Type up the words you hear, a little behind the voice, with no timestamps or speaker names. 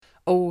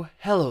Oh,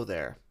 hello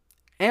there,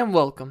 and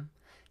welcome.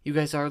 You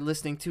guys are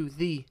listening to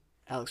the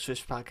Alex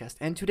Fish Podcast,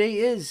 and today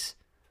is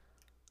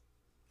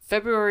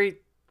February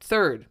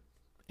 3rd,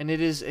 and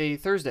it is a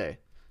Thursday.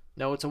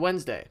 No, it's a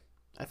Wednesday,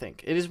 I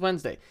think. It is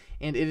Wednesday,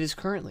 and it is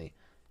currently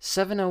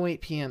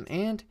 7:08 p.m.,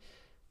 and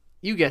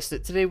you guessed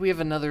it, today we have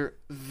another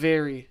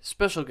very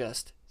special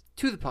guest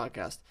to the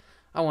podcast.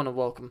 I want to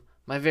welcome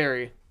my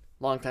very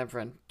longtime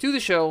friend to the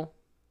show,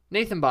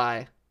 Nathan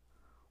Bai.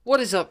 What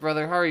is up,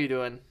 brother? How are you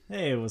doing?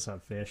 Hey, what's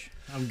up, Fish?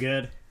 I'm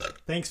good.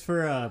 Thanks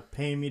for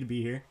paying me to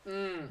be here.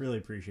 Really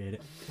appreciate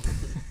it.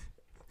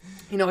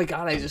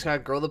 I just gotta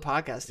grow the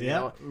podcast.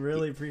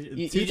 Really appreciate it.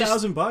 You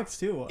 $2,000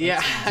 too.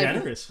 Yeah, That's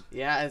generous.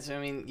 Yeah,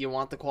 you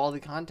want the quality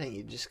content.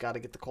 You just got to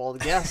get the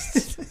quality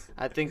guests.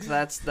 I think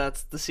that's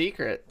the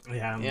secret.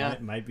 Yeah.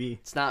 Might be.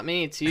 It's not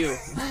me. It's you.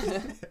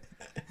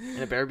 And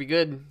it better be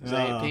good. 'Cause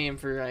I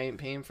ain't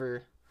paying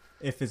for.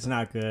 If it's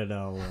not good,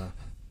 I'll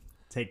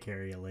take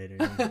care of you later.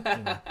 I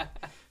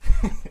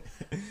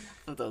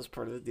thought that was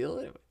part of the deal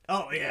anyway.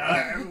 Oh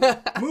yeah.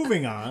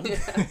 Moving on.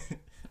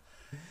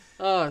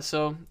 Oh,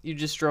 so you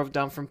just drove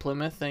down from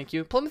Plymouth. Thank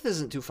you. Plymouth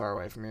isn't too far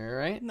away from here,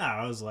 right? No,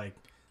 I was like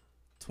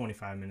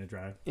 25-minute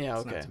drive. Yeah.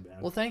 It's Okay. not too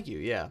bad. Well, thank you.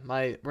 Yeah.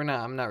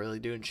 I'm not really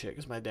doing shit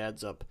because my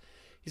dad's up.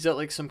 He's at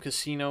like some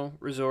casino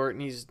resort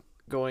and he's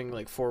going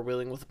like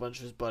four-wheeling with a bunch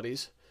of his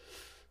buddies.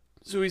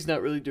 So he's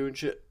not really doing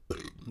shit.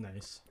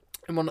 Nice.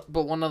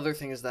 But one other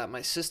thing is that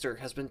my sister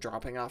has been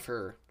dropping off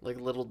her like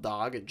little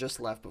dog. It just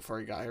left before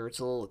he got here. It's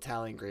a little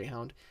Italian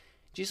greyhound.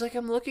 She's like,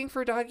 I'm looking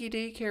for doggy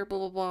daycare, blah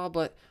blah blah.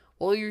 But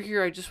while you're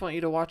here, I just want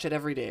you to watch it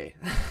every day.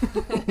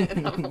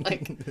 And I'm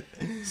like,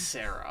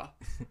 Sarah,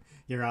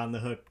 You're on the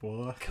hook,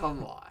 boy.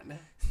 come on.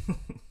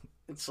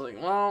 It's like,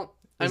 well,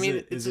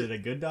 Is it a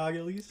good dog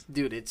at least?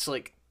 dude, it's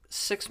like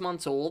 6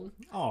 months old,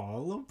 Oh, a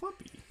little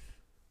puppy.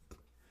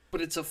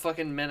 but it's a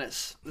fucking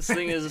menace. This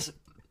thing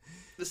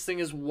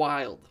is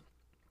wild.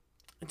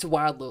 It's a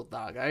wild little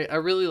dog. I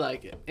really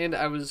like it. And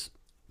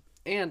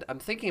I'm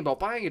thinking about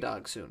buying a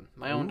dog soon.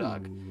 My own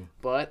dog. Ooh.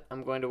 But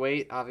I'm going to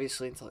wait,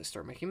 obviously, until I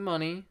start making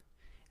money.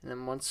 And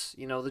then once,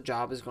 the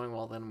job is going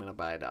well, then I'm going to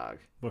buy a dog.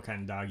 What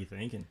kind of dog you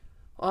thinking?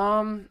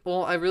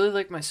 Well, I really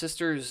like my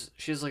sister's.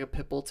 She has like a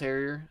pit bull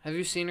terrier. Have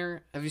you seen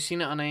her? Have you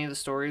seen it on any of the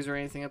stories or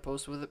anything I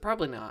posted with it?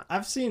 Probably not.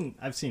 I've seen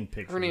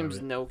pictures. Her name's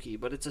of it. Noki,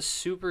 but it's a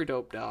super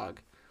dope dog.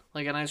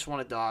 Like, and I just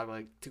want a dog,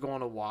 like, to go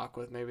on a walk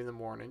with maybe in the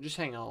morning. Just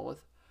hang out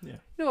with. Yeah.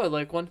 I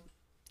like one.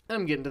 And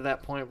I'm getting to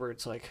that point where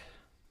it's like,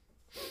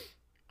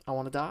 I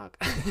want a dog.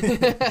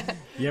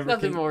 You ever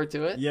Nothing more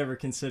to it. You ever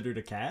considered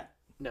a cat?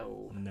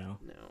 No. No.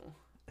 No.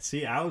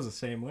 See, I was the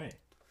same way.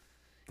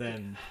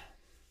 Then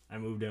I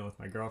moved in with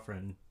my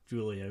girlfriend,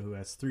 Julia, who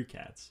has 3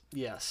 cats.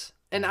 Yes.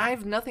 And I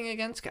have nothing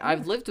against cats.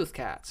 I've lived with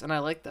cats, and I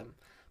like them.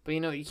 But,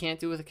 you can't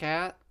do with a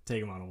cat.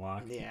 Take them on a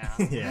walk. Yeah.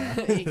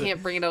 Yeah. You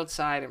can't bring it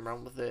outside and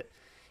run with it.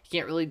 You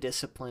can't really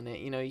discipline it.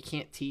 You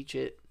can't teach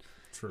it.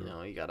 True.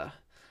 You gotta...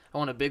 I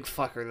want a big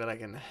fucker that I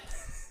can,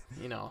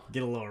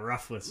 Get a little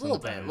rough with a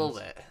little sometimes.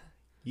 bit.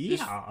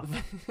 Yeah.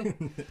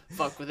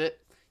 Fuck with it.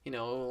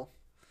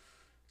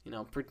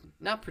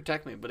 Not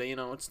protect me, but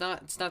it's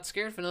not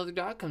scared if another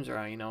dog comes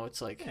around.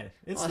 It's like Yeah,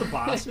 it's the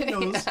boss. It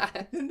knows. Yeah.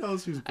 It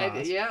knows who's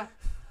boss.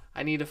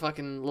 I need a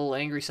fucking little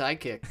angry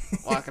sidekick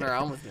walking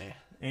around with me.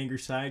 Angry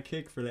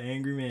sidekick for the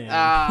angry man.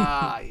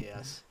 Ah,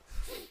 yes.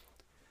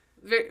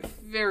 Very,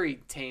 very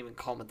tame and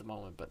calm at the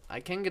moment, but I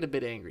can get a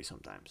bit angry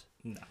sometimes.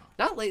 No.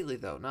 Not lately,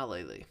 though. Not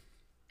lately.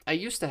 I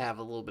used to have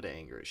a little bit of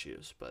anger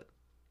issues, but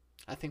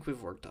I think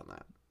we've worked on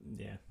that.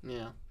 Yeah.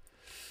 Yeah.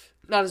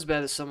 Not as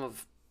bad as some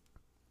of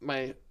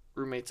my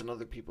roommates and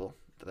other people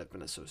that I've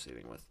been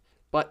associating with.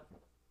 But,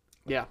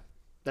 yeah,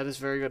 that is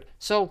very good.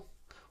 So,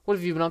 what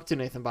have you been up to,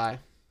 Nathan Bai?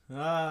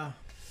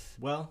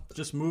 Well,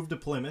 just moved to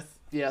Plymouth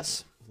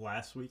Yes.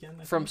 last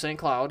weekend. I From think. St.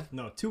 Cloud.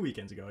 No, 2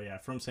 weekends ago. Yeah,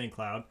 from St.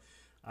 Cloud.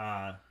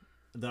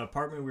 The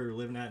apartment we were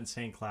living at in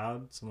St.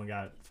 Cloud, someone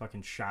got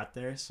fucking shot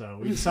there, so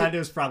we decided it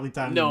was probably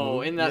time to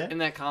move. in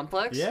that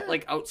complex? Yeah.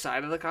 Like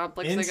outside of the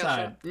complex they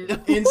Inside. got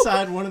shot?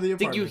 Inside one of the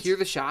Did apartments. you hear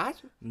the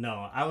shot?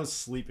 No, I was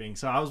sleeping.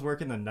 So I was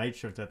working the night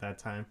shift at that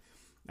time,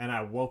 and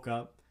I woke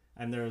up,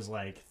 and there was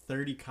like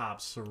 30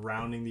 cops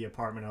surrounding the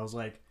apartment. I was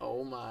like,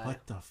 Oh my.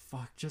 what the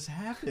fuck just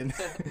happened?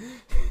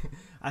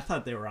 I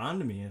thought they were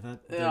onto me. I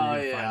thought they were Oh,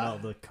 going to yeah. find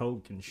out the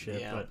coke and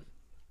shit, Yeah. but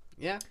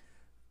Yeah.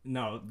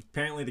 no,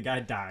 apparently the guy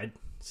died,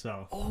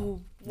 so...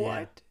 Oh,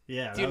 what?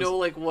 Yeah. Do you know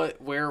like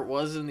where it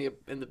was in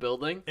the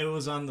building? It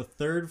was on the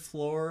 3rd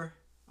floor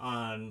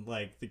on,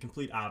 like, the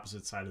complete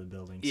opposite side of the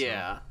building. So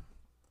Yeah.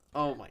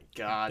 Oh my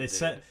god.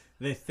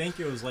 They think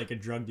it was, like, a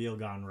drug deal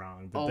gone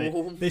wrong, but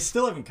Oh. they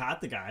still haven't caught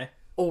the guy.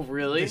 Oh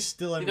really? They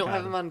still haven't You don't caught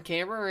have him on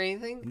camera or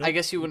anything? Nope. I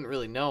guess you wouldn't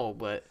really know,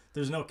 but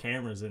There's no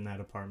cameras in that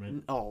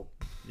apartment. oh,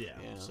 Yeah,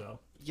 Yeah. so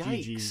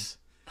Yikes. GG's.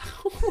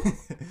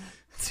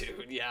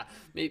 dude, yeah,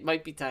 it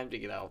might be time to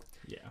get out.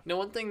 Yeah,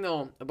 One thing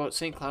though about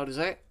St. Cloud is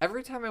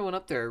every time I went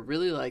up there, I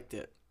really liked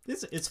it.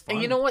 it's fun.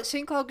 And you know what?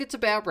 St. Cloud gets a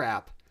bad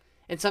rap,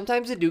 and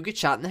sometimes they do get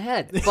shot in the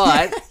head.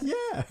 But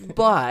Yeah.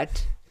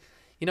 but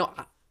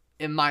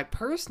in my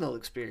personal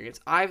experience,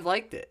 I've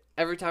liked it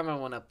every time I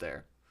went up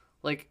there.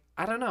 Like,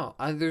 I don't know.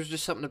 There's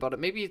just something about it.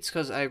 Maybe it's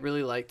because I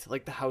really liked,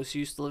 like, the house you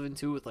used to live in,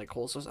 too, with, like,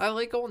 whole sauce. I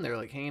like going there,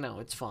 like, hanging out.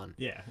 It's fun.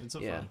 Yeah, it's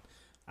fun.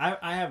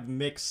 I have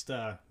mixed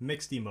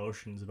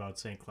emotions about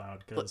St.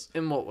 Cloud because...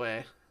 In what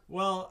way?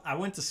 Well, I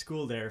went to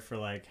school there for,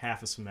 like,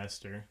 half a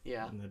semester.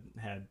 Yeah. And it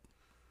had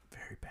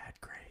very bad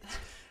grades.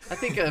 I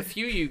think a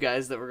few of you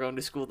guys that were going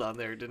to school down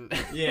there didn't.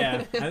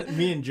 Yeah.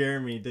 Me and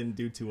Jeremy didn't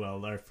do too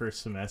well our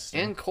first semester.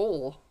 And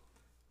Cole.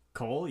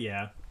 Cole,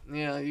 yeah.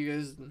 Yeah, you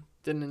guys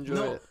didn't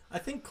enjoy it. I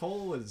think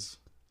Cole was...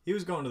 He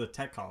was going to the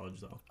tech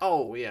college, though.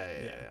 Oh, yeah.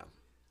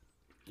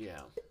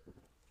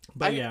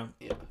 But Yeah,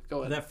 go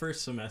ahead. That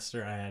first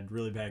semester, I had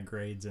really bad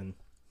grades and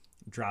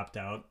dropped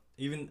out.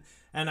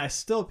 And I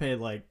still paid,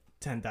 like,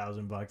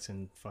 $10,000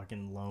 in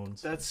fucking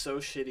loans. That's so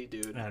shitty,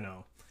 dude. I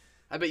know.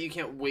 I bet you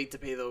can't wait to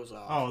pay those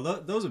off.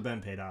 Oh, those have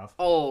been paid off.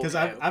 Oh, because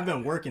I've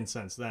been working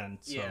since then.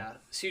 So. Yeah.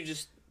 So you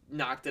just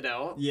knocked it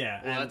out? Yeah.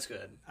 Well, that's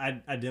good. I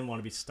didn't want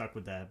to be stuck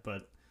with that,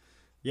 but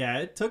yeah,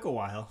 it took a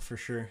while for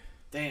sure.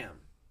 Damn.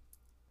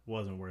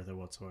 Wasn't worth it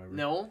whatsoever.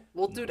 No?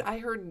 Well, dude, I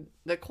heard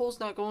that Cole's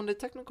not going to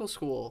technical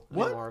school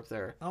anymore up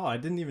there. Oh, I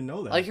didn't even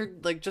know that. I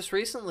heard, like, just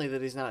recently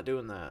that he's not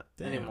doing that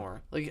Damn.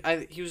 anymore.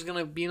 Like, he was going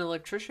to be an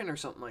electrician or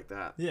something like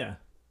that. Yeah.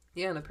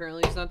 Yeah, and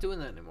apparently he's not doing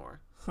that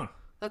anymore. Huh.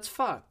 That's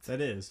fucked.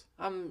 That is.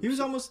 He was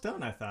almost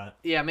done, I thought.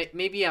 Yeah,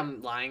 maybe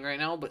I'm lying right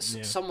now, but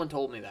Yeah. someone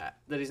told me that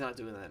he's not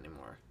doing that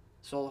anymore.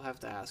 So I'll have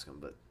to ask him,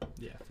 but...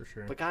 Yeah, for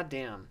sure. But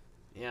goddamn.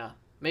 Yeah.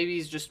 Maybe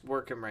he's just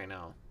working right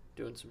now,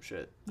 doing some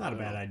shit. Not a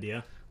bad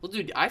idea. Well,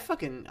 dude, I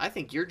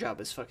think your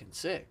job is fucking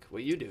sick,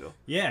 what you do.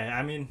 Yeah,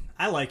 I mean,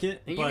 I like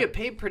it. And but... you get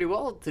paid pretty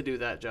well to do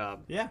that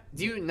job. Yeah.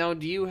 Do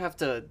you have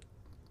to...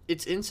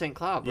 It's in St.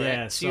 Cloud, right?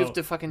 Yeah, so you have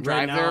to fucking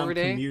drive right there now every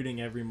day? I'm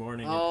commuting every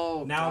morning.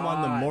 Oh, now I'm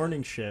on the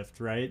morning shift,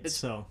 right?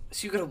 So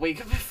you gotta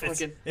wake up at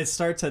fucking... It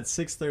starts at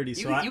 6:30,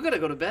 so you gotta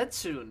go to bed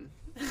soon.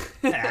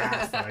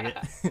 Fuck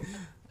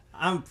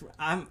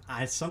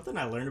it. Something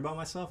I learned about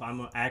myself.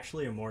 I'm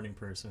actually a morning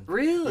person.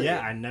 Really? Yeah,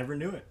 I never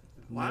knew it.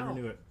 Wow. Never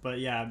knew it. But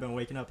yeah, I've been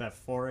waking up at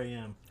 4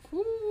 a.m.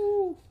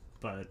 Woo.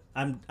 But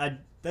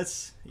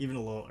that's even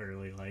a little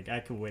early. Like I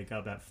could wake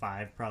up at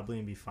 5 probably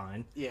and be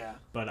fine. Yeah.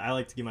 But I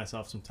like to give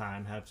myself some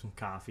time, have some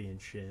coffee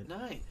and shit.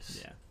 Nice.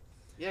 Yeah.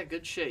 Yeah,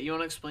 good shit. You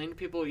want to explain to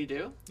people what you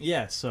do?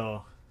 Yeah,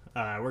 so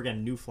I work at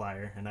New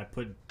Flyer and I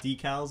put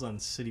decals on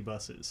city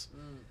buses.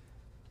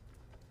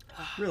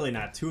 Really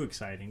not too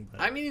exciting,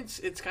 but I mean,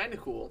 it's kind of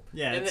cool.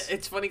 Yeah, and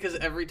it's funny because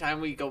every time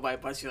we go by a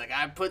bus, you're like,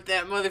 I put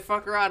that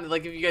motherfucker on.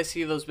 Like, if you guys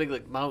see those big,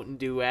 like, Mountain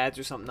Dew ads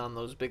or something on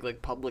those big,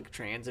 like, public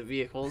transit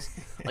vehicles,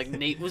 like,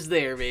 Nate was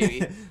there,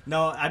 baby.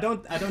 No, I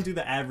don't do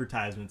the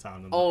advertisements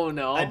on them. Oh,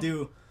 no? I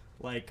do,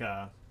 like,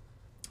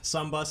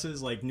 some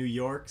buses, like New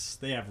York's,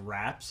 they have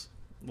wraps,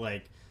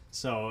 like,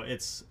 so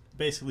it's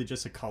basically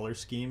just a color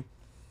scheme,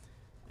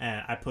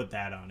 and I put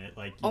that on it.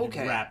 Like, you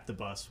wrap the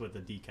bus with a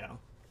decal.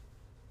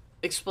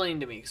 Explain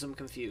to me, because I'm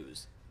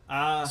confused.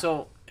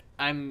 So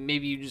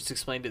maybe you just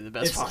explained it the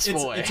best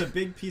possible way. It's a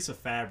big piece of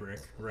fabric,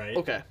 right?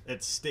 Okay.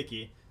 It's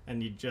sticky,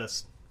 and you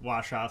just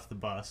wash off the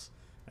bus,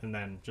 and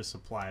then just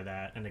apply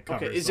that, and it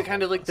covers. Okay. Is it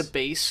kind of like the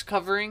base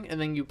covering, and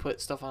then you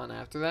put stuff on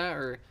after that,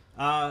 or?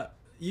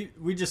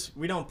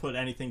 We don't put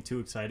anything too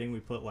exciting.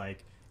 We put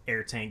like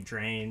air tank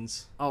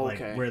drains,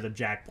 okay. Where the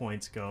jack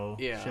points go,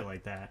 yeah, shit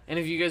like that. And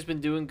have you guys been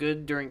doing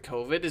good during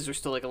COVID? Is there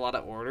still like a lot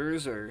of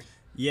orders, or?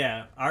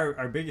 Yeah,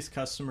 our biggest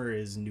customer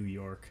is New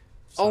York.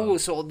 So.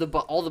 So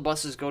all the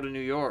buses go to New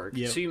York.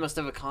 Yep. So you must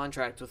have a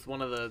contract with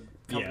one of the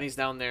companies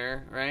down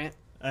there, right?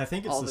 I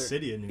think it's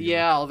city of New York.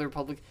 Yeah, all their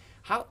public.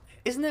 How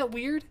isn't that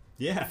weird?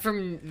 Yeah.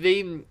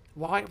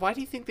 Why do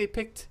you think they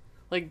picked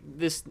like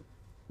this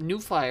New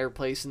Flyer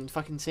place in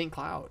fucking St.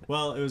 Cloud?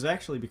 Well, it was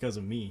actually because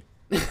of me.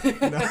 I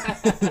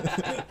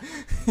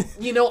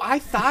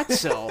thought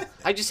so.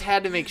 I just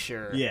had to make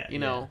sure. Yeah.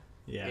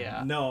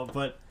 Yeah. No,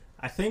 but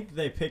I think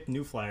they picked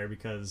New Flyer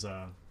because,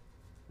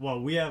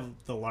 we have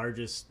the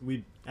largest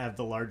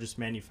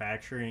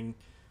manufacturing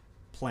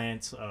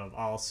plants of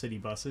all city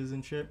buses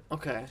and shit.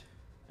 Okay.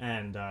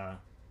 And the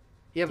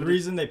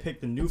reason they picked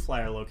the New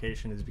Flyer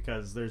location is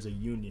because there's a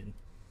union.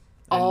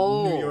 And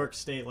New York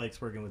State likes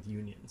working with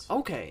unions.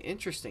 Okay,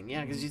 interesting.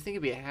 Yeah, because you think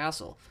it'd be a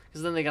hassle.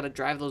 Because then they got to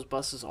drive those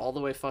buses all the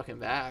way fucking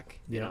back.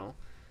 You know?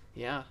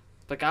 Yeah.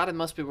 But God, it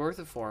must be worth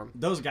it for them.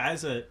 Those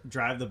guys that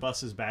drive the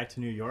buses back to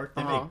New York,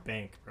 they make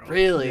bank, bro.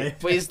 Really?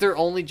 Wait, is their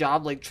only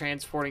job like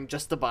transporting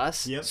just the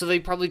bus? Yep. So they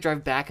probably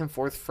drive back and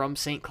forth from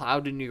St.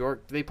 Cloud to New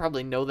York. They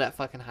probably know that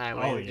fucking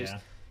highway. Oh, yeah.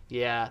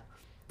 Yeah.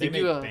 They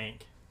make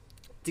bank.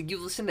 Did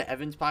you listen to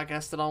Evan's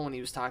podcast at all when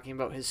he was talking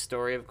about his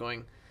story of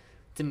going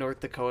to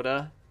North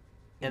Dakota?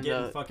 And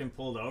getting fucking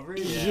pulled over?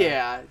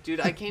 Yeah,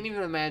 dude, I can't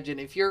even imagine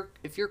if you're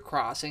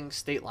crossing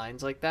state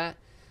lines like that.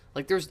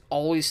 Like, there's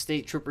always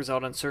state troopers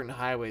out on certain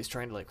highways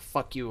trying to, like,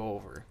 fuck you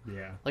over.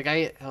 Yeah. Like,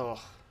 I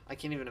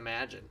can't even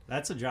imagine.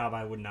 That's a job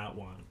I would not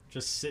want.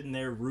 Just sitting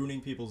there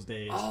ruining people's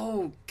days.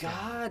 Oh,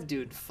 God,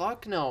 dude.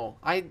 Fuck no.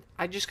 I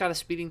just got a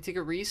speeding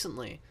ticket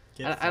recently.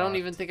 I don't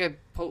even think I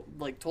told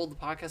the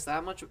podcast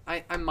that much.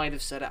 I might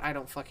have said it. I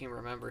don't fucking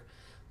remember.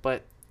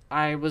 But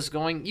I was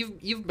going.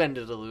 You've been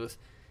to Duluth,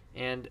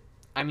 and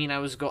I mean I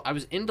was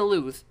in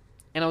Duluth,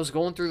 and I was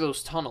going through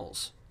those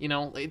tunnels. You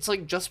know, it's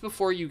like just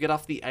before you get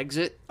off the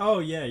exit. Oh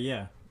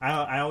yeah.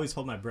 I always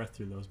hold my breath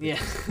through those.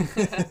 Yeah.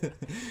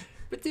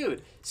 But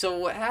dude, so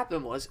what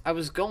happened was I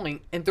was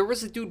going, and there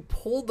was a dude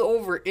pulled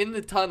over in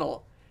the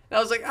tunnel, and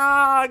I was like,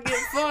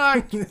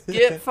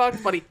 get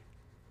fucked, buddy.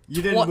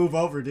 You didn't move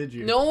over, did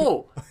you?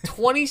 No.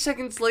 20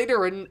 seconds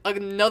later,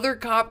 another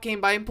cop came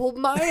by and pulled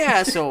my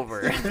ass over.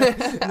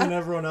 And then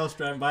everyone else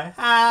driving by,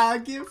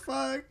 get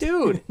fucked.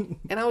 Dude.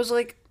 And I was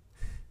like,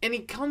 and he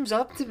comes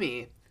up to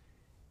me.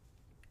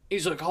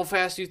 He's like, how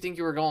fast do you think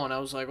you were going? I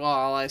was like,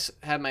 well,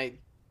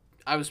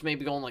 I was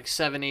maybe going like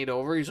 7, 8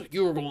 over. He's like,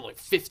 you were going like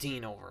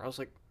 15 over. I was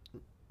like,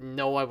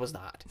 no, I was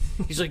not.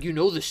 He's like, you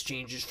know this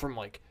changes from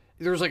like,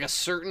 there was like a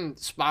certain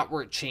spot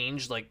where it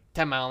changed like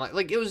 10 mile an hour.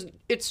 Like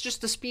it's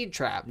just a speed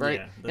trap, right?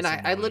 Yeah, and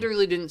I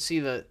literally didn't see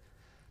the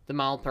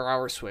mile per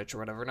hour switch or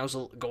whatever, and I was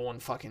going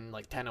fucking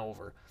like 10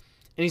 over.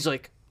 And he's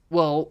like,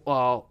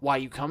 well, why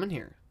you coming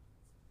here?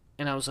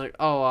 And I was like,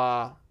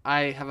 I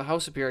have a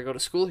house up here. I go to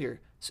school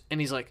here.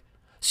 And he's like,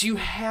 so you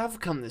have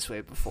come this way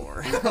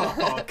before?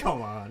 Oh,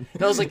 come on.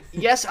 And I was like,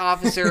 yes,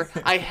 officer,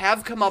 I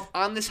have come up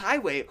on this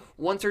highway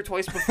once or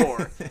twice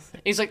before. And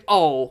he's like,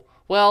 oh,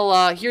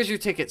 well, here's your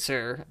ticket,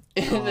 sir.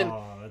 And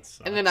that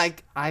sucks. And then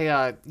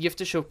you have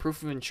to show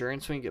proof of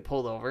insurance when you get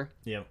pulled over.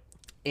 Yep.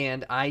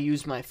 And I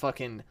use my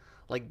fucking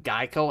like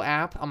Geico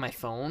app on my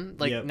phone.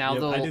 Like now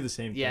they'll I do the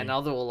same thing. Yeah,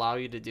 now they'll allow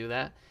you to do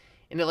that.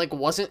 And it like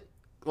wasn't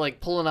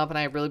like pulling up, and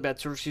I have really bad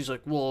service. He's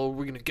like, well,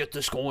 we're gonna get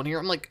this going here.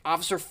 I'm like,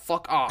 officer,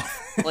 fuck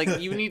off. Like,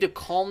 you need to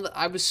calm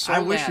I was so mad.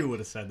 I wish you would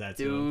have said that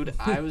to him. Dude,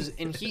 I was,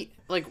 and he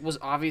like was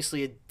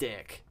obviously a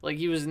dick. Like,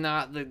 he was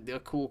not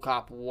the cool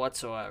cop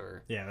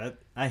whatsoever. Yeah,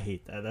 I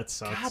hate that. That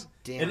sucks. God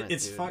damn it,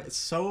 it's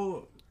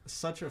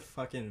such a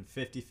fucking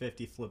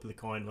 50-50 flip of the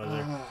coin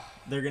whether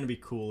they're gonna be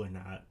cool or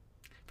not.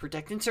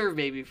 Protect and serve,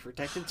 baby.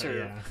 Protect and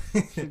serve.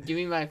 Yeah. Give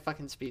me my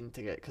fucking speeding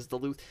ticket, because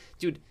Duluth,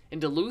 dude, and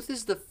Duluth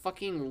is the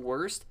fucking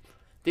worst.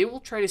 They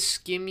will try to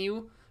skim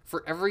you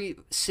for every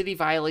city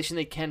violation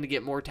they can to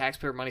get more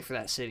taxpayer money for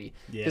that city.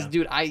 Because,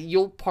 dude,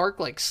 you'll park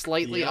like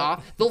slightly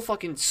off. They'll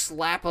fucking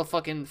slap a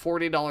fucking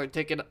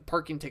 $40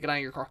 parking ticket on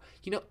your car.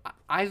 You know,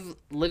 I've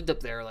lived up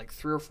there like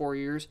 3 or 4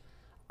 years.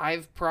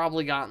 I've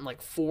probably gotten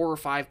like 4 or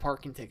 5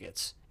 parking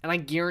tickets, and I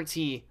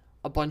guarantee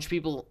a bunch of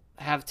people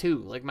have too.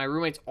 Like, my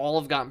roommates all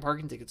have gotten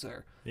parking tickets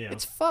there. Yeah,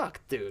 it's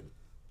fucked, dude.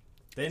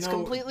 It's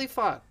completely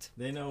fucked.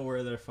 They know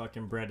where their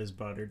fucking bread is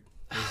buttered.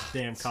 Those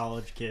damn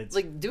college kids.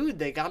 Like, dude,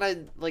 they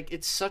gotta, like,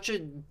 it's such a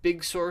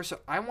big source.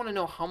 I want to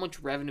know how much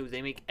revenue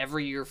they make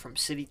every year from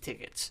city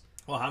tickets.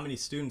 Well, how many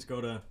students go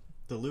to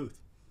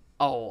Duluth?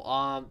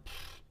 Oh,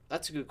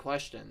 that's a good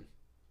question.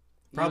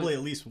 Probably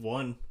at least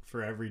one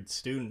for every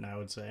student, I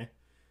would say.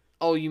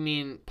 Oh, you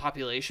mean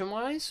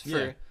population-wise?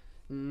 Yeah.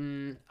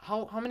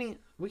 How many?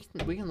 We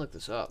can look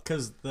this up.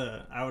 Because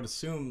I would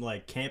assume,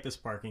 like, campus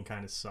parking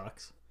kind of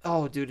sucks.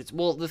 Oh, dude,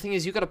 the thing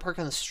is, you got to park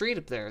on the street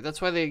up there.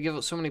 That's why they give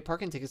out so many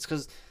parking tickets,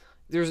 because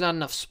there's not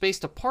enough space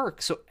to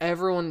park. So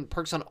everyone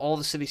parks on all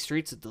the city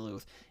streets at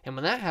Duluth. And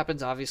when that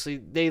happens, obviously,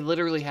 they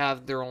literally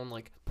have their own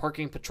like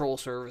parking patrol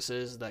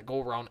services that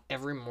go around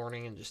every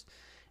morning and just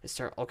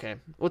start. Okay,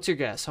 what's your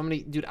guess? How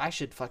many? Dude, I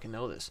should fucking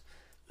know this.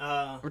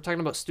 We're talking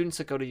about students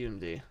that go to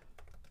UMD.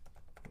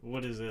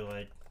 What is it,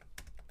 like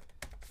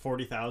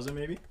 40,000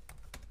 maybe?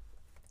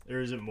 Or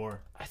is it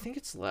more? I think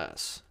it's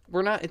less.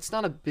 It's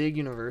not a big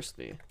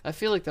university. I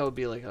feel like that would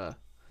be like a...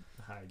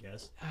 I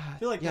guess. I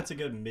feel like that's a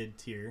good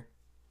mid-tier.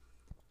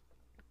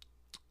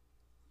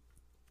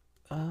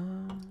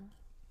 I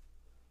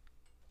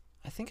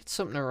think it's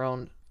something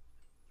around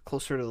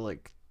closer to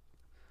like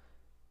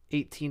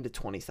 18 to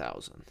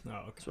 20,000. Oh,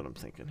 okay. That's what I'm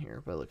thinking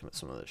here by looking at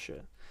some of this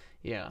shit.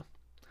 Yeah.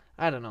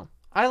 I don't know.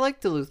 I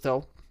like Duluth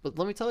though, but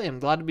let me tell you, I'm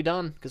glad to be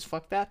done, because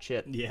fuck that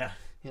shit. Yeah.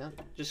 Yeah,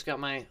 just got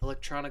my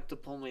electronic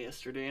diploma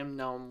yesterday, and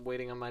now I'm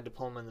waiting on my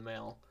diploma in the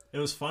mail. It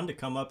was fun to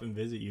come up and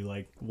visit you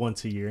like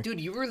once a year. Dude,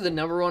 you were the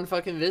 #1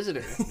 fucking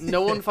visitor.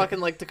 No one fucking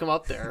liked to come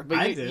up there,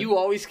 but you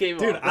always came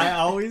up. Dude, I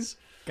always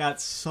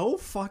got so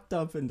fucked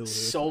up in Duluth.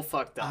 So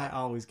fucked up. I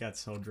always got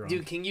so drunk.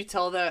 Dude, can you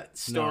tell that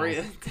story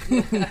of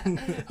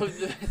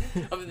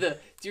the?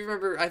 Do you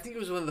remember? I think it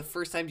was one of the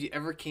first times you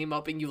ever came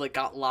up and you like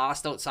got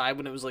lost outside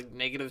when it was like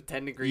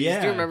 -10 degrees. Yeah,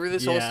 do you remember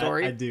this whole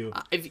story? I do.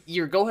 If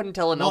you go ahead and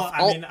tell enough.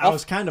 Well, I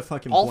was kind of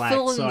fucking I'll black,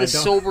 fill in the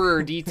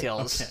soberer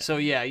details. Okay. So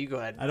yeah, you go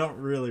ahead. I don't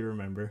really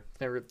remember.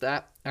 Remember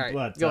that? All right,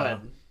 go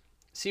ahead.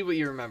 See what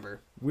you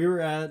remember. We were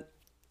at,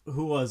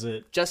 who was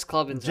it? Jess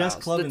Clubbin's house.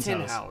 Jess Clubbin's the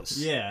Tin House.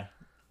 Yeah,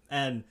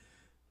 and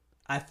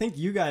I think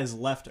you guys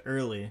left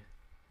early.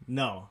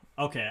 No,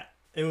 okay,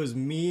 it was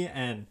me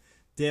and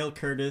Dale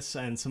Curtis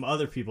and some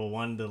other people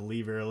wanted to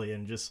leave early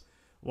and just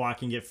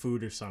walk and get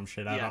food or some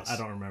shit. I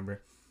don't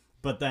remember.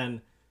 But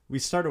then we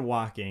started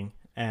walking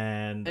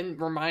and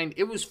remind,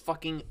 it was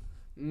fucking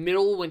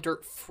middle winter,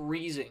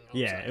 freezing outside.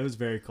 Yeah, it was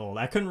very cold.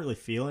 I couldn't really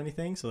feel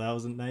anything, so that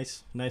was a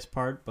nice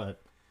part.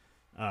 But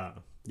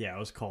yeah, it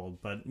was cold.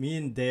 But me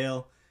and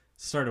Dale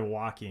started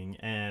walking,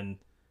 and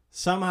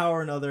somehow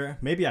or another,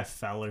 maybe I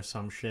fell or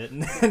some shit,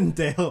 and then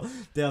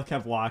Dale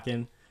kept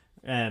walking,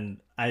 and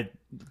I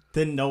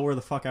didn't know where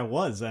the fuck I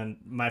was, and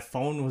my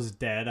phone was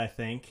dead, I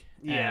think.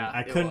 Yeah,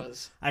 and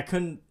I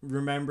couldn't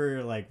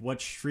remember like what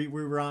street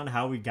we were on,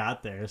 how we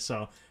got there.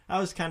 So I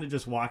was kind of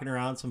just walking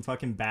around some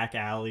fucking back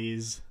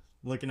alleys,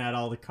 looking at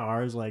all the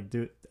cars, like,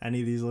 do any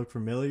of these look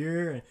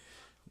familiar?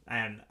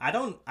 And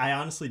I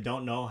honestly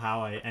don't know how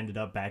I ended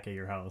up back at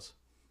your house.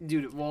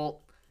 Dude,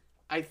 well,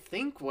 I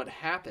think what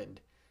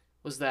happened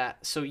was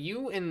that, so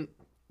you and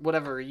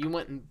whatever, you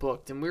went and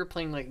booked, and we were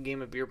playing like a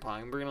game of beer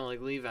pong, and we're gonna like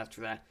leave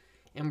after that,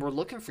 and we're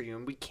looking for you,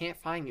 and we can't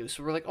find you,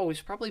 so we're like, oh,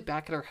 he's probably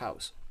back at our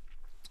house.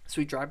 So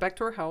we drive back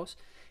to our house,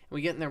 and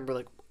we get in there, and we're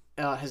like,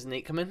 has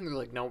Nate come in? And they're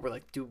like, no. We're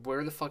like, dude,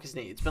 where the fuck is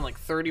Nate? It's been like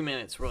 30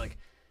 minutes. We're like,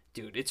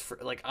 dude, it's for,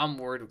 like, I'm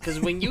worried. Because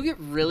when you get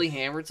really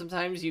hammered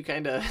sometimes, you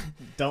kind of...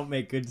 Don't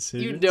make good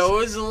decisions. You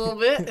doze a little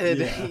bit. And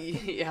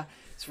Yeah. yeah.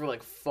 So we're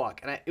like, fuck.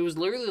 And it was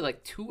literally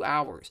like 2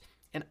 hours.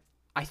 And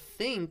I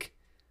think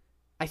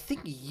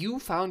you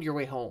found your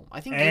way home.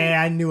 I think Hey,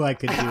 I knew I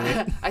could do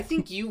it. I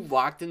think you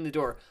walked in the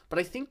door. But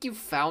I think you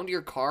found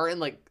your car and,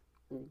 like,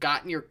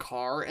 got in your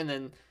car and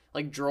then,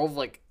 like, drove,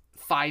 like,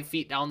 5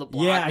 feet down the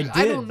block. Yeah, I did.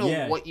 I don't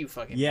know what you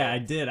fucking did. I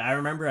did. I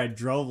remember I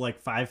drove like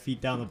 5 feet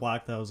down the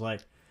block. That was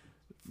like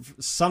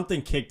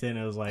something kicked in.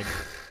 It was like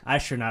I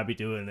should not be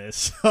doing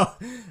this.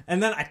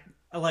 And then I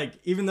like,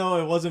 even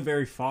though it wasn't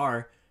very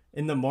far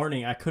in the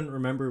morning, I couldn't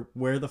remember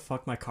where the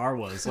fuck my car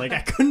was. Like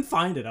I couldn't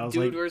find it. I was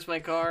Dude, like, where's my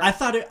car? I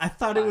thought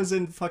it was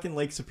in fucking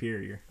Lake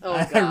Superior. Oh,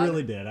 I God.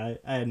 really did. I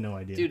had no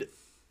idea. Dude,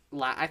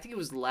 I think it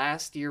was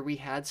last year we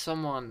had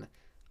someone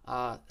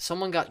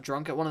got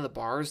drunk at one of the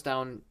bars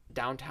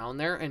downtown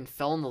there and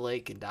fell in the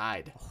lake and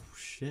died. Oh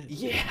shit.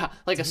 Yeah,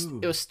 like it was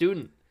a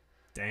student.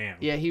 Damn.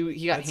 Yeah,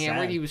 he got That's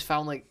hammered. sad. He was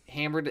found like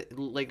hammered,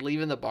 like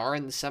leaving the bar,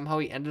 and somehow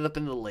he ended up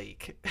in the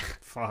lake.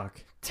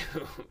 Fuck.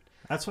 Dude,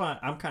 That's why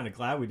I'm kind of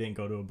glad we didn't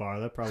go to a bar.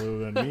 That probably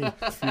would have been me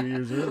a few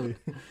years early.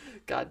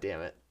 God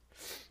damn it.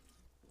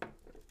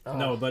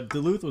 No, but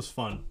Duluth was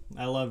fun.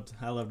 I loved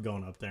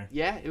going up there.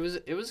 Yeah, it was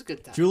a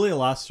good time. Julia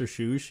lost her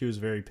shoes. She was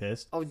very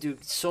pissed. Oh,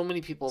 dude, so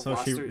many people have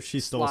So she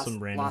stole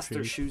some random lost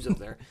their shoes. shoes up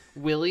there.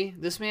 Willie,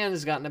 this man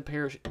has gotten a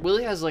pair of...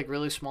 Willie has, like,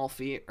 really small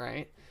feet,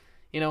 right?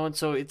 You know, and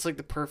so it's, like,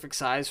 the perfect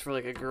size for,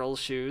 like, a girl's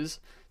shoes.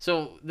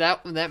 So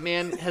that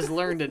man has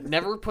learned to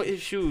never put his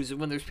shoes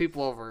when there's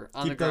people over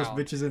on Keep the those ground.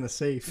 bitches in a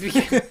safe.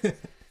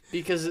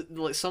 Because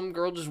like, some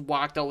girl just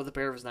walked out with a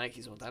pair of his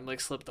Nikes one time,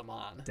 like, slipped them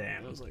on. Damn.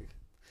 And I was like...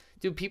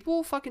 Dude,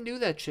 people fucking do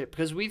that shit,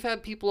 because we've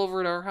had people over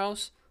at our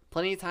house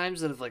plenty of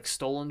times that have, like,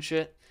 stolen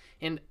shit.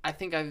 And I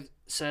think I've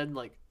said,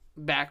 like,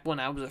 back when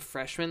I was a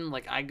freshman,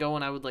 like, I go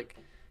and I would, like,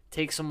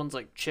 take someone's,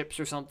 like,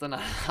 chips or something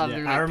out of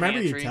their, like, I remember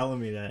pantry. you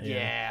telling me that.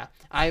 Yeah.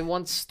 I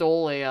once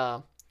stole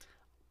a,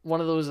 one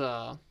of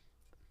those,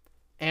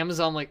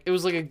 Amazon, like, it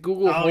was like a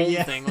Google Home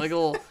thing. Like a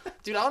little,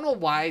 dude, I don't know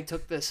why I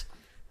took this.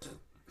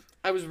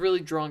 I was really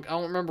drunk. I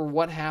don't remember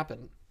what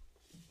happened.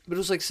 But it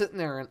was, like, sitting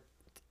there and,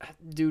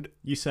 dude.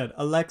 You said,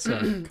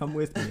 Alexa, come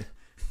with me.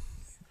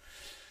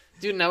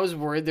 Dude, and I was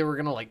worried they were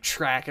gonna like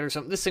track it or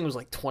something. This thing was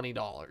like $20,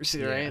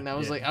 right? And I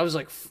was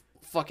like,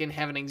 fucking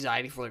having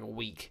anxiety for like a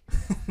week.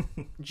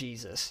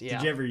 Jesus, yeah.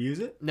 Did you ever use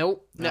it?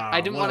 Nope. No, Oh,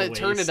 I didn't what want a to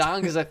turn it waste.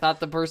 on because I thought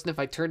the person, if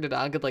I turned it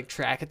on, could like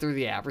track it through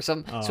the app or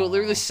something. So it Oh.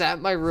 literally sat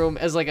in my room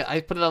as like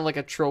I put it on like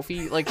a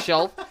trophy like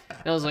shelf,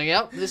 and I was like,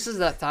 "Yep, this is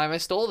that time I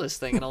stole this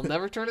thing, and I'll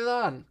never turn it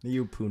on."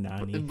 You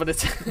punani.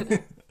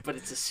 But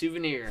it's a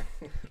souvenir.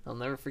 I'll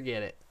never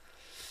forget it.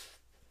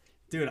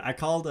 Dude, I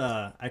called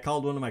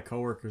one of my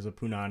coworkers a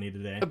punani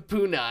today. A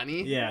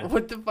punani? Yeah.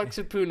 What the fuck's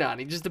a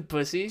punani? Just a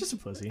pussy? Just a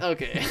pussy.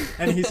 Okay.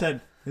 And he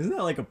said, "Isn't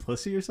that like a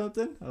pussy or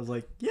something?" I was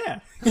like, "Yeah."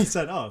 He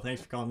said, "Oh,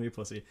 thanks for calling me a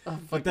pussy."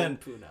 But then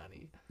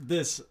punani.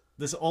 this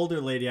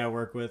older lady I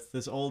work with,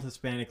 this old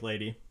Hispanic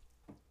lady,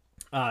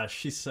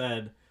 she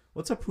said,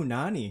 "What's a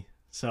punani?"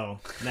 So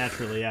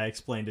naturally, I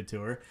explained it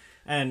to her,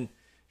 and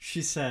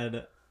she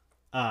said,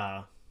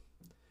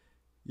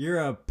 "You're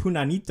a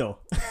punanito."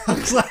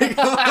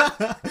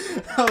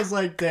 I was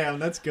like, damn,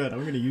 that's good.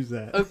 I'm gonna use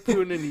that. A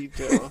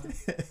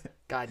punanito.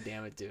 God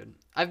damn it, dude.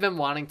 I've been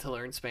wanting to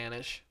learn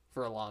Spanish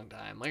for a long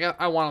time. Like,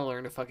 I want to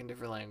learn a fucking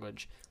different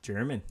language.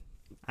 German.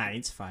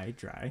 1, 2,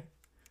 3.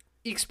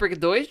 Ich spreche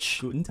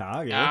Deutsch. Guten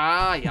Tag.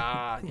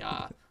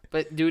 Yeah.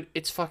 But, dude,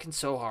 it's fucking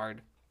so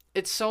hard.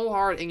 It's so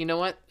hard. And you know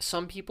what?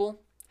 Some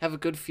people have a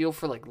good feel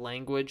for, like,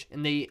 language,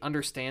 and they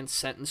understand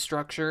sentence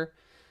structure.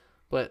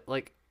 But,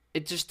 like,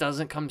 it just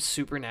doesn't come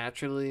super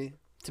naturally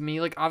to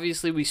me. Like,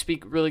 obviously, we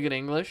speak really good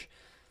English.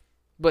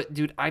 But,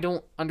 dude, I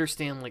don't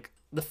understand, like,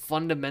 the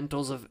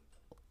fundamentals of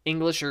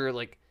English or,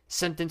 like,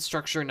 sentence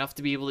structure enough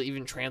to be able to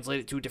even translate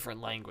it to a different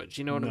language.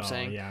 You know what I'm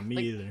saying? Yeah, me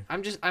Like, either.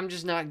 I'm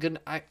just not good.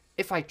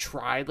 If I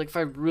tried, like, if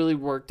I really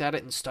worked at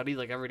it and studied,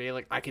 like, every day,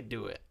 like, I could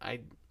do it.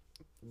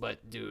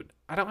 But, dude,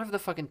 I don't have the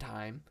fucking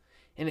time.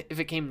 And if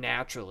it came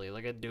naturally,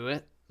 like, I'd do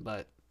it.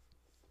 But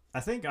I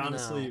think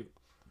honestly,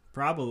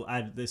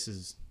 this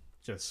is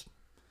just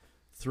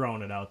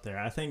throwing it out there.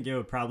 I think it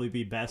would probably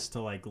be best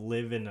to like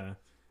live in a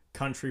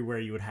country where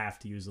you would have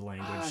to use the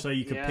language so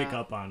you could pick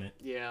up on it.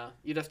 Yeah,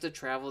 you'd have to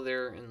travel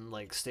there and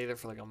like stay there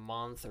for like a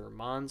month or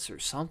months or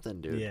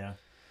something, dude.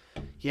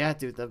 Yeah,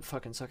 dude, that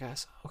fucking suck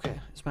ass. Okay,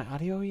 is my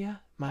audio? Yeah,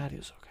 my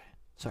audio's okay.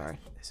 Sorry.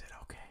 Is it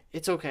okay?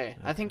 It's okay.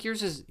 I think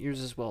yours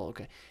is well.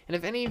 Okay. And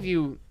if any of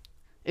you,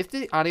 if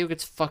the audio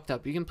gets fucked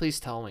up, you can please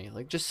tell me.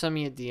 Like, just send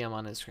me a DM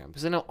on Instagram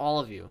because I know all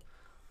of you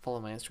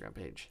follow my Instagram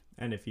page.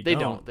 And if you they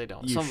don't,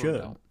 Some of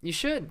them don't. You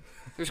should.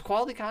 There's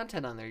quality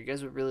content on there. You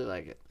guys would really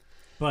like it.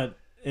 But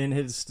in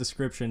his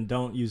description,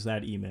 don't use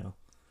that email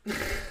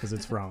because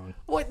it's wrong.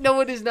 What? No,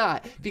 it is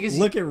not. Because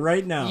look at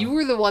right now. You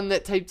were the one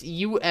that typed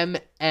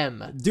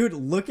UMM. Dude,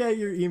 look at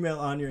your email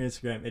on your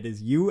Instagram. It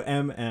is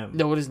UMM.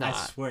 No, it is not.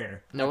 I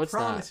swear. No, it's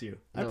not. I promise you.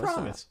 I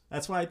promise.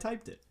 That's why I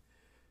typed it.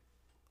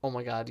 Oh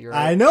my God, you're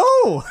right. I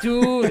know.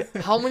 Dude,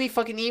 how many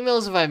fucking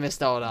emails have I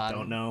missed out on?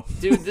 Don't know.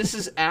 Dude, this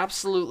is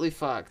absolutely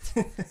fucked.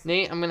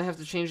 Nate, I'm going to have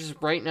to change this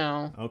right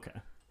now. Okay.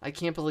 I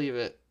can't believe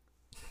it.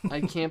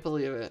 I can't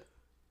believe it.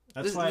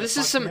 This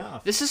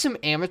is some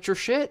amateur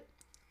shit.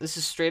 This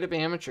is straight up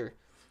amateur.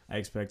 I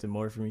expected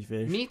more from you,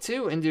 Fish. Me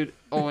too. And dude,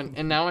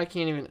 and now I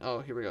can't even. Oh,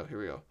 here we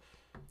go.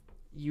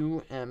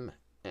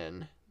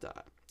 UMN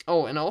dot.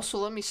 Oh, and also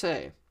let me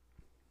say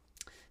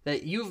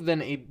that you've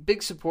been a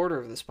big supporter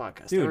of this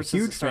podcast. Dude,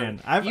 huge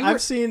fan.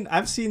 I've seen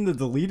the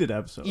deleted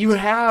episodes. You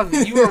have.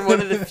 You are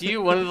one of the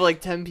few, one of the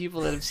like 10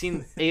 people that have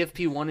seen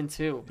AFP 1 and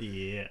 2.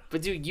 Yeah.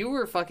 But dude, you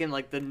were fucking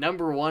like the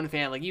 #1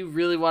 fan. Like you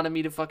really wanted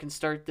me to fucking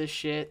start this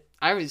shit.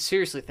 I would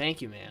seriously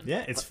thank you, man.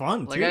 Yeah, it's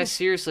fun. Like I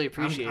seriously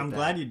appreciate. I'm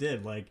glad you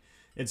did. Like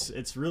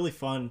it's really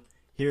fun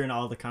hearing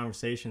all the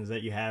conversations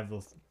that you have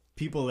with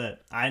people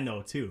that I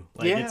know too.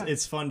 Like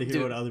it's fun to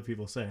hear what other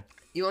people say.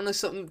 You want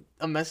to know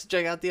a message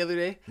I got the other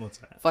day? What's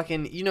that?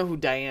 Fucking, you know who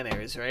Diana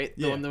is, right?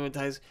 The one that went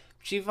ties.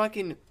 She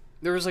fucking,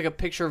 there was like a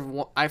picture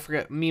of, I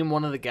forget, me and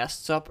one of the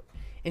guests up,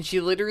 and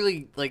she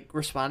literally like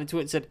responded to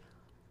it and said,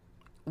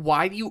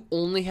 "Why do you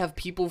only have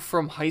people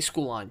from high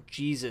school on?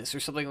 Jesus,"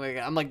 or something like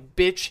that. I'm like,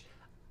 bitch,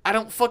 I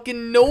don't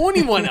fucking know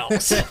anyone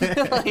else.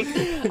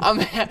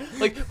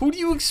 Like, who do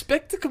you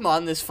expect to come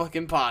on this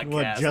fucking podcast?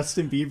 What,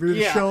 Justin Bieber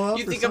to show up?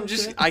 You think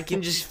I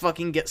can just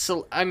fucking get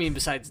I mean,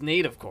 besides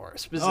Nate, of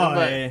course. Big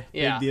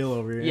deal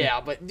over here.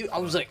 Yeah, but dude, I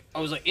was like,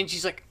 and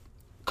she's like,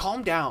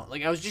 calm down.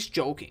 Like, I was just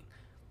joking.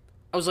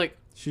 I was like,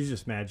 she's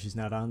just mad she's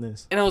not on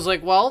this. And I was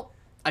like, well,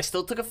 I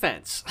still took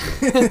offense.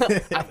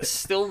 I was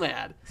still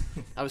mad.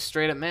 I was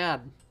straight up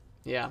mad.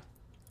 Yeah.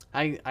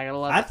 I got a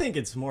lot. I think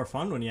it's more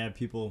fun when you have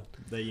people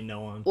that you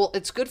know on. Well,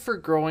 it's good for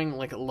growing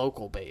like a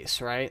local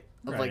base, right?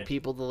 Of like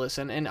people to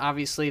listen, and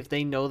obviously if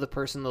they know the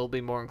person, they'll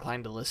be more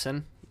inclined to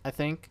listen. I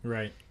think.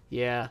 Right.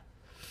 Yeah.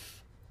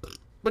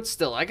 But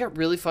still, I got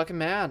really fucking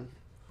mad.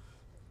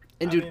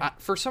 And dude,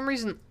 for some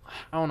reason,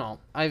 I don't know.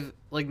 I've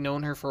like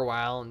known her for a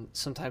while, and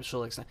sometimes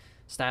she'll like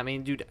snap me.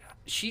 And dude,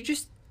 she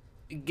just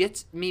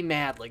gets me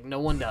mad like no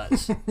one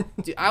does.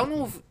 Dude, I don't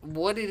know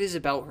what it is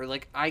about her.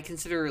 Like, I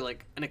consider her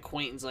like an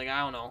acquaintance. Like, I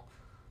don't know.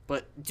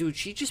 But, dude,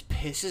 she just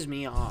pisses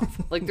me off.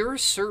 Like, there are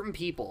certain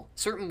people,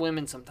 certain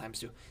women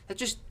sometimes too, that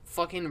just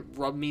fucking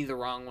rub me the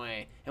wrong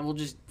way. And will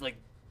just, like,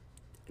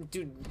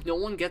 dude, no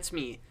one gets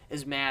me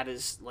as mad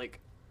as, like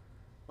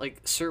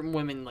certain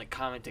women, like,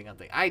 commenting on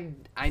things.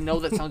 I know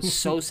that sounds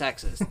so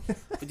sexist.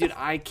 But, dude,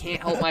 I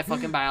can't help my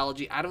fucking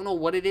biology. I don't know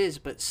what it is,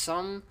 but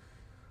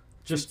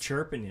just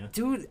chirping you.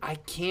 Dude, I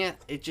can't.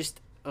 It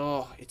just,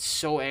 it's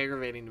so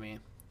aggravating to me.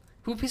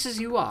 Who pisses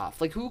you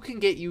off? Like, who can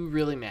get you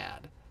really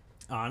mad?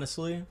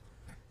 Honestly,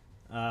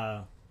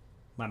 my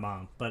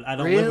mom. But I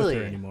don't live with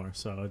her anymore,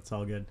 so it's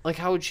all good. Like,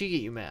 how would she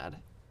get you mad?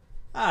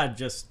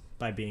 Just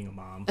by being a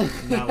mom.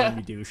 Not letting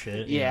me do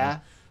shit. Yeah. You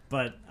know?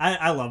 But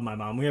I love my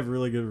mom. We have a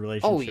really good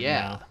relationship now. Oh,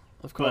 yeah.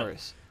 Of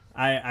course. But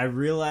I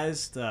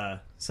realized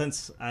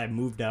since I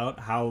moved out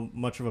how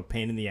much of a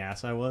pain in the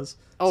ass I was.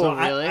 Oh, so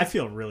really? I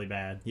feel really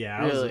bad.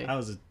 Yeah, really? I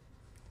was a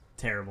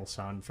terrible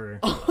son for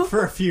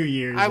a few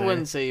years. I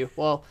wouldn't say you.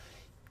 Well,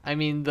 I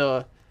mean,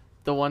 the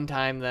one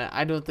time that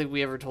I don't think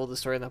we ever told the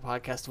story in the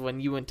podcast when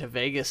you went to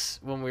Vegas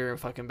when we were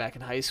fucking back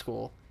in high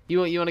school. You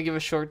want to give a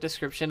short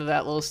description of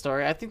that little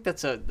story? I think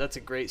that's a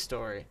great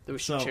story that we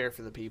should share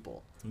for the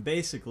people.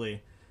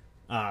 Basically,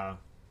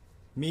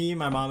 me,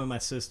 my mom, and my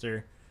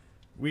sister,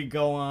 we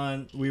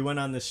went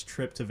on this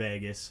trip to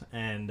Vegas,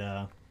 and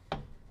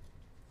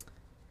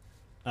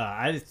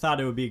I thought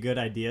it would be a good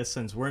idea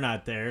since we're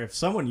not there if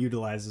someone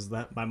utilizes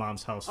my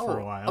mom's house for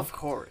a while. Of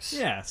course.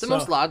 Yeah. It's the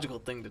most logical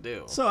thing to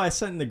do. So I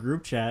sent in the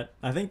group chat,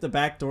 I think the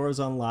back door is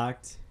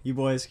unlocked. You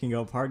boys can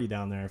go party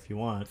down there if you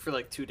want. For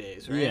like 2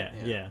 days, right?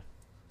 Yeah.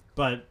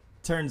 But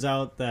turns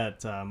out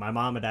that my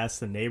mom had asked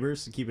the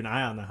neighbors to keep an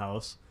eye on the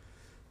house.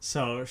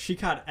 So she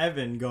caught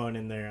Evan going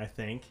in there, I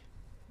think.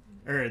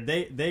 Or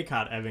they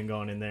caught Evan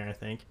going in there, I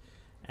think.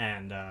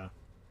 And,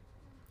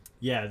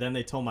 then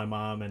they told my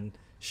mom, and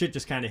shit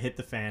just kind of hit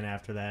the fan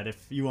after that.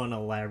 If you want to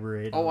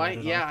elaborate. Oh,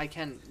 I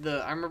can.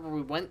 I remember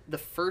we went the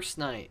first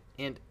night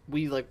and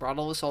we like brought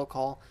all this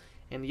alcohol,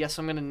 and yes,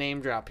 I'm gonna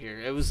name drop here.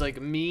 It was like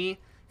me,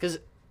 because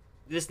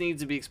this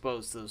needs to be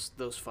exposed.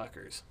 Those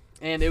fuckers,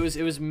 and it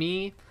was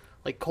me,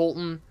 like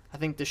Colton, I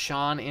think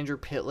Deshaun, Andrew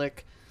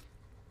Pitlick,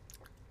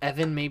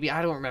 Evan, maybe,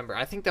 I don't remember.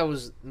 I think that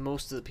was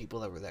most of the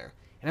people that were there.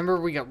 And I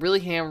remember we got really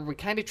hammered. We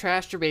kind of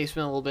trashed your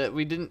basement a little bit.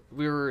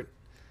 We were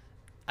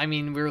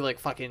like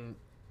fucking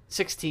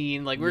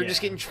 16. Like, we were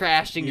just getting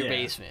trashed in your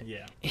basement.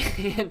 Yeah.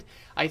 And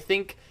I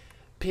think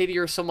Pity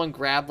or someone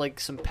grabbed, like,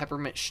 some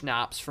peppermint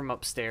schnapps from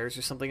upstairs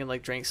or something and,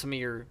 like, drank some of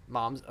your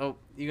mom's. Oh,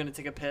 you gonna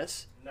take a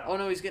piss? No. Oh,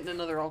 no, he's getting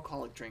another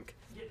alcoholic drink.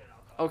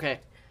 Okay.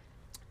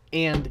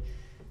 And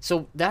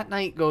so that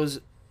night was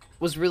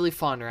really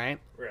fun, right?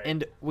 Right.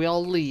 And we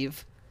all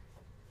leave.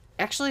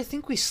 Actually, I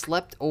think we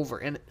slept over,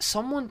 and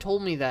someone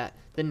told me that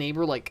the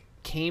neighbor, like,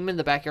 came in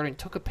the backyard and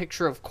took a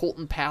picture of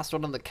Colton passed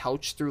out on the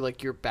couch through,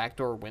 like, your back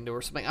door window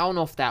or something. I don't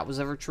know if that was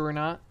ever true or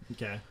not.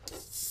 Okay.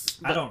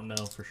 I don't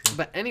know for sure.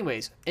 But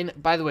anyways, and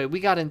by the way, we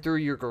got in through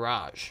your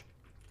garage.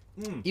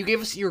 You gave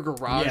us your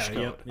garage code.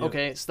 Yep.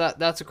 Okay, so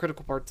that's a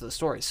critical part to the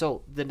story.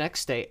 So the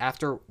next day,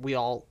 after we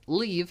all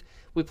leave,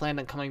 we planned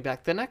on coming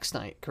back the next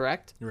night,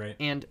 correct? Right.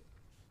 And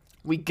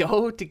we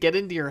go to get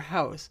into your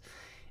house,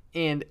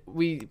 and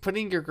we put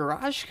in your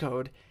garage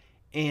code,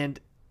 and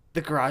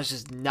the garage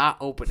is not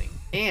opening.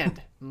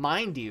 And,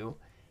 mind you,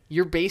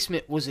 your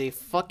basement was a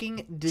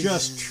fucking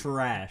just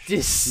trash.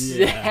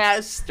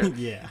 Disaster.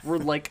 Yeah. We're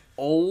like,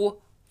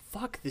 oh,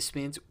 fuck,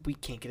 we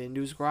can't get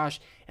into his garage.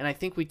 And I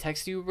think we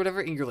texted you or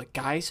whatever, and you're like,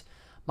 guys,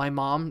 my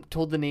mom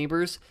told the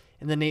neighbors,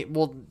 and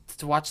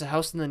to watch the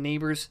house, and the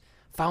neighbors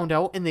found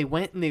out, and they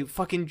went and they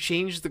fucking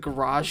changed the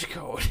garage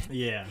code.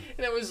 Yeah.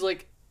 And it was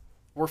like,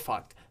 we're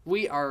fucked.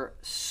 We are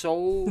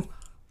so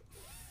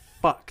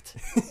fucked.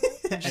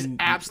 Just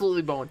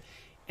absolutely boned.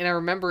 And I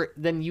remember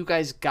then you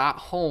guys got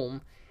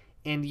home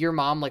and your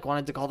mom like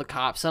wanted to call the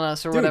cops on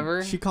us or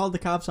whatever. She called the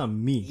cops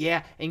on me.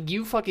 Yeah, and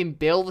you fucking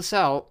bailed us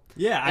out.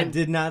 Yeah, I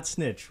did not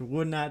snitch.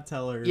 Would not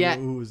tell her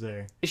who was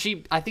there.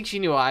 I think she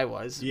knew I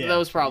was. Yeah. That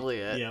was probably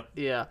it. Yep.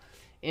 Yeah.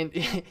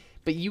 And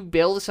but you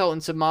bailed us out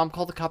and said, "Mom,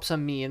 call the cops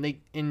on me." And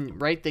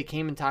they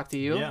came and talked to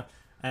you. Yeah.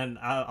 And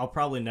I'll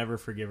probably never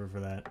forgive her for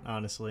that,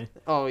 honestly.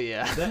 Oh,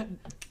 yeah.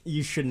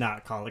 You should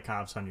not call the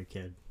cops on your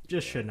kid.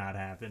 Just should not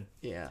happen.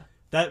 Yeah.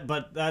 That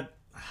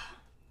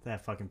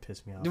fucking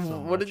pissed me off so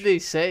What much. did they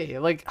say?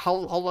 Like, how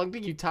long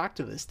did you talk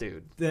to this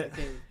dude? It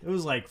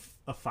was like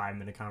a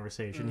 5-minute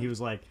conversation. He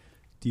was like,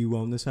 "Do you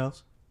own this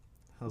house?"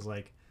 I was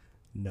like,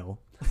 "No."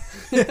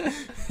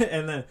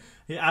 And then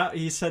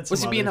he said some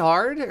Was he being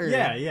hard? Or?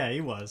 Yeah,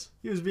 he was.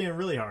 He was being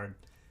really hard.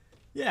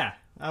 Yeah,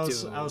 I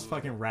was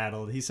fucking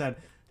rattled. He said,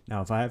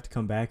 "Now, if I have to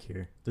come back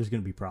here, there's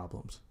going to be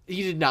problems."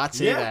 He did not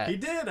say that. Yeah, he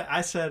did.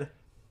 I said,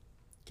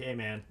 "Okay,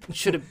 man."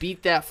 Should have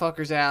beat that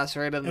fucker's ass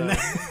right on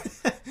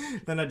the...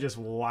 Then I just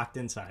walked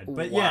inside.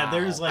 But yeah,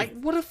 there's like...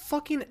 what a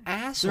fucking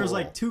asshole. There's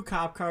like 2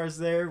 cop cars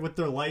there with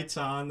their lights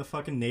on, the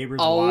fucking neighbors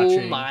Oh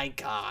watching. my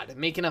god,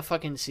 making a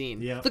fucking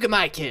scene. Yeah. Look at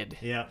my kid.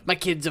 Yeah. My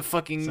kid's a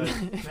fucking...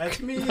 That's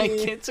me. My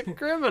kid's a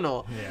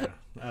criminal. Yeah,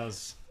 I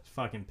was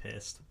fucking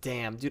pissed.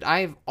 Damn, dude,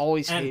 I've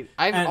always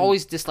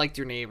disliked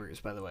your neighbors,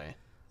 by the way.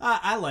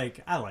 I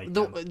like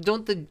them.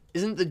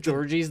 Isn't the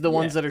Georgies the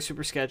ones that are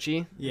super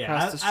sketchy? Yeah,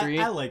 across the street?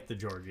 I like the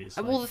Georgies.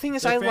 Well, the thing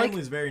is, their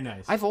family's very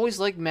nice. I've always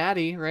liked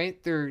Maddie,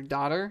 right? Their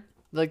daughter,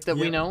 like that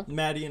we know.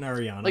 Maddie and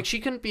Ariana. Like she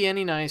couldn't be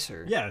any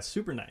nicer. Yeah,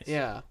 super nice.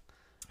 Yeah.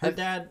 Her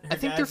dad. I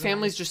think their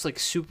family's just like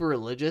super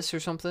religious or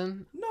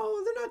something.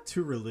 No, they're not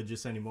too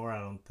religious anymore. I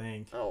don't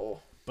think. Oh.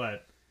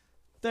 But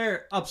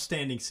they're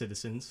upstanding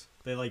citizens.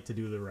 They like to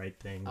do the right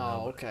thing.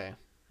 Oh, okay.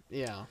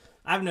 Yeah.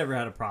 I've never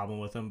had a problem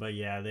with them, but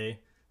yeah, they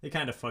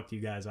kind of fucked you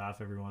guys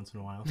off every once in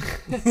a while.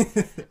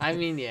 I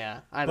mean, yeah,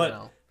 I don't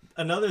know.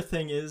 Another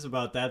thing is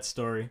about that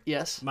story.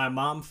 Yes. My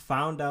mom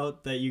found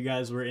out that you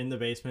guys were in the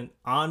basement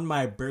on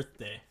my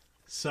birthday.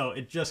 So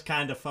it just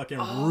kind of fucking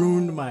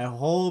ruined my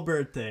whole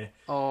birthday.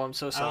 Oh, I'm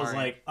so sorry. I was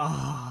like,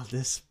 oh,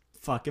 this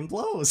fucking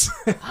blows.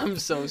 I'm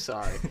so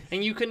sorry.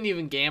 And you couldn't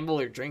even gamble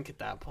or drink at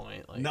that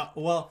point. Like, no,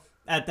 well,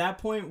 at that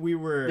point we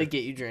were... They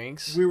get you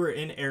drinks? We were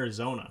in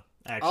Arizona,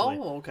 actually.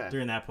 Oh, okay.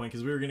 During that point,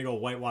 because we were going to go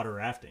whitewater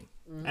rafting.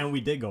 Mm-hmm. And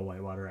we did go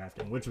whitewater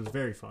rafting, which was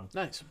very fun.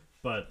 Nice.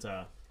 But,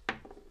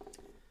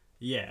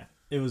 yeah,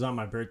 it was on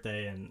my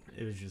birthday, and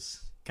it was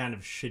just kind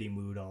of shitty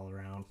mood all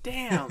around.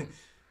 Damn.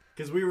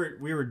 Because we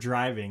were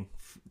driving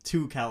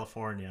to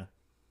California.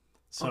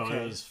 So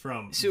it was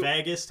from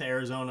Vegas to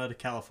Arizona to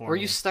California. Were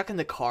you stuck in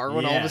the car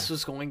when all this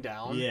was going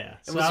down? Yeah.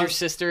 And was your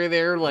sister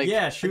there, like,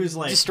 she was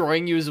like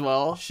destroying you as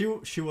well?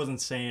 She wasn't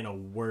saying a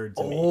word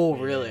to me. Oh,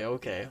 really?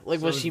 Okay.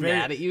 Like, so was she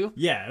mad at you?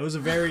 Yeah, it was a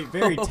very,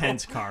 very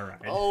tense car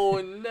ride. Oh,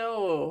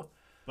 no.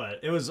 But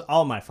it was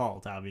all my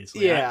fault,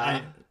 obviously. Yeah.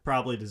 I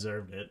probably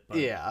deserved it. But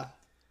yeah.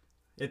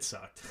 It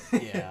sucked.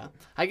 Yeah.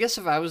 I guess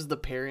if I was the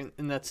parent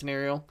in that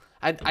scenario,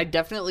 I'd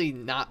definitely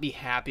not be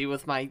happy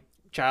with my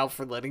child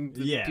for letting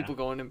people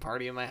go in and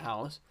party in my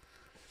house.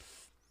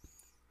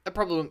 I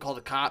probably wouldn't call the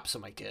cops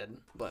on my kid,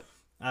 but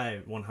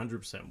I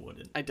 100%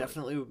 wouldn't. I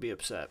definitely would be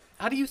upset.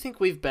 How do you think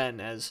we've been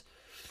as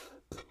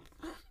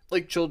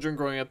like children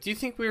growing up? Do you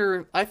think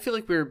I feel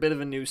like we were a bit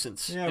of a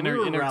nuisance Yeah, in we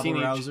were our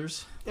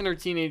rabble-rousers. in our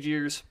teenage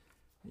years.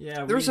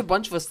 Yeah, There was a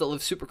bunch of us that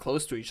lived super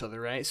close to each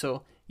other, right?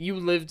 So you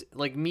lived,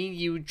 like me,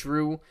 you,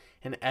 Drew,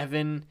 and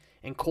Evan,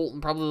 and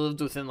Colton probably lived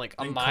within like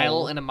a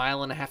mile and a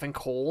mile and a half, and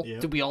Cole.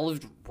 Yep. Dude, we all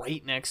lived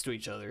right next to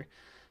each other.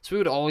 So we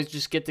would always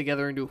just get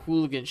together and do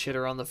hooligan shit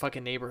around the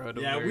fucking neighborhood.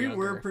 Yeah, we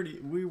were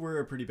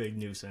a pretty big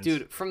nuisance.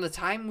 Dude, from the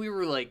time we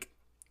were like...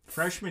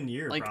 freshman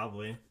year, like,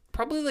 probably.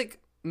 Probably like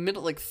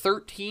middle, like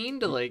 13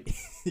 to like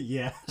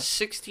yeah,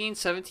 16,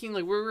 17.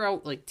 Like we were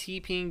out like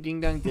TPing,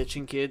 ding dong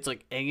ditching kids,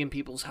 like egging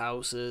people's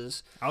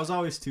houses. I was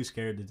always too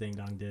scared to ding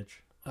dong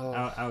ditch. Oh.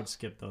 I would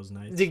skip those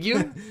nights. Did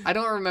you? I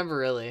don't remember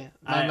really.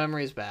 My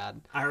memory is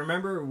bad. I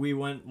remember we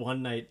went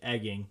one night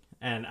egging,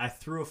 and I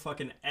threw a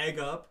fucking egg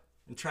up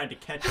and tried to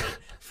catch it.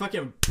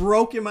 Fucking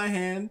broke in my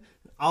hand,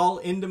 all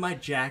into my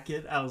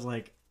jacket. I was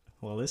like,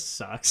 well, this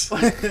sucks.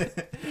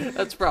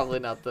 That's probably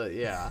not the...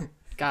 Yeah.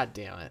 God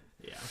damn it.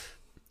 Yeah.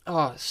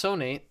 Oh, so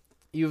Nate,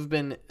 you've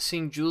been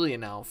seeing Julia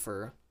now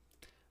for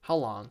how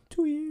long?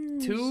 2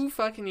 years. 2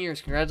 fucking years.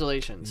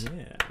 Congratulations.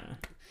 Yeah.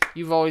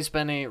 You've always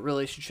been a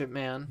relationship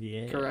man.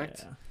 Yeah.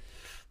 Correct?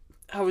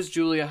 How was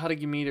Julia? How did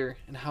you meet her?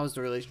 And how's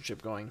the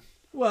relationship going?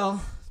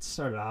 Well, it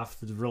started off,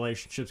 the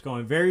relationship's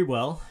going very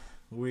well.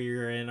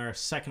 We're in our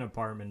second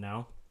apartment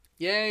now.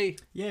 Yay.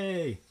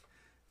 Yay.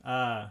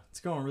 It's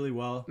going really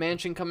well.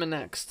 Mansion coming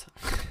next.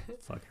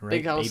 Fucking right,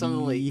 Big house baby. on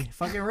the lake.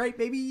 Fucking right,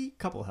 baby.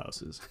 Couple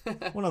houses.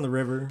 One on the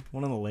river,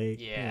 one on the lake.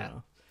 Yeah. You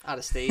know. Out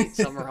of state,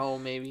 summer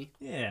home maybe.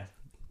 Yeah.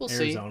 We'll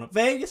Arizona. see.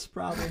 Vegas,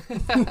 probably.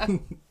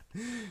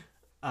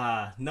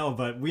 No,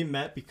 but we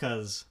met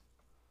because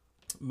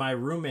my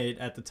roommate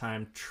at the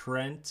time,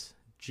 Trent,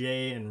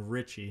 Jay, and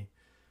Richie,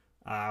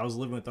 I was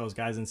living with those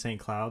guys in St.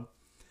 Cloud,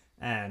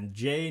 and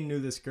Jay knew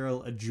this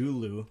girl,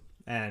 Ajulu,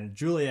 and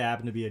Julia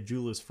happened to be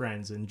Ajulu's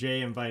friends, and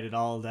Jay invited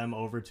all of them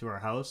over to our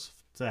house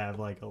to have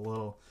like a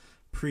little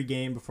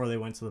pregame before they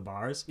went to the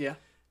bars. Yeah.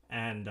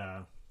 And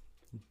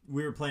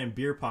we were playing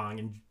beer pong,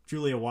 and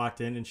Julia walked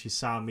in and she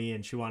saw me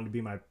and she wanted to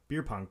be my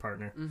beer pong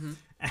partner.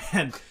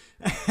 Mm-hmm.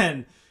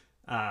 And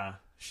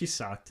she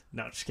sucked.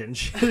 No, just kidding.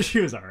 She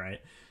was all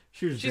right.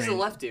 She's a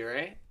lefty,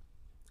 right?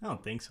 I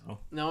don't think so.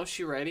 No, is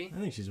she righty? I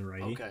think she's a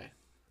righty. Okay.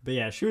 But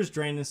yeah, she was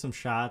draining some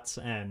shots,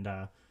 and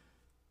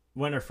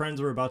when her friends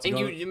were about to and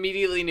go... you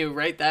immediately knew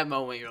right that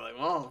moment. You're like,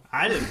 "Whoa."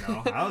 I didn't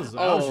know. I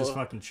was just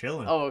fucking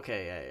chilling. Oh,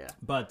 okay, yeah.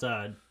 But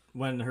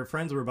when her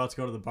friends were about to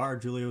go to the bar,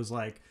 Julia was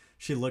like,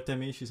 she looked at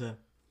me, she said,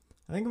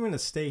 I think I'm going to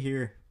stay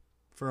here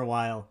for a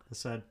while. I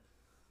said,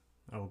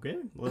 okay,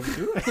 let's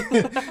do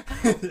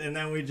it. And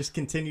then we just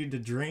continued to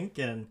drink,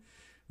 and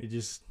we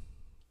just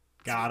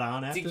got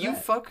on after that. Did you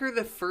fuck her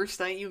the first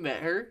night you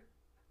met her?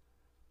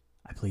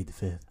 I plead the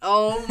fifth.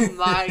 Oh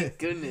my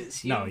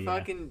goodness. You No, yeah.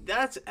 fucking...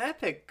 That's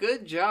epic.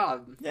 Good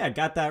job. Yeah,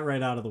 got that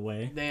right out of the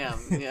way. Damn,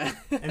 yeah.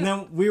 And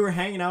then we were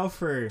hanging out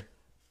for,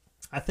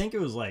 I think it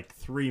was like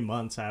 3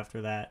 months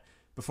after that,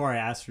 before I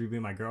asked her to be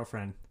my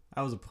girlfriend.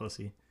 I was a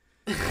pussy.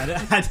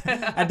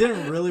 I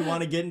didn't really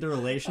want to get into a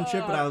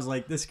relationship, but I was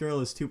like, this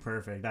girl is too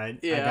perfect. I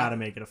gotta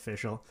make it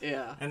official.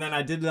 Yeah. And then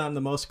I did it on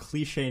the most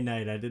cliche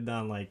night. I did it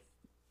on like,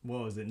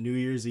 what was it, New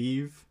Year's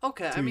Eve?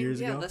 Okay, 2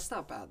 years ago? that's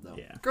not bad though.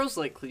 Yeah. Girls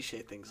like cliche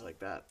things like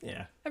that.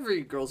 Yeah.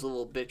 Every girl's a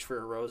little bitch for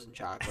a rose and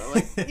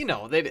chocolate. Like, you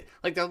know, they'll be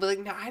like,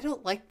 no, I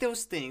don't like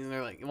those things. And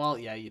they're like, well,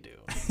 yeah, you do. You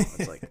know,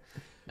 it's like,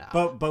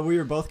 nah. But we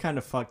were both kind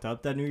of fucked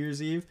up that New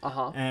Year's Eve.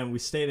 Uh-huh. And we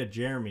stayed at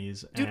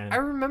Jeremy's. Dude, and I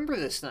remember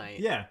this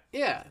night. Yeah.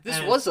 Yeah, this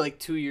And- was like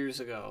 2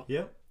 years ago.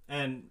 Yep.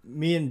 And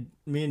me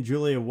and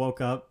Julia woke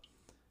up,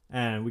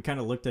 and we kind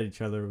of looked at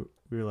each other.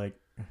 We were like,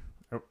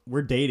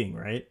 we're dating,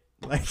 right?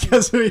 Like,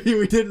 because we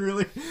didn't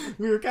really,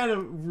 we were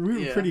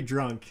pretty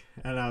drunk.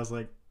 And I was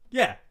like,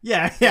 yeah,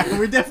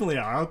 we definitely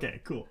are.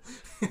 Okay, cool.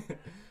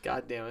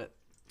 God damn it.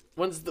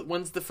 When's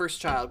the first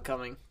child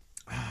coming?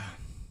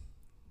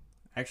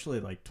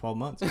 Actually, like 12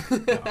 months.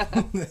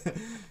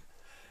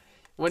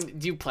 When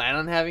do you plan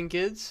on having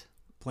kids?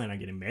 Plan on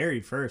getting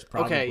married first,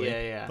 probably.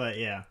 Okay, yeah. But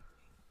yeah.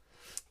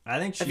 I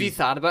think Have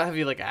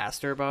you like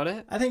asked her about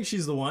it? I think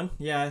she's the one.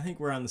 Yeah, I think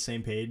we're on the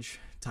same page.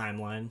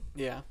 Timeline.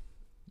 Yeah.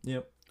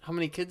 Yep. How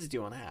many kids do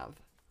you want to have?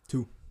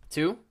 2.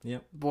 2?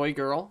 Yep. Boy,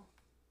 girl?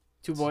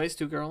 2 boys,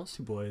 2 girls?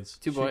 2 boys.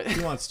 2 boys.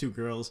 She wants 2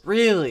 girls.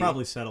 Really?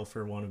 Probably settle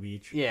for one of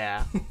each.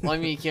 Yeah. Well, I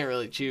mean, you can't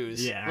really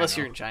choose. Yeah, I unless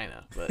know. you're in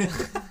China. But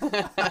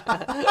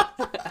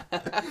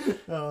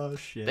Oh,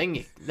 shit.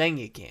 then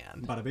you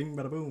can. Bada bing,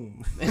 bada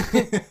boom.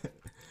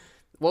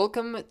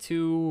 Welcome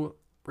to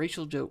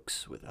Racial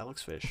Jokes with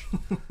Alex Fish.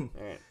 All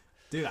right.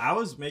 Dude, I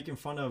was making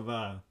fun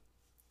of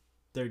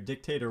their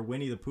dictator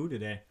Winnie the Pooh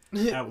today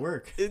at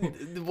work.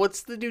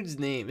 What's the dude's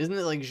name? Isn't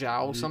it like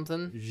Zhao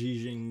something?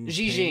 Xi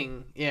Xi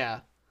Jinping.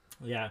 Yeah.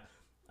 Yeah.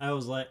 I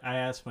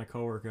asked my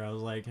coworker, I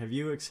was like, have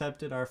you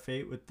accepted our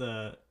fate with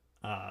the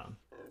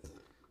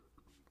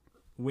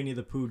Winnie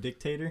the Pooh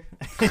dictator?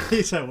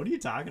 He said, what are you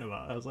talking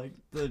about? I was like,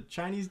 the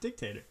Chinese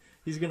dictator.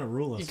 He's going to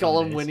rule us. You call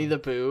him someday, Winnie so- the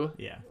Pooh?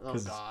 Yeah. Oh,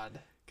 God.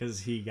 because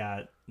he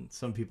got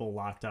some people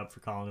locked up for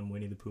calling him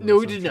Winnie the Pooh. No,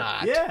 he did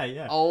not. Yeah,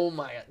 yeah. Oh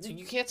my god, dude,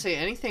 you can't say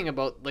anything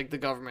about like the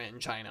government in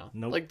China.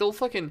 Nope. Like they'll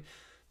fucking.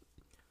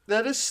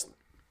 That is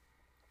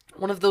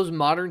one of those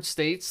modern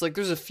states. Like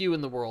there's a few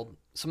in the world.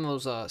 Some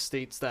of those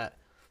states that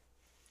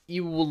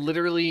you will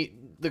literally,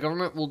 the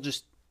government will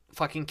just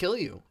fucking kill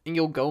you and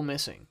you'll go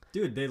missing.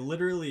 Dude, they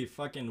literally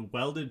fucking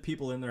welded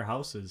people in their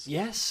houses.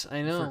 Yes,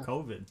 I know. For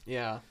COVID.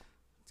 Yeah.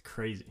 It's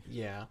crazy.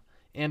 Yeah.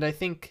 And I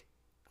think,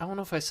 I don't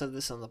know if I said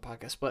this on the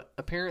podcast, but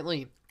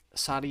apparently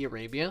Saudi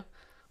Arabia,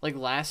 like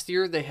last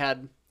year they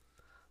had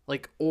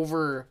like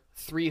over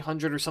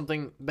 300 or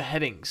something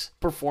beheadings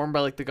performed by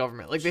like the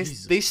government. Like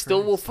they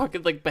still will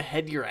fucking like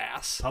behead your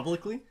ass.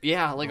 Publicly?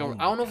 Yeah, like Oh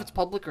I don't know my if it's God.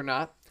 public or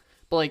not,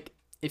 but like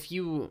if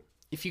you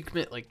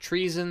commit like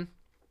treason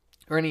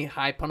or any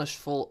high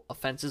punishable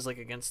offenses like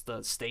against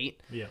the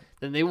state, Yeah.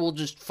 then they will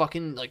just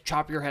fucking like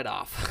chop your head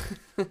off.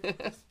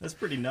 That's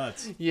pretty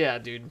nuts. Yeah,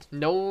 dude.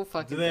 No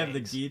fucking Do they have the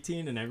thanks.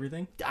 guillotine and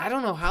everything? I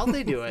don't know how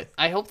they do it.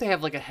 I hope they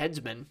have like a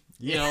headsman.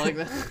 You know,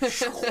 like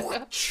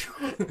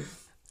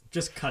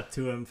Just cut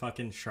to him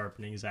fucking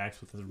sharpening his axe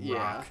with his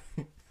rock.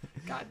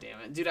 God damn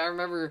it. Dude, I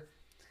remember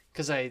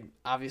because I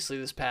obviously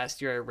this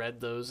past year I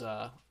read those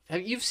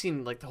you've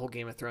seen like the whole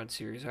Game of Thrones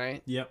series,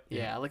 right? Yep.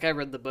 Yeah, like I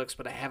read the books,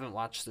 but I haven't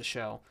watched the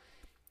show.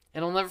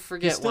 And I'll never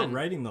forget He's still when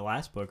writing the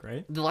last book,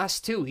 right? the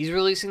last two. He's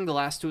releasing the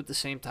last two at the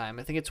same time.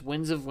 I think it's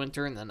Winds of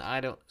Winter and then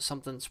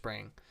something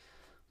Spring.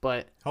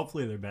 But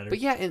Hopefully they're better.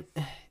 yeah, and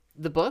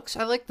the books,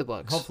 I like the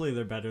books. Hopefully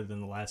they're better than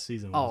the last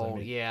season was. Oh,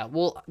 yeah.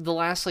 Well, the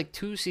last like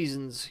 2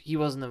 seasons he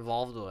wasn't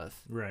involved with.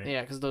 Right.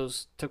 Yeah, because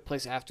those took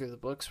place after the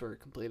books were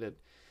completed.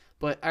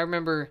 But I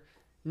remember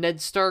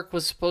Ned Stark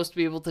was supposed to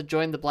be able to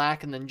join the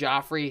Black, and then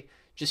Joffrey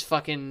just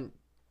fucking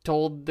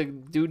told the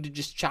dude to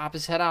just chop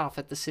his head off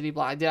at the city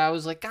block. Dude, I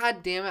was like, God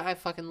damn it, I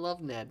fucking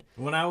love Ned.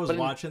 When I was But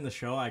watching the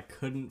show, I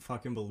couldn't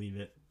fucking believe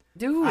it.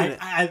 Dude.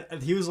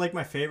 He was like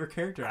my favorite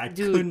character. I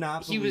Dude, could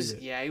not believe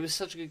it. Yeah, he was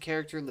such a good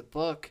character in the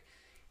book.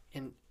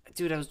 And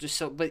dude, I was just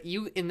so, but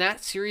you in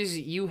that series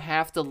you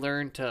have to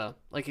learn to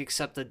like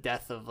accept the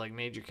death of like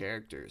major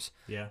characters.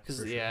 Yeah. Cuz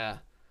for sure. yeah,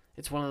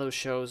 it's one of those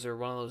shows or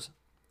one of those,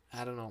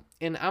 I don't know.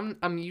 And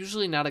I'm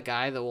usually not a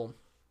guy that will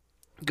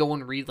go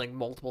and read like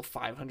multiple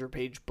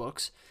 500-page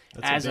books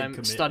That's a as big I'm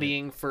commitment.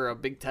 studying for a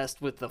big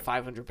test with the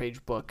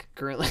 500-page book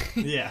currently.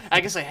 Yeah. I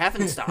guess I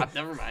haven't stopped.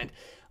 Never mind.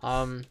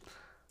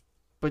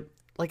 But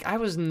like I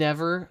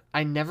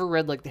never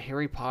read like the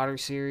Harry Potter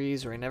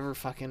series, or I never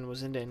fucking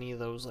was into any of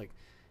those. Like,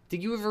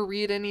 did you ever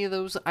read any of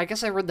those? I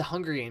guess I read the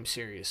Hunger Games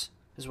series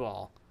as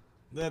well.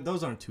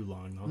 Those aren't too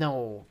long though.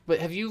 No, but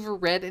have you ever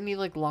read any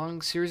like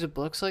long series of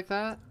books like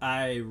that?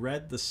 I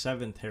read the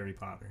 7th Harry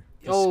Potter.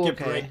 Just Oh,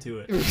 skipped okay. right to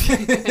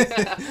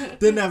it.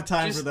 Didn't have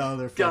time Just for the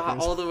other Got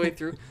fuckers. all the way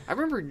through. I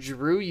remember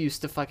Drew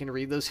used to fucking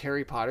read those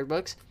Harry Potter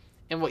books,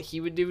 and what he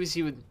would do is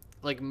he would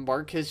like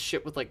mark his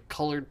shit with like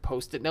colored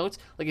Post-it notes.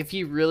 Like if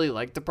he really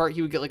liked the part,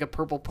 he would get like a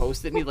purple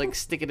Post-it and he'd like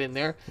stick it in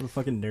there. I'm a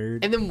fucking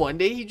nerd. And then one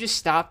day he just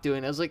stopped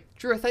doing it. I was like,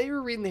 Drew, I thought you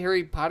were reading the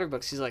Harry Potter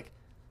books. He's like,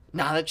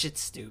 nah, that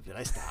shit's stupid.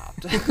 I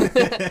stopped.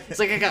 It's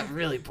like I got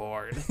really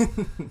bored.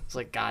 It's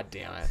like, God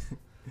damn it.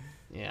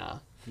 Yeah.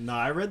 No,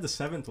 I read the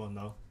 7th one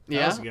though. That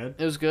Yeah? was good.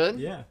 It was good?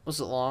 Yeah.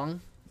 Was it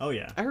long? Oh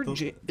yeah. I heard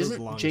Those are the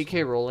isn't longest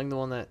J.K. ones. Rowling the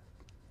one that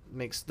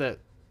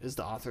is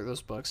the author of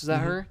those books? Is that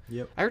her?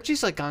 Yep. I heard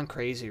she's like gone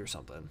crazy or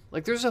something.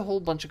 Like there's a whole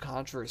bunch of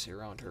controversy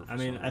around her. I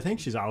mean, I think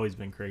she's always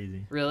been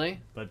crazy, Really?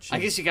 but I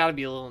guess you got to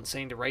be a little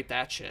insane to write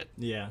that shit.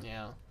 yeah.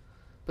 Yeah.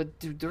 But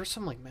dude, there was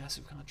some like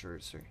massive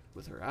controversy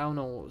with her. I don't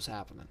know what was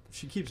happening.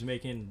 She keeps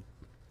making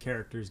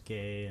characters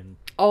gay and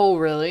Oh,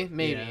 really?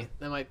 Maybe. Yeah.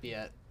 That might be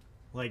it.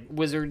 like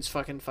Wizards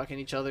fucking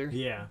each other.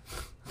 yeah,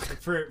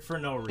 for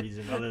no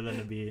reason other than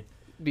to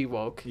Be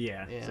woke.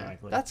 yeah,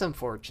 exactly. That's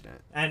unfortunate.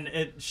 And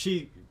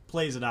she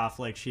plays it off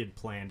like she had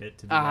planned it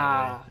to be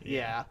Ah, that way.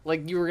 yeah.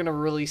 Like you were gonna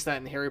release that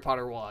in Harry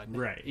Potter 1.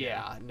 Right,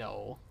 Yeah,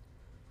 no.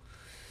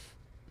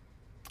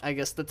 I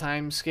guess the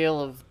time scale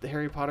of the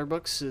Harry Potter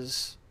books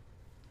is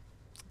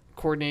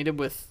coordinated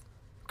with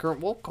current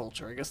woke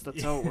culture. I guess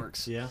that's how it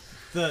works. Yeah.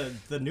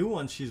 The new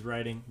one she's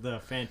writing, the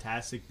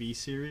Fantastic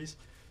Beasts series,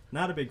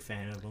 not a big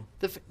fan of them.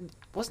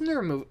 Wasn't there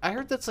a movie? I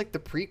heard that's like the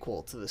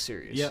prequel to the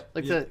series. Yep,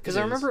 Like yep, because it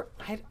I is. remember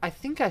I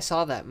think I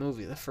saw that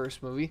movie, the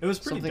first movie. It was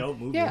a pretty dope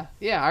movie.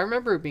 Yeah, I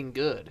remember it being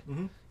good.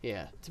 Mhm.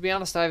 Yeah. To be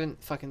honest, I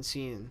haven't fucking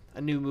seen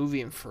a new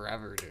movie in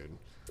forever, dude.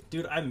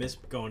 Dude, I miss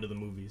going to the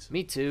movies.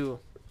 Me too.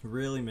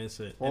 Really miss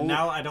it. Well- and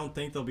now I don't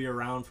think they'll be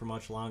around for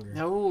much longer.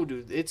 No,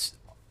 dude, it's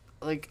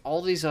like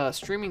all these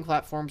streaming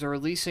platforms are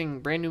releasing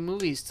brand new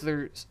movies to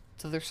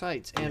their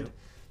sites. And Yep.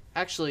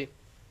 actually,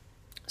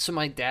 so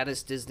my dad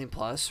is Disney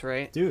Plus,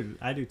 right? Dude,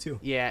 I do too.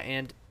 Yeah,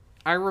 and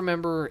I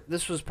remember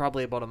this was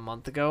probably about a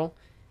month ago.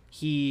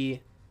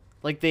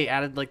 They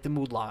added like the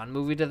Mulan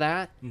movie to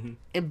that.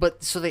 Mm-hmm.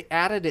 But so they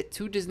added it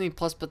to Disney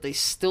Plus, but they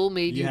still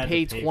made You you had to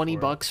pay pay $20 for it.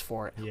 bucks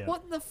for it. Yeah.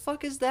 What the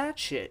fuck is that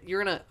shit?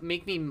 You're gonna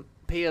make me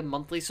pay a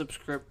monthly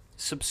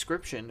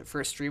subscription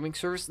for a streaming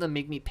service and then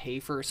make me pay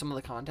for some of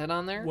the content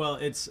on there? Well,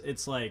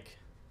 it's like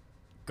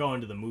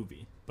going to the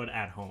movie, but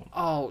at home.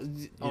 Oh,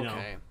 You okay.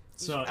 know?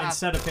 So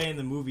instead of paying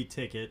the movie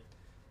ticket,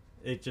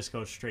 it just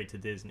goes straight to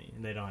Disney,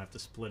 and they don't have to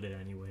split it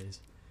anyways.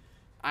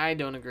 I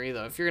don't agree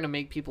though. If you're gonna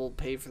make people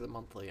pay for the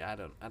monthly, I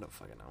don't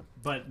fucking know.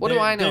 But what do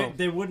I know?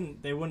 They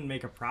wouldn't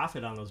make a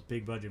profit on those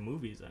big budget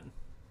movies then.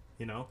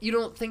 You know? You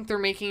don't think they're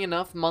making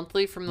enough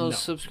monthly from those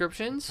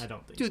subscriptions? I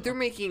don't think Dude, so. they're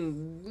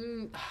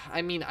making...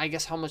 I mean, I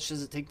guess how much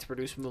does it take to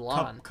produce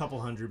Mulan?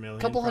 Couple hundred million.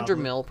 Couple hundred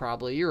mil,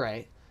 probably. You're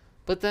right.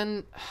 But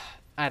then,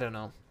 I don't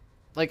know.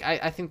 Like,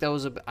 I think that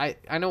was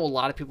I know a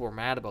lot of people were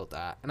mad about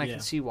that, and I can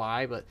see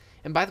why, but...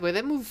 And by the way,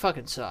 that movie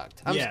fucking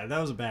sucked. That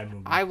was a bad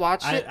movie. I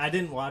watched it. I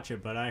didn't watch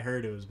it, but I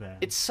heard it was bad.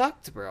 It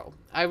sucked, bro.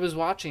 I was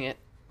watching it,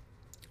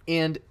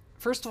 and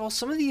first of all,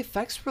 some of the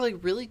effects were,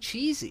 like, really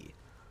cheesy.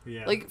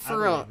 Yeah, like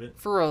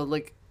for a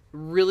like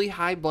really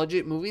high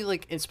budget movie,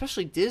 like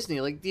especially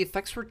Disney, like the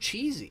effects were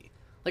cheesy.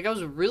 Like I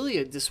was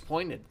really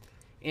disappointed,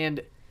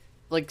 and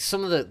like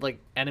some of the like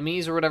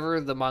enemies or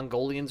whatever, the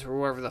Mongolians or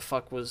whoever the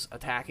fuck was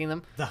attacking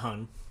them, the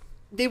Hun.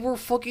 They were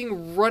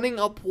fucking running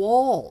up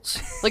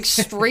walls, like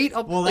straight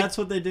up. Well, like, that's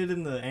what they did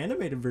in the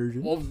animated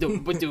version. Well,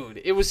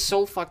 dude, it was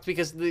so fucked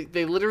because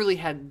they literally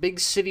had big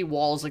city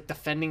walls like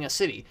defending a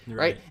city,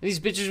 right? And these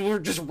bitches were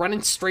just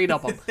running straight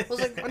up them. I was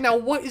like, now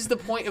what is the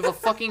point of a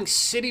fucking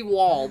city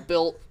wall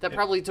built that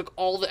probably took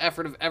all the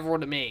effort of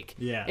everyone to make?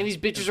 Yeah. And these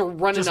bitches are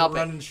running just up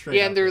running it. straight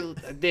Yeah, up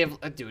and they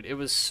have, dude, it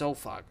was so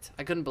fucked.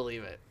 I couldn't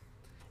believe it.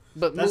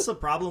 But that's the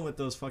problem with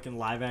those fucking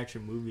live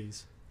action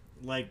movies.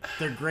 Like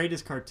they're great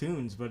as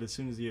cartoons, but as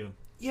soon as you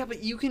yeah,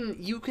 but you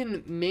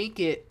can make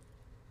it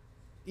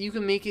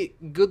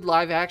good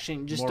live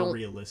action. Just more don't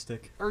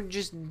realistic, or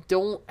just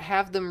don't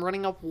have them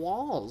running up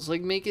walls.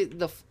 Like make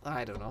it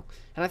I don't know.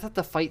 And I thought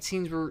the fight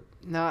scenes were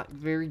not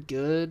very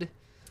good.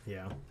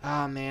 Yeah.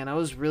 Ah man, I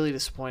was really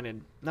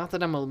disappointed. Not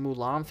that I'm a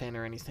Mulan fan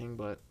or anything,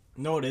 but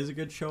no, it is a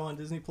good show on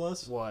Disney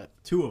Plus. What?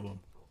 2 of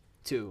them.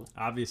 2.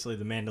 Obviously,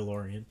 The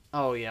Mandalorian.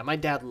 Oh yeah, my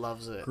dad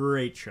loves it.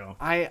 Great show.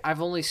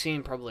 I've only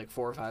seen probably like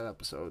 4 or 5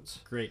 episodes.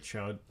 Great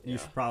show. You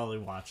should probably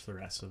watch the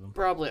rest of them.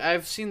 Probably.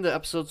 I've seen the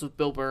episodes with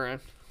Bill Burr.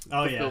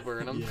 Oh yeah. Bill Burr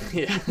in them.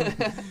 Yeah.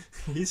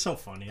 He's so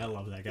funny. I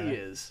love that guy. He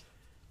is.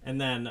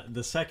 And then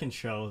the second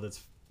show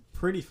that's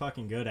pretty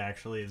fucking good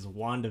actually is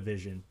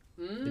WandaVision.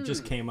 It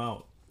just came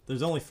out.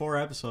 There's only 4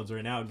 episodes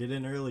right now. Get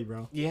in early,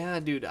 bro. Yeah,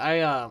 dude.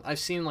 I've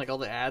seen like all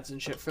the ads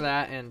and shit for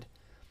that, and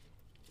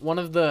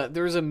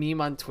there was a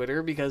meme on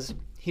Twitter because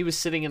he was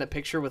sitting in a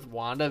picture with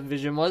Wanda,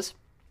 Vision was,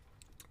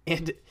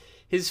 and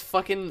his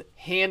fucking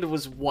hand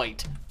was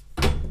white.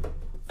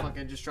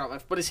 Fucking just dropped my...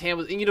 But his hand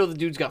was... And you know the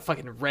dude's got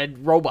fucking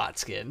red robot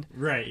skin.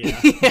 Right, yeah.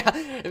 Yeah.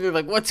 And they're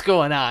like, what's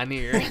going on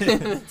here?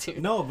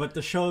 No, but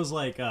the show's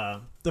like...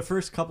 the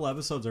first couple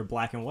episodes are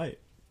black and white.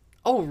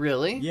 Oh,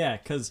 really? Yeah,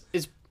 because...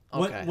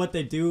 Okay. What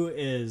they do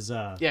is...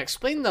 yeah,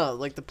 explain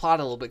the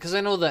plot a little bit, because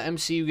I know the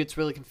MCU gets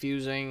really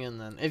confusing,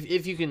 and then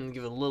if you can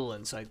give a little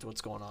insight to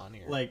what's going on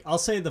here. Like, I'll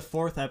say the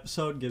 4th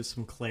episode gives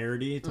some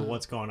clarity to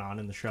what's going on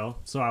in the show,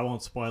 so I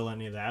won't spoil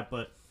any of that,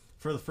 but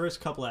for the first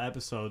couple of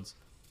episodes,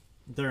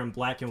 they're in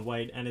black and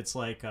white, and it's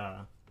like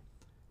a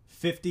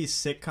 50s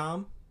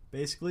sitcom,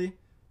 basically,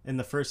 in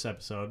the first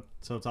episode,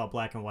 so it's all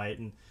black and white,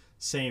 and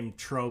same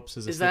tropes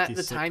as a 50s sitcom. Is that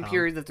the time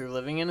period that they're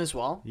living in as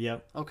well?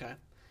 Yep. Okay.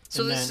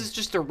 So this is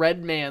just a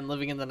red man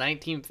living in the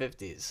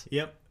 1950s.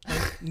 Yep.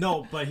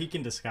 No, but he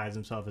can disguise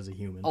himself as a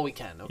human. Oh, he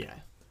can. Okay. Yeah.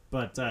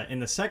 But in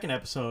the second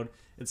episode,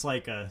 it's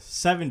like a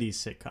 70s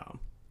sitcom.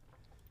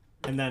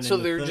 And then so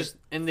they're just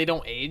and they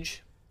don't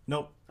age?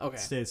 Nope. Okay.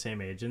 Stay the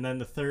same age. And then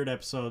the third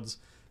episode's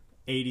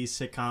 80s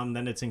sitcom,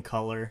 then it's in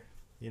color.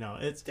 You know,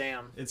 it's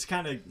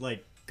kind of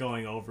like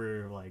going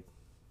over like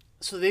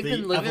so they've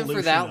been living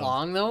for that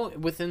long though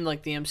within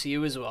like the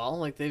MCU as well?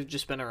 Like they've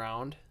just been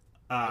around?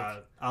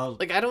 I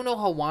don't know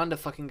how Wanda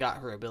fucking got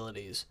her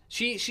abilities.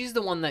 She's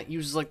the one that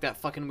uses like that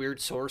fucking weird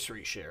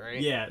sorcery shit,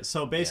 right? Yeah,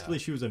 so basically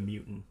she was a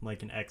mutant,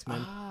 like an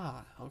X-Men.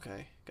 Ah,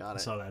 okay. Got it.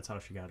 So that's how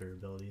she got her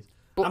abilities.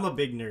 But, I'm a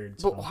big nerd.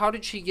 So. But how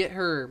did she get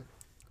her...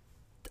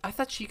 I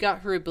thought she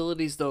got her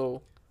abilities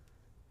though...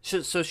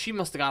 So she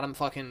must have got them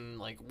fucking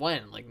like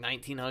when? Like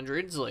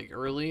 1900s? Like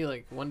early?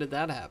 Like when did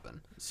that happen?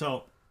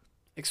 So...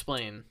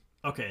 Explain.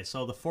 Okay,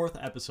 so the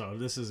 4th episode,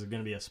 this is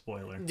going to be a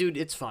spoiler. Dude,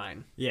 it's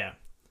fine. Yeah.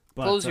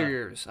 But, close your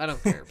ears. I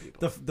don't care,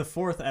 people. The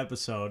 4th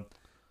episode,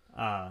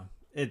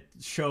 it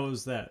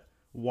shows that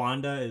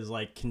Wanda is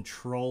like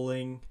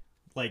controlling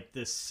like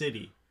this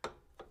city.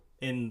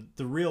 In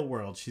the real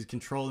world, she's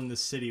controlling this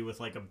city with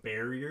like a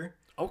barrier.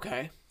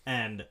 Okay.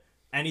 And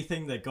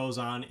anything that goes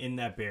on in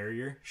that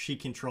barrier, she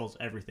controls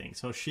everything.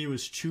 So she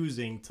was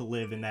choosing to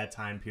live in that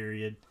time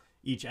period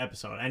each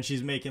episode. And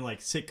she's making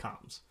like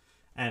sitcoms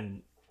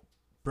and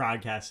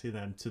broadcasting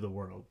them to the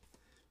world.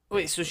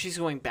 Wait, so she's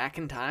going back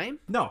in time?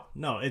 No,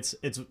 it's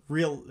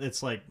real.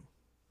 It's like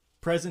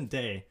present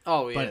day.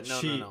 Oh yeah, but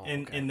no.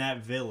 In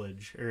that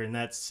village or in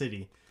that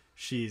city,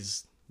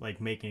 she's like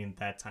making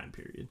that time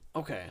period.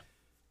 Okay.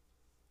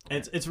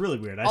 It's really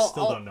weird. I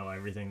don't know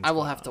everything. I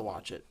will have to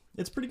watch it.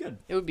 It's pretty good.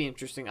 It would be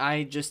interesting.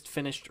 I just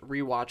finished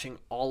rewatching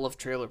all of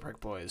Trailer Park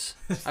Boys.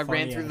 I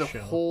ran through the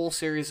whole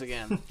series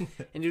again.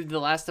 And dude, the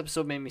last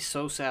episode made me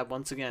so sad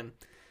once again.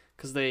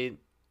 Because they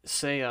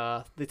say,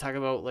 they talk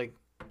about, like,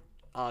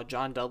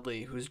 John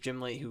Dudley, who's Jim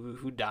Lee,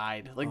 who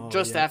died. Like,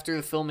 after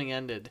the filming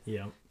ended.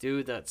 Yeah.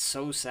 Dude, that's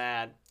so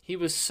sad. He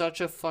was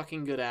such a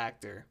fucking good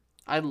actor.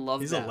 I love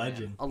that. He's a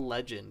legend. Man. A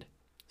legend.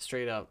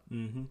 Straight up.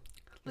 Mm-hmm.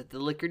 Let the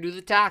liquor do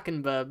the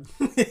talking, bub.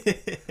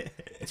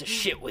 It's a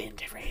shit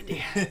wind,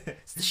 Randy.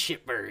 It's the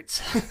shit birds.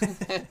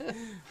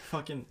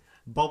 Fucking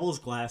Bubbles'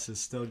 glasses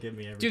still get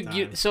me every time.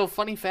 Dude, so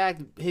funny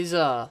fact, his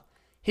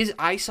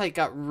eyesight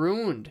got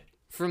ruined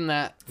from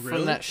that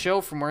show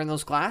from wearing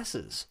those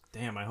glasses.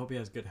 Damn, I hope he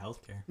has good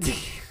health care.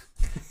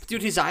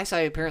 Dude, his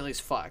eyesight apparently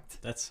is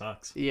fucked. That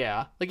sucks.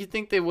 Yeah. Like, you'd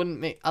think they wouldn't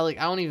make... I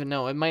don't even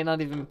know. It might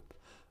not even...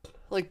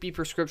 like be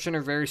prescription or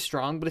very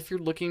strong, but if you're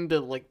looking to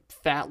like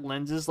fat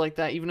lenses like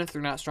that, even if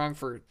they're not strong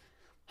for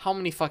how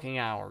many fucking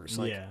hours,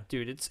 like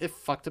dude, it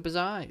fucked up his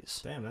eyes.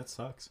 Damn, that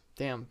sucks.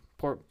 Damn,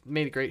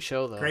 made a great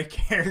show though. Great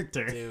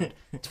character, dude.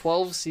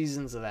 12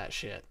 seasons of that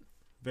shit.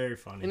 Very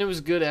funny, and it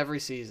was good every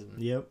season.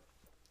 Yep.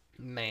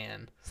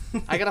 Man,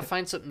 I gotta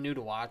find something new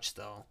to watch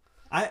though.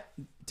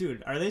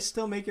 Dude, are they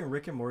still making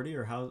Rick and Morty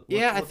or how?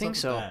 I think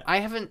so.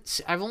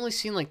 I've only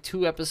seen like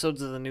 2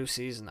 episodes of the new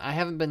season. I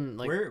haven't been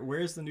like.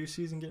 Where's the new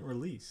season getting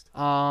released?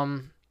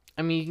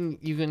 I mean,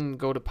 you can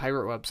go to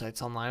pirate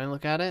websites online and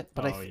look at it,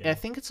 but I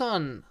think it's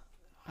on.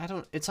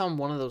 It's on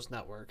one of those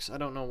networks. I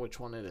don't know which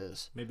one it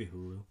is. Maybe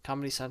Hulu.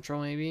 Comedy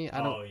Central, maybe.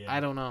 I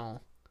don't know.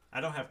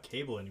 I don't have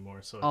cable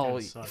anymore, so it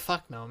kinda sucks.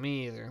 Fuck no,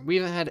 me either. We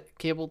haven't had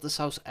cable at this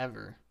house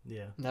ever.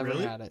 Yeah. Never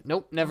had it.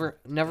 Nope, never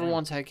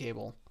once had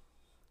cable.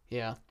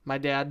 Yeah, my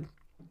dad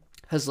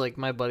has like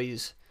my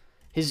buddies,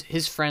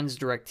 his friends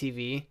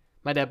DirecTV.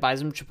 My dad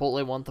buys him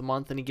Chipotle once a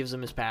month, and he gives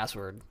him his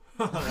password.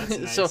 Oh, that's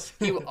nice.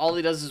 So all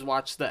he does is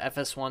watch the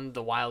FS1,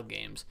 the Wild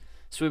games.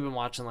 So we've been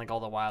watching like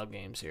all the Wild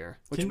games here,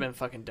 which have been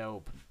fucking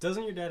dope.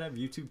 Doesn't your dad have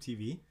YouTube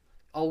TV?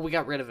 Oh, we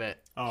got rid of it.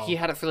 Oh. He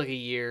had it for like a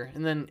year,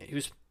 and then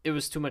it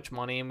was too much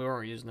money, and we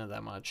weren't using it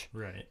that much.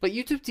 Right. But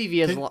YouTube TV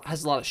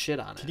has a lot of shit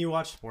on it. Can you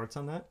watch sports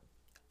on that?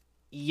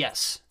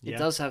 Yes, it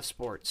does have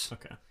sports.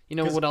 Okay. You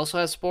know what also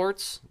has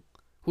sports?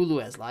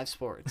 Hulu has live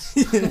sports.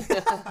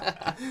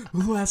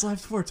 Hulu has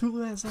live sports.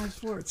 Hulu has live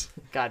sports.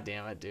 God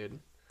damn it, dude.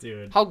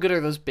 Dude. How good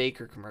are those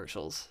Baker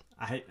commercials?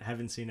 I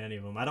haven't seen any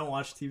of them. I don't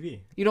watch TV.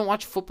 You don't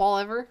watch football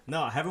ever?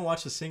 No, I haven't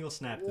watched a single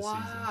snap this season.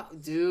 Wow,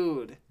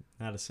 dude.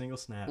 Not a single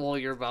snap. Well,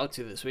 you're about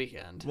to this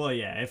weekend. Well,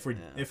 yeah,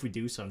 if we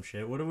do some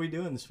shit. What are we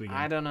doing this weekend?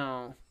 I don't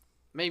know.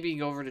 Maybe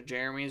go over to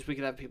Jeremy's. We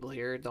could have people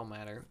here. It don't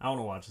matter. I want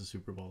to watch the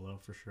Super Bowl, though,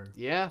 for sure.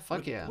 Yeah,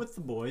 fuck yeah. With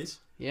the boys.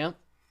 Yeah.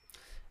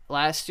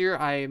 Last year,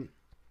 I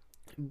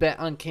bet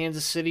on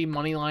Kansas City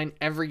money line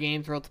every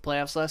game throughout the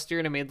playoffs last year,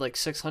 and I made like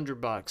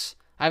 $600.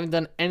 I haven't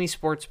done any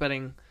sports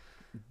betting.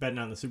 Betting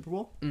on the Super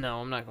Bowl? No,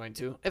 I'm not going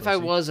to. If I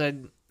was,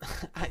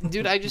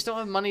 dude, I just don't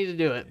have money to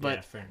do it. But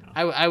yeah, fair enough.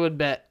 I would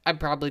bet. I'd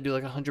probably do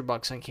like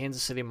 $100 on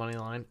Kansas City money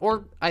line,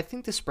 or I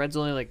think the spread's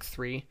only like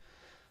 3.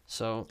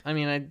 So I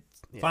mean,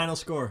 Final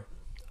score.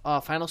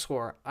 Final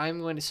score. I'm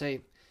going to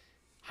say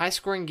high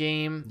scoring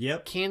game.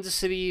 Yep. Kansas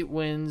City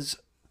wins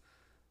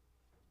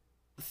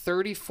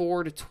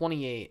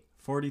 34-28.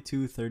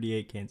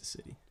 42-38 Kansas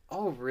City.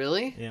 Oh,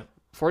 really? Yep.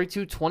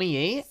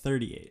 42-28?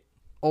 38.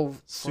 Oh,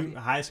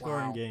 high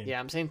scoring game. Yeah,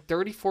 I'm saying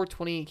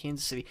 34-28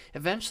 Kansas City.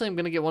 Eventually, I'm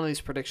going to get one of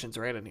these predictions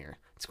right in here.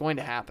 It's going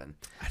to happen.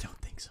 I don't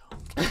think so.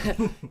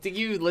 Did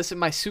you listen to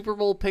my Super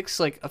Bowl picks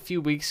like a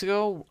few weeks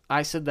ago?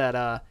 I said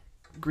that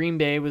Green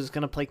Bay was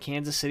going to play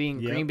Kansas City,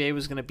 and Green Bay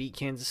was going to beat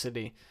Kansas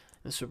City in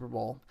the Super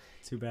Bowl.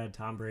 Too bad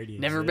Tom Brady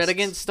Never exists. bet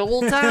against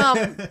old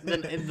Tom.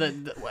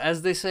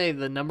 As they say,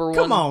 the number one...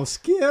 Come on,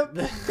 Skip.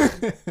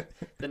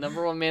 The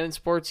number one man in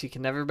sports you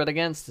can never bet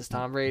against is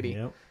Tom Brady.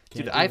 Yep.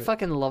 Dude, I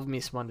fucking love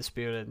me some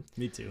Undisputed.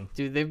 Me too.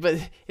 Dude,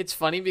 but it's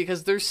funny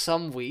because there's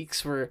some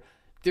weeks where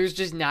there's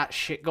just not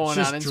shit going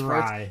on in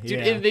dry, sports. Dude,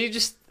 and they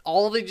just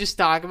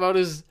talk about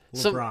is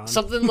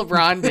something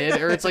LeBron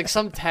did, or it's like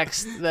some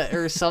text that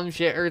or some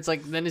shit, or it's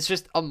like then it's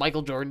just a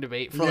Michael Jordan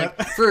debate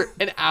for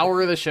an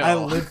hour of the show. I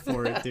live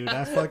for it, dude.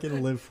 I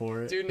fucking live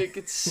for it. Dude,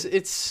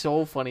 it's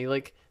so funny.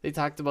 Like they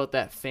talked about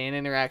that fan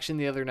interaction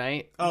the other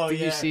night. Oh,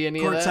 Did you see any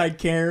Courtside of that?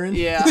 Karen.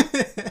 Yeah.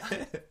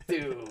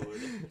 Dude.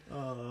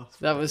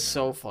 That was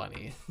so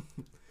funny.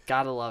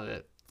 Gotta love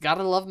it.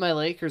 Gotta love my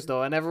Lakers,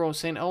 though. And everyone was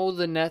saying, oh,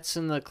 the Nets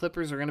and the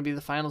Clippers are going to be the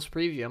finals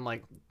preview. I'm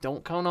like,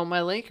 don't count on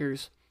my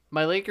Lakers.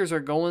 My Lakers are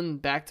going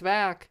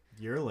back-to-back.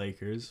 Your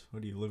Lakers?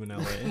 What do you live in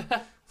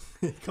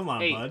L.A.? Come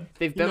on, bud.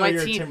 They've been my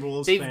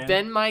team. They've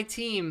been my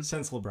team.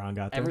 Since LeBron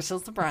got there. Ever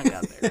since LeBron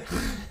got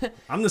there.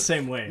 I'm the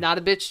same way. Not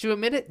a bitch to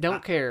admit it.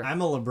 Don't care.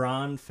 I'm a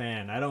LeBron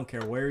fan. I don't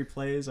care where he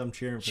plays. I'm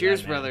cheering for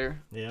Cheers, that man.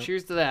 brother. Yep.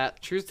 Cheers to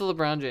that. Cheers to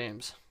LeBron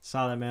James.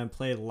 Saw that man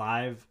play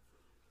live.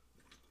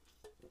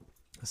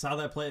 I saw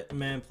that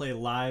man play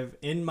live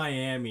in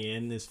Miami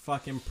in his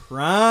fucking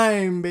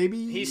prime,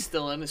 baby. He's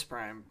still in his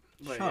prime.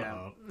 But Shut yeah.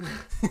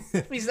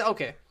 up. He's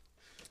okay.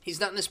 He's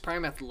not in his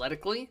prime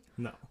athletically.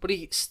 No. But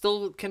he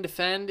still can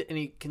defend, and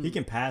he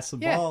can pass the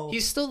Yeah, ball.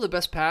 he's still the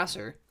best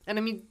passer. And,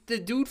 I mean, the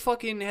dude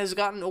fucking has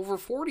gotten over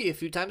 40 a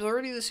few times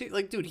already this year.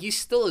 Like, dude, he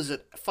still is a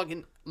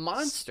fucking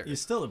monster.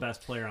 He's still the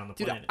best player on the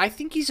planet. I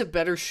think he's a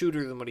better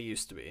shooter than what he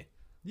used to be.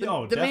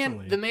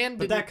 Definitely. The man.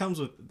 But that comes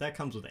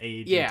with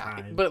age. Yeah,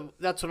 and time. but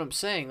that's what I'm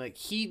saying. Like,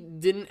 he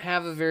didn't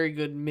have a very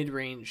good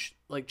mid-range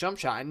like jump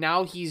shot, and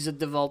now he's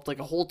developed like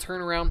a whole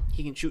turnaround.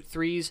 He can shoot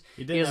threes.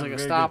 He didn't has have like a a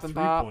very stop good and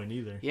pop. three-point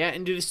either. Yeah,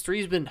 and dude, his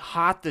three's been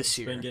hot this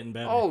year. Been getting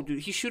better. Oh, dude,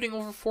 he's shooting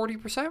over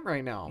 40%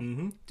 right now.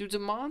 Mm-hmm. Dude's a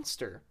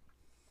monster.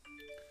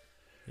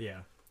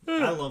 Yeah,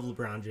 I love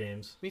LeBron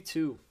James. Me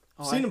too.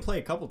 Oh, Seen him play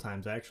a couple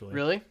times actually.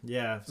 Really?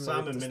 Yeah, saw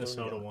him in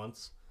Minnesota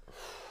once. Do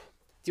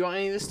you want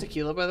any of this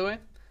tequila, by the way?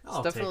 It's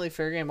I'll definitely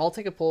fair game. I'll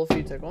take a pull if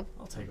you take one.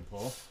 I'll take a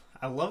pull.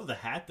 I love the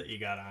hat that you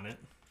got on it.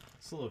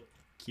 It's a little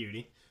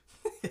cutie.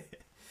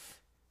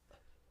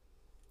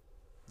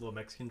 Little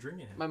Mexican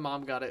drinking hat. My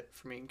mom got it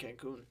for me in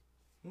Cancun.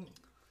 Mm.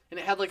 And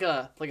it had like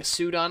a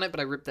suit on it, but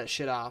I ripped that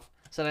shit off.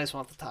 Said I just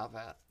want the top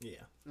hat.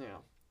 Yeah. Yeah.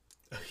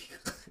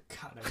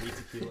 God, I need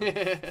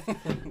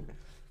tequila.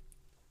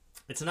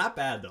 It's not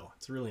bad though.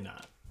 It's really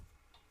not.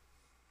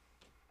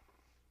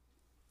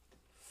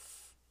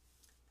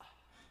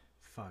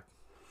 Fuck.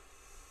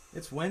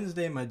 It's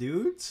Wednesday, my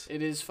dudes.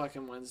 It is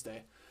fucking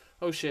Wednesday.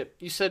 Oh shit.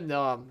 You said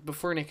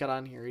before Nick got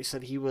on here, he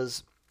said he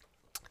was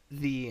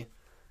the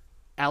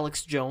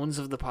Alex Jones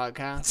of the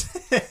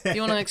podcast. Do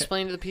you want to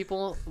explain to the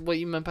people what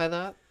you meant by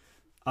that?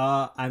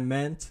 I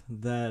meant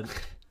that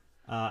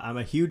I'm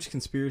a huge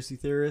conspiracy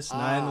theorist.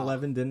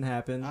 9/11 didn't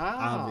happen,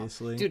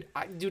 obviously.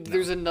 Dude,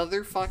 there's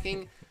another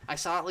fucking... I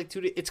saw it like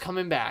 2 days. It's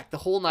coming back. The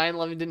whole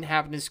 9/11 didn't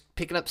happen is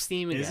picking up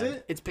steam again. Is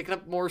it? It's picking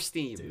up more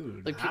steam.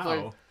 Dude, like how?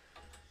 people are...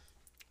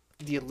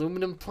 The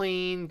aluminum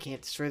plane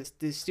can't destroy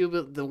the steel.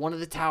 The one of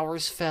the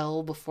towers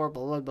fell before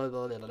blah blah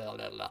blah blah blah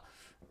blah blah.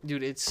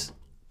 Dude, it's...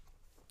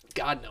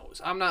 God knows.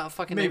 I'm not a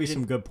fucking... Maybe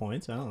some good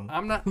points. I don't know.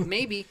 I'm not...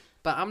 Maybe,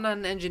 but I'm not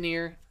an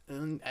engineer.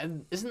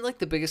 And isn't like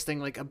the biggest thing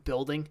like a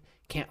building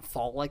can't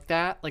fall like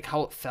that, like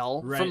how it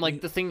fell Right. from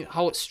like the thing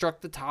how it struck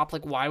the top,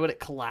 like why would it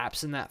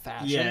collapse in that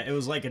fashion? Yeah, it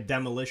was like a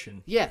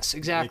demolition. Yes,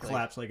 exactly. It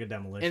collapsed like a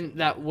demolition. And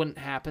that wouldn't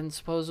happen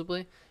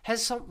supposedly.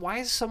 Why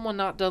has someone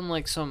not done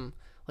like some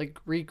like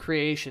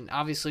recreation?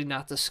 Obviously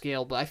not to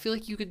scale, but I feel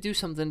like you could do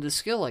something to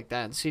scale like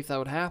that and see if that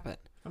would happen.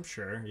 I'm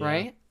sure. Yeah.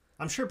 Right?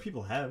 I'm sure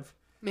people have.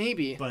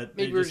 Maybe. But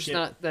maybe we're just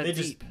not that they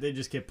deep. They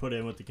just get put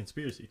in with the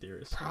conspiracy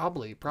theorists.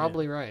 Probably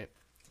right.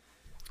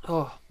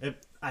 Oh,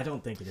 I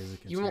don't think it is a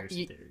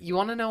conspiracy theory. You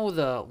want to know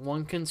the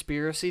one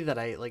conspiracy that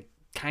I like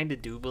kind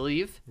of do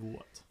believe?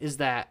 What? Is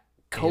that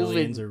COVID...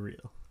 Aliens are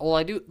real. Oh,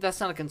 I do. That's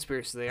not a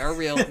conspiracy. They are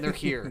real. They're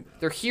here.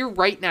 They're here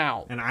right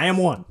now. And I am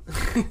one.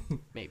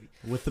 Maybe.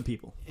 With the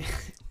people.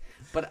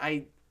 But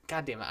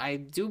God damn it, I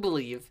do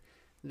believe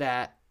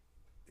that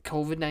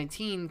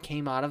COVID-19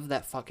 came out of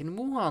that fucking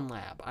Wuhan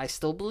lab. I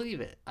still believe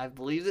it. I've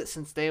believed it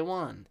since day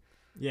one.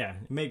 Yeah,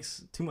 it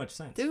makes too much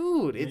sense.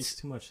 Dude, it makes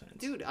too much sense.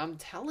 Dude, I'm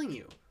telling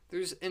you.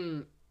 There's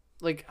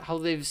like how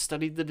they've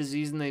studied the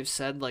disease and they've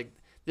said like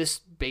this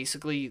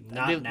basically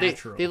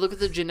natural. They look at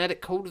the genetic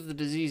code of the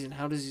disease and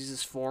how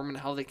diseases form and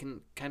how they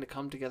can kind of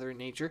come together in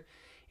nature.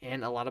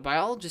 And a lot of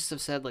biologists have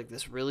said like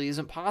this really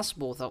isn't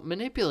possible without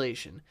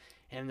manipulation.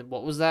 And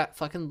what was that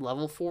fucking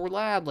level 4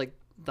 lab, like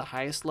the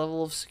highest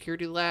level of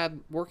security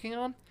lab working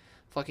on?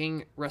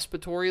 Fucking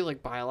respiratory,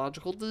 like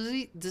biological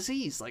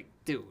disease. Like,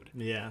 dude.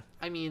 Yeah.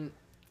 I mean,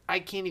 I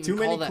can't even Too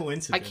call many that.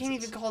 coincidences. I can't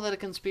even call that a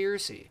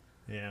conspiracy.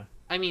 Yeah.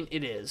 I mean,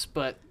 it is,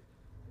 but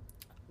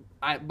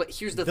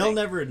here's the thing. They'll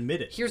never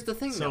admit it. Here's the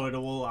thing, so though. it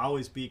will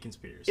always be a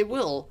conspiracy. It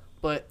will,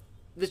 but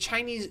the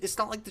Chinese... It's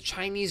not like the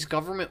Chinese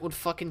government would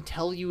fucking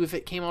tell you if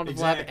it came out of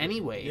the lab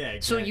anyway. Yeah,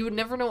 exactly. So you would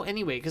never know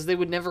anyway, because they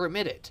would never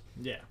admit it.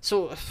 Yeah.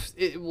 So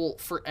it will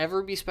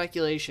forever be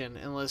speculation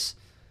unless,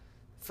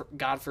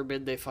 God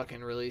forbid, they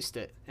fucking released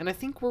it. And I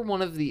think we're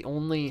one of the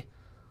only,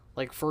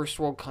 like, first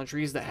world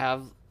countries that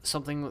have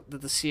something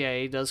that the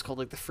CIA does called,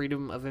 like, the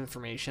Freedom of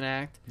Information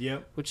Act.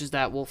 Yep. Which is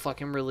that we'll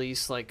fucking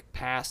release, like,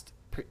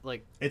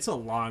 it's a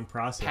long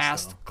process,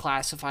 past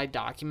classified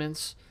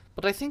documents.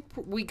 But I think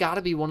we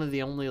gotta be one of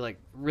the only, like,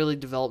 really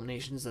developed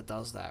nations that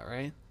does that,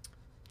 right?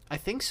 I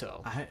think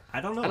so. I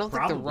don't know. I don't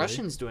probably. think the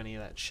Russians do any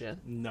of that shit.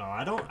 No,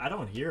 I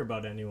don't hear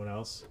about anyone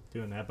else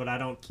doing that, but I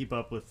don't keep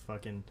up with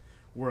fucking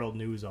world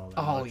news all that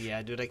much. Oh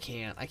yeah, dude, I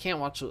can't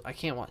watch.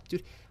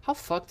 Dude, how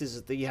fucked is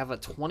it that you have a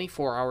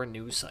 24-hour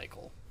news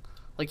cycle?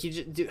 Like, you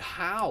just, dude,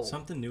 how?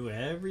 Something new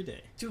every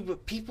day. Dude,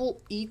 but people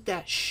eat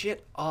that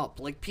shit up.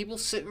 Like, people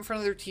sit in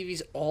front of their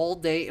TVs all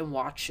day and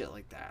watch shit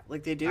like that.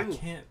 Like, they do.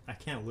 I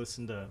can't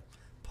listen to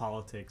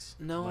politics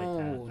like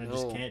No. that. I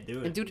just can't do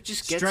it. And dude, it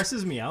just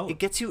stresses me out. It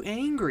gets you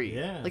angry.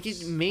 Yeah. Like,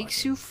 it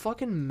makes you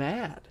fucking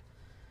mad.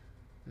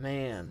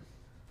 Man.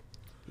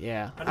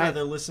 Yeah. I'd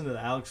rather listen to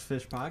the Alex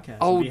Fish podcast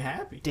and be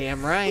happy.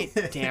 Damn right.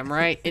 Damn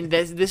right. And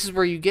this is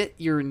where you get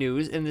your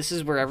news, and this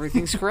is where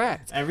everything's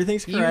correct.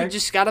 Everything's correct. You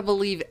just got to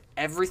believe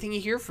everything you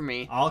hear from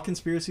me. All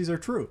conspiracies are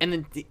true. And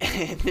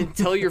then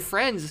tell your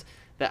friends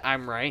that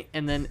I'm right,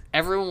 and then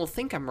everyone will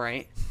think I'm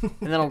right, and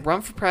then I'll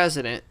run for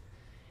president,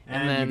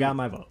 and then you got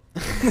my vote.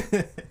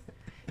 And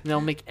they'll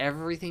make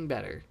everything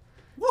better.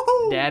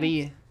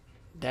 Woohoo!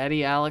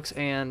 Daddy Alex,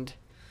 and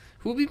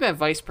who would be my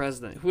vice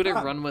president? Who would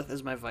I run with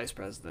as my vice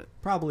president?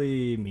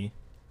 Probably me.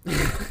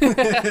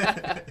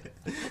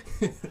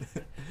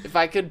 If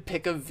I could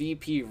pick a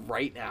VP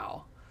right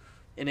now,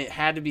 and it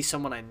had to be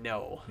someone I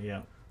know,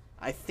 yeah,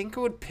 I think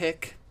I would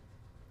pick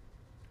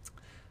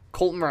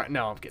Colton.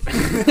 No, I'm kidding.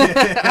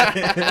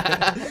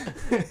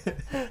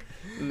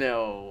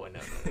 No.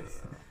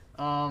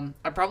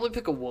 I'd probably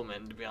pick a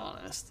woman, to be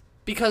honest,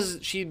 because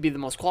she'd be the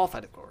most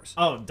qualified, of course.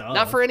 Oh, duh.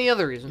 Not for any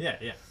other reason.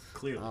 Yeah,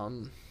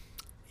 clearly.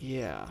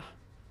 Yeah.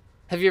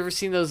 Have you ever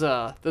seen those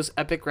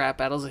epic rap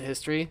battles of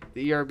history,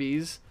 the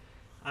ERBs?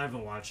 I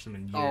haven't watched them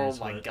in years. Oh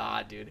my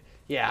god, dude.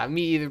 Yeah,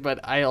 me either, but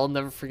I'll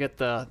never forget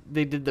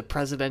they did the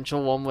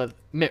presidential one with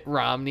Mitt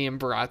Romney and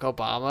Barack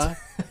Obama.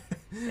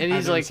 And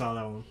he's like, saw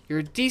that one. "You're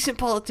a decent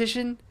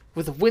politician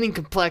with a winning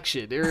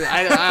complexion." Or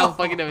I don't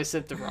fucking know. I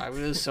said the rhyme.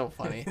 It was so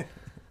funny.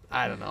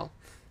 I don't know.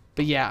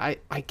 But yeah,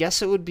 I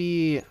guess it would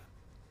be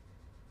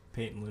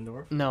Peyton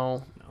Lindorff?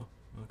 No.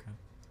 Okay.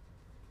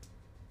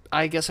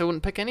 I guess I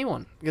wouldn't pick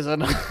anyone because I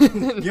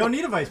don't. You don't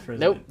need a vice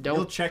president. Nope, don't.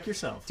 You'll check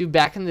yourself. Dude,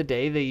 back in the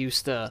day, they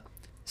used to.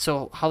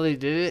 So how they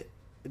did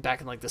it back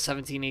in like the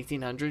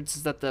 1800s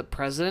is that the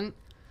president.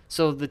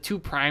 So the two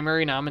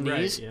primary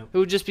nominees, right, yep. It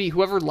would just be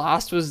whoever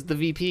lost was the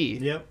VP.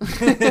 Yep.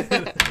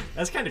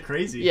 That's kind of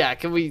crazy. Yeah,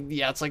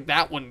 it's like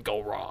that wouldn't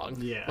go wrong.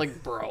 Yeah.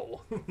 Like,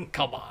 bro,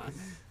 come on.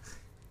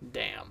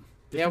 Damn.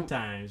 Different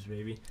times,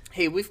 baby.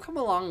 Hey, we've come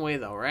a long way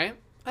though, right?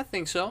 I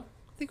think so.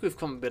 I think we've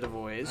come a bit of a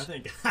ways. I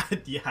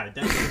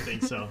definitely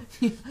think so.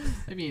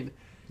 I mean,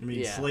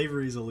 yeah.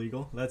 Slavery's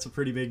illegal. That's a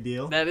pretty big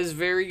deal. That is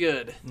very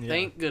good. Yeah.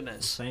 Thank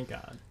goodness. Thank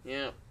God.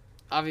 Yeah.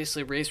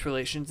 Obviously, race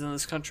relations in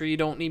this country, you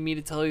don't need me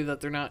to tell you that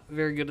they're not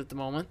very good at the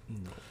moment.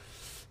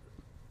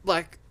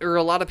 No.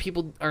 A lot of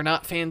people are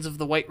not fans of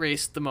the white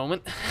race at the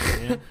moment.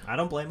 Yeah, I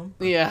don't blame them.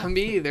 Yeah,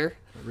 me either.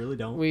 I really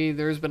don't.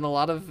 There's been a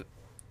lot of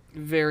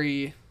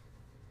very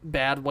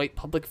bad white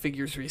public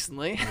figures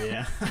recently.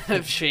 Yeah. that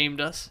have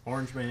shamed us.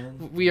 Orange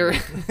man. We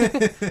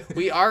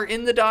are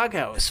in the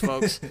doghouse,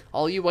 folks.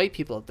 All you white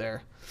people out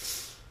there.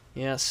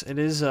 Yes, it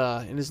is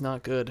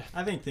not good.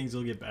 I think things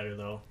will get better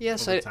though.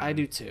 Yes, I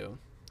do too.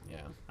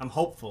 Yeah. I'm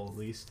hopeful at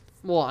least.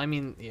 Well, I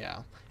mean,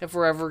 yeah. If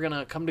we're ever going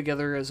to come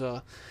together as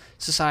a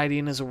society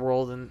and as a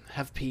world and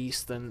have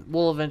peace, then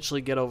we'll eventually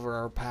get over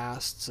our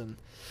pasts. And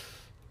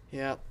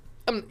yeah,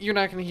 you're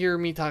not going to hear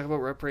me talk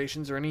about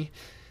reparations or any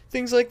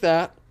things like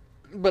that.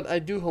 But I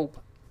do hope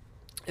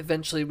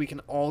eventually we can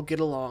all get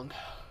along.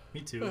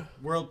 Me too.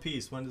 World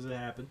peace. When does it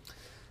happen?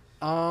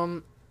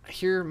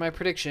 Here, my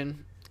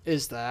prediction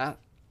is that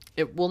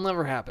it will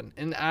never happen.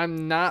 And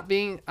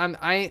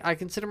I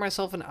consider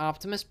myself an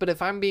optimist, but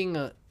if I'm being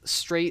a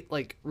straight,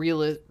 like,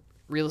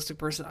 realistic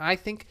person, I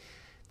think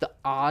the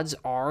odds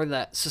are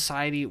that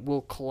society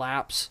will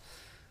collapse.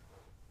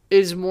 It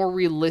is more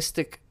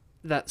realistic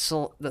that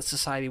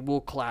society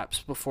will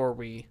collapse before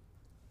we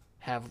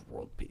have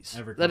world peace.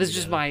 That is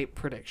just my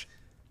prediction.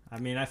 I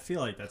mean, I feel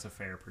like that's a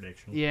fair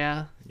prediction.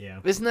 Yeah. Yeah.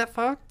 Isn't that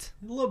fucked?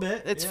 A little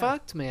bit. It's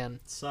fucked, man.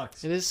 It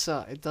sucks. It is.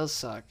 It does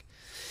suck.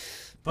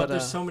 But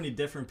there's so many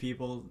different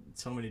people,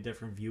 so many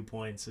different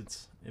viewpoints.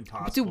 It's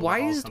impossible. But dude, why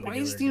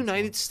is the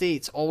United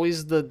States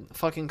always the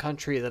fucking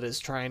country that is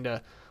trying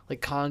to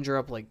like conjure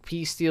up like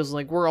peace deals?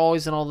 Like we're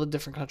always in all the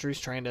different countries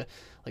trying to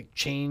like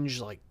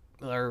change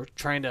or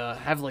trying to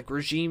have like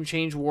regime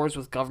change wars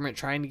with government,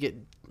 trying to get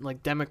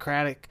like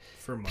democratic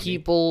for money.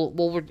 People.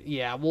 Well,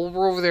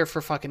 we're over there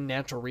for fucking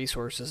natural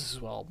resources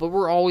as well. But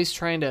we're always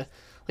trying to.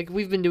 Like,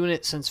 we've been doing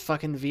it since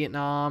fucking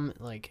Vietnam,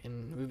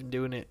 and we've been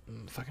doing it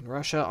in fucking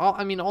Russia.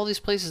 All these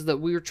places that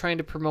we were trying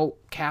to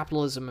promote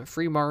capitalism and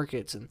free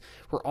markets, and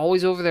we're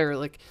always over there.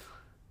 Like,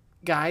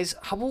 guys,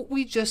 how about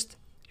we just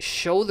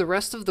show the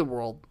rest of the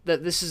world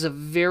that this is a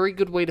very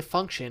good way to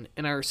function,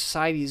 and our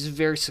society is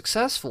very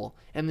successful,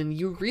 and then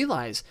you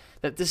realize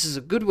that this is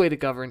a good way to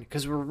govern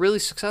because we're really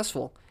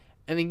successful.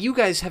 And then you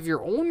guys have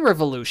your own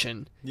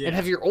revolution and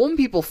have your own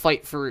people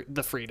fight for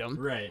the freedom.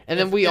 Right. And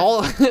then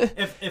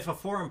if a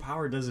foreign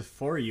power does it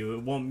for you,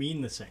 it won't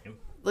mean the same.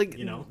 Like,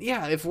 you know?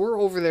 Yeah, if we're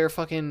over there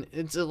fucking,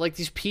 it's like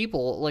these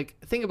people, like,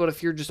 think about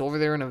if you're just over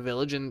there in a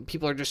village and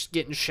people are just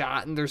getting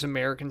shot and there's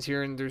Americans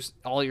here and there's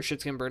all your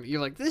shit's getting burned. You're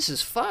like, this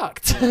is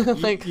fucked. Yeah,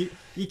 like,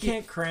 you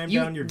can't cram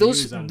down your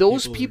views on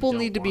those people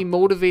need to be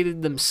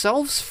motivated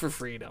themselves for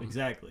freedom.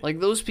 Exactly. Like,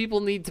 those people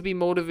need to be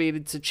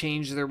motivated to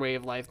change their way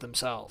of life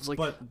themselves. Like,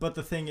 but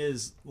the thing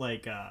is,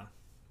 like,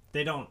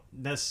 they don't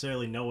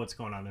necessarily know what's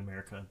going on in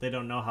America. They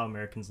don't know how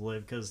Americans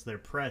live because their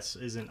press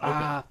isn't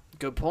open.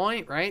 Good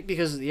point, right?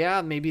 Because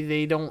maybe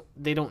they don't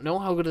know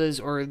how good it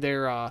is, or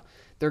their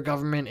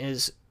government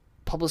is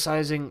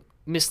publicizing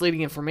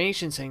misleading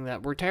information, saying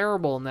that we're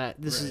terrible and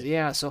that this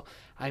is So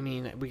I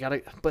mean, we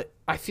gotta. But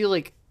I feel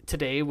like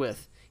today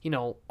with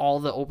all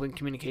the open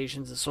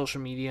communications and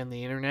social media and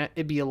the internet,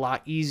 it'd be a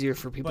lot easier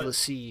for people to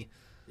see.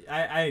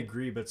 I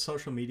agree, but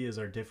social medias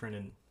are different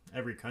in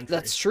every country.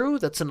 That's true.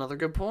 That's another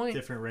good point.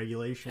 Different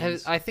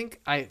regulations. I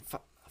think I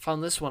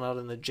found this one out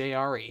in the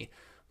JRE,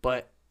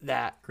 but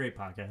that great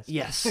podcast.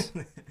 Yes,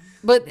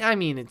 but I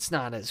mean it's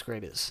not as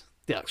great as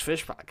the Alex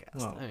Fish podcast.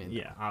 Well, I mean,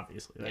 yeah,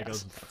 obviously that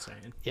goes without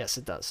saying. Yes,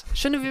 it does.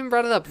 Shouldn't have even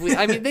brought it up.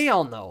 I mean, they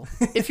all know.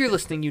 If you're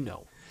listening, you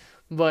know.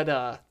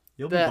 But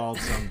you'll be bald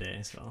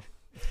someday, so.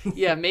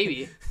 Yeah,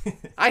 maybe.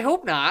 I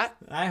hope not.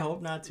 I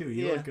hope not too.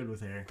 You look good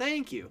with hair.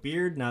 Thank you.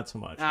 Beard, not so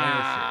much.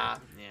 Yeah.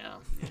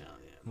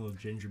 A little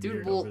ginger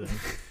Dude, beard over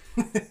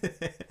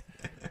there.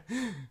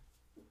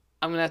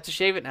 I'm gonna have to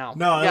shave it now.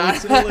 No,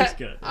 it looks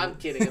good. I'm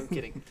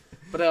kidding.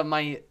 But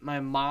my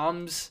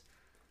mom's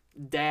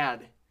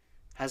dad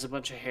has a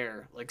bunch of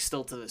hair, like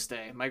still to this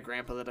day. My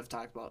grandpa that I've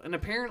talked about, and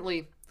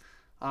apparently,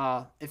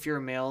 if you're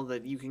a male,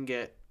 that you can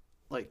get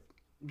like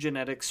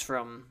genetics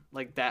from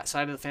like that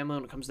side of the family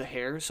when it comes to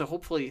hair. So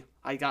hopefully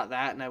I got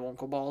that and I won't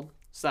go bald.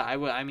 So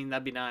I mean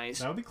that'd be nice.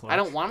 That would be close. I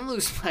don't want to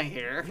lose my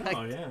hair.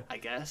 Oh yeah. I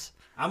guess.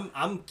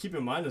 I'm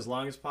keeping mine as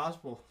long as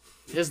possible.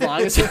 As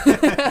long as.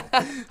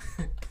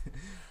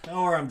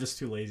 Or I'm just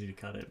too lazy to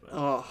cut it.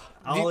 But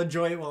I'll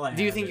enjoy it while I have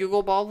it. Do you think you'll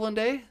go bald one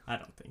day? I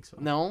don't think so.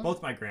 No?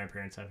 Both my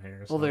grandparents have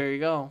hair. So. Well, there you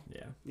go.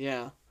 Yeah.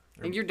 Yeah.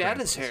 And your dad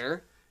has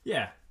hair.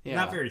 Yeah.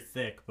 Not very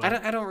thick.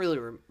 But I don't really...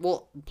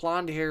 well,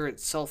 blonde hair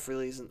itself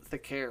really isn't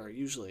thick hair,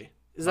 usually.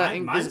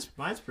 Mine's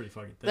pretty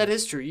fucking thick. That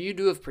is true. You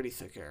do have pretty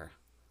thick hair.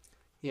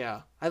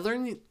 Yeah. I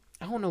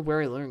don't know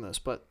where I learned this,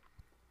 but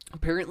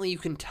apparently you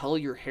can tell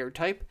your hair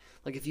type.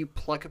 Like, if you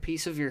pluck a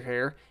piece of your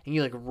hair and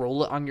you, like,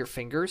 roll it on your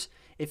fingers,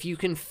 if you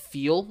can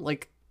feel,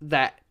 like,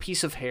 that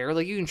piece of hair,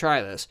 like, you can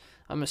try this.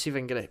 I'm going to see if I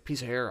can get a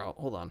piece of hair out.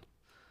 Hold on.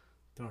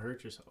 Don't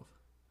hurt yourself.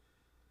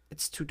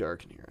 It's too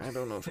dark in here. I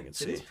don't know if I can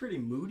see. It's pretty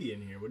moody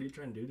in here. What are you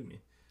trying to do to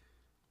me?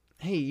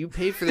 Hey, you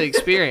paid for the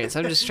experience.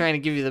 I'm just trying to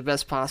give you the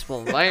best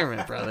possible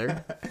environment,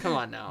 brother. Come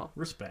on now.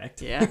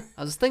 Respect. Yeah.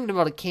 I was thinking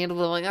about a candle,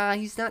 but I'm like,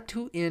 he's not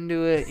too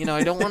into it. You know,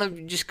 I don't want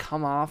to just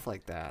come off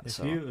like that.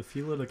 If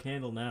you lit a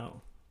candle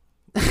now.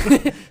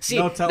 See,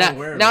 now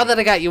that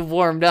I got you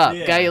warmed up,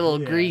 got you a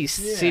little greased.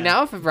 Yeah. See,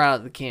 now if I brought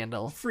out the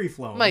candle, free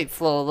flow, might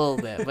flow a little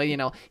bit, but you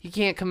know, you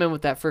can't come in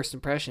with that first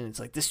impression. It's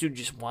like this dude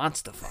just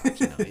wants to fuck.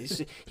 You know,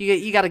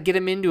 you got to get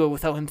him into it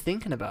without him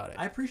thinking about it.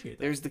 I appreciate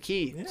that. There's the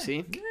key. Yeah.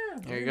 See,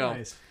 there you go.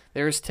 Nice.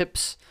 There's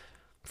tips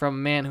from a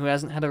man who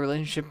hasn't had a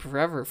relationship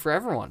forever for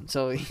everyone.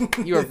 So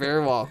you are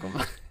very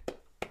welcome.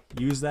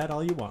 Use that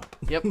all you want.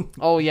 Yep.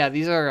 Oh yeah,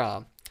 these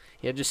are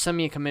just send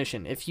me a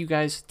commission if you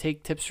guys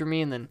take tips from me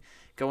and then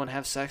go and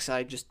have sex.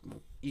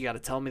 You got to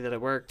tell me that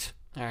it worked.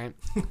 All right.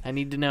 I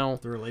need to know.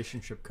 The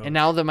relationship coach. And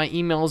now that my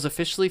email is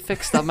officially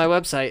fixed on my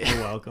website.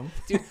 You're welcome.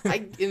 Dude,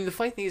 and the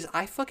funny thing is,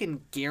 I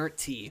fucking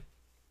guarantee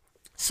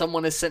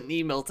someone has sent an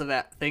email to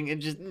that thing and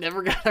just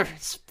never got a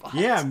response.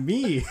 Yeah,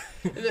 me.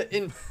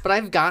 But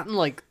I've gotten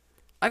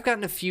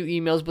a few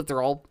emails, but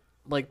they're all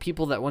like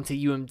people that went to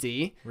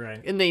UMD,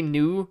 right? And they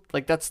knew,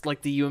 like, that's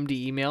like the UMD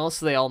email,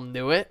 so they all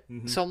knew it.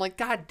 Mm-hmm. So I'm like,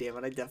 God damn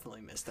it, I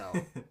definitely missed out.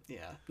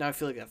 Yeah, now I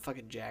feel like a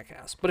fucking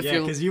jackass. But if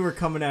because you were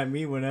coming at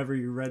me whenever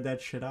you read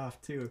that shit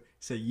off too.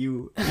 So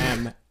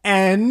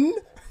UMN.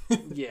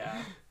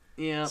 Yeah.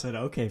 I said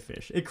okay,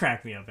 fish. It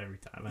cracked me up every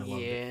time. I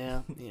loved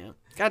it. Yeah.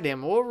 God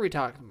damn it, what were we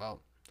talking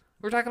about?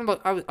 We were talking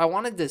about. I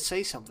wanted to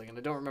say something and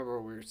I don't remember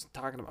what we were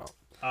talking about.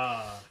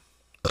 I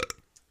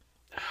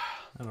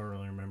don't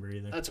really remember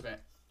either. That's okay.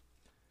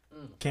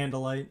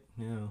 Candlelight,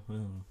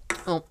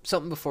 Oh,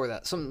 something before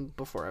that. Something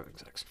before having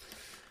sex.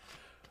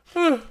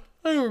 I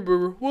don't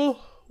remember.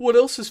 Well, what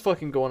else is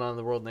fucking going on in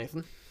the world,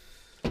 Nathan?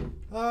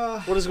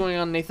 What is going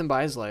on in Nathan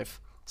Bai's life?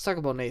 Let's talk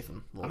about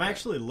Nathan. I'm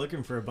actually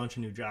looking for a bunch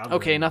of new jobs.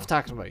 Okay, enough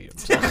talking about you.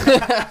 So.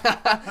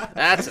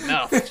 That's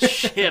enough.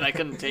 Shit, I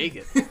couldn't take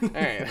it. All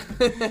right.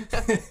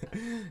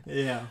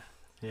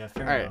 Yeah,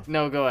 fair enough. All right,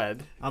 no, go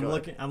ahead. I'm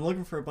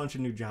looking for a bunch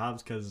of new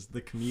jobs because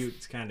the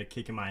commute's kind of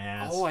kicking my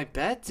ass. Oh, I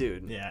bet,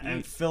 dude. Yeah,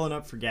 and filling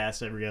up for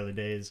gas every other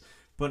day is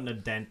putting a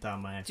dent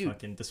on my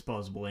fucking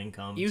disposable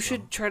income. You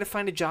should try to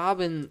find a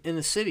job in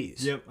the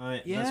cities. Yep,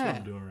 that's what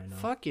I'm doing right now.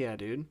 Fuck yeah,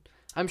 dude.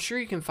 I'm sure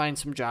you can find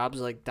some jobs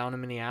like down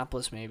in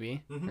Minneapolis,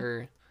 maybe,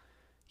 or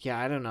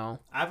I don't know.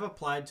 I've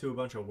applied to a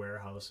bunch of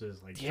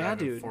warehouses, like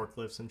driving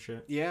forklifts and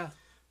shit. Yeah.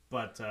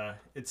 But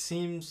it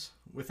seems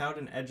without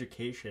an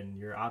education,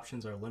 your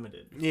options are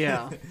limited.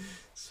 Yeah.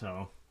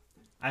 So,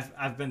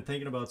 I've been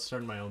thinking about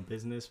starting my own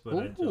business, but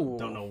I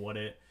don't know what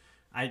it.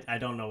 I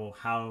don't know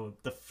how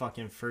the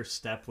fucking first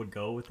step would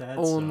go with that.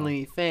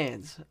 Only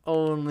fans.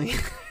 Only.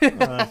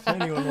 If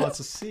anyone wants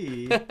to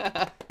see,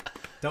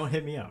 don't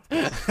hit me up.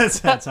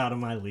 That's out of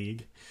my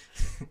league.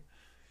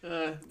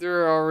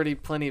 There are already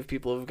plenty of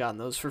people who've gotten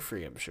those for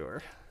free, I'm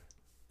sure.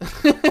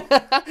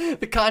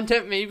 The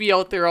content may be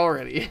out there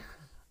already.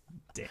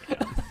 Damn.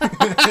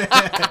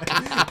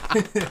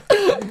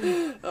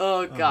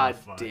 Oh god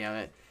damn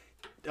it.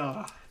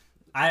 Oh,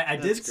 I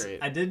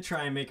did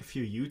try and make a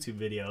few YouTube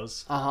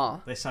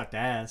videos. They sucked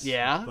ass.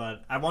 Yeah.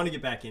 But I want to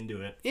get back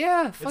into it.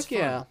 Yeah, fuck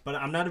yeah. But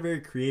I'm not a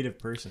very creative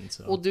person,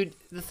 so. Well, dude,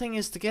 the thing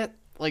is to get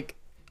like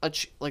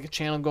like a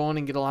channel going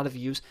and get a lot of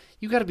views,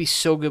 you got to be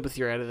so good with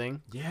your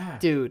editing. Yeah,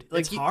 dude.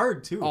 Like it's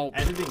hard too. Oh,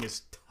 editing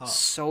is tough.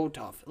 So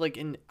tough. Like,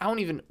 and I don't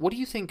even. What do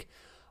you think?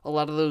 A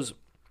lot of those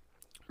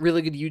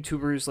really good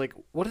YouTubers, like,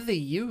 what do they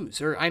use?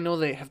 Or I know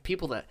they have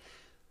people that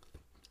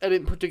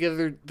edit and put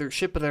together their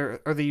shit, but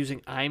are they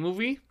using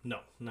iMovie? No,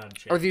 not a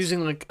chance. Are they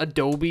using like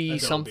Adobe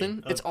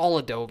something? It's all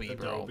Adobe,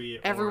 bro.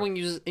 Everyone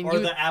uses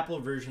the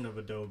Apple version of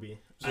Adobe.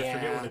 Yeah. I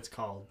forget what it's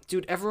called.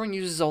 Dude, everyone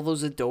uses all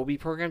those Adobe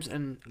programs,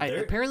 and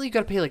apparently you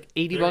got to pay like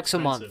 $80 a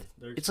month.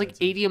 It's like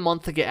 $80 a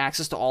month to get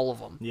access to all of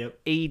them. Yep.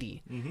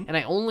 80. And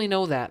I only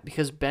know that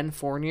because Ben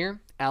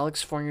Fournier,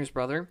 Alex Fournier's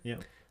brother.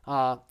 Yep.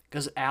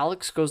 Because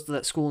Alex goes to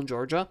that school in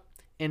Georgia,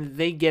 and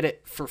they get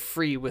it for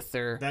free with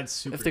their. That's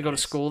super. If they go to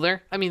school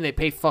there, I mean, they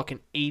pay fucking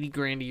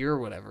 $80,000 a year or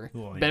whatever.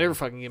 Well, Better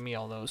fucking give me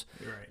all those.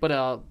 Right.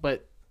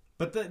 But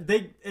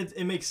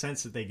it makes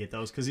sense that they get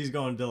those because he's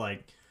going to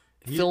like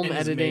film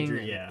editing.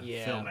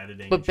 Film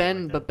editing.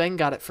 But Ben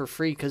got it for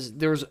free because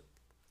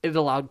it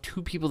allowed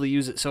 2 people to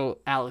use it. So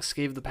Alex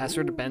gave the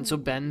password to Ben, so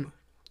Ben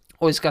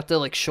always got to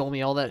like show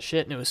me all that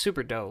shit, and it was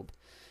super dope.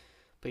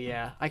 But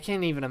yeah, I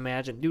can't even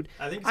imagine, dude.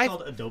 I think it's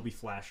called Adobe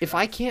Flash. If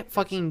I can't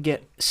fucking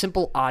get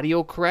simple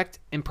audio correct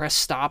and press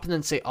stop and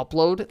then say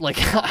upload, like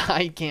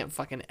I can't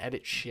fucking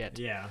edit shit.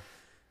 Yeah,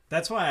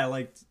 that's why I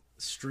liked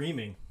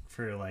streaming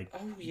for like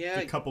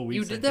a couple weeks.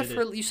 You did that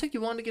for. You said you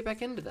wanted to get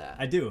back into that.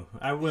 I do.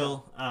 I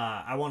will.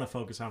 I want to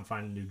focus on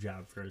finding a new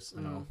job first,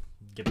 and I'll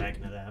get back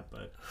into that.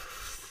 But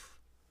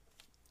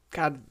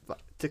God,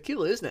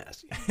 tequila is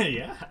nasty.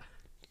 Yeah.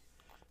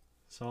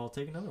 So I'll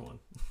take another one.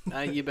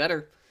 You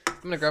better.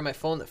 I'm going to grab my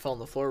phone that fell on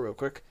the floor real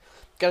quick.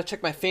 Got to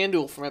check my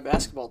FanDuel for my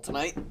basketball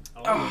tonight.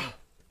 I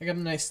got a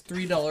nice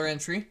 $3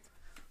 entry.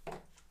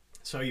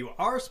 So you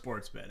are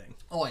sports betting.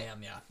 Oh, I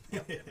am, yeah.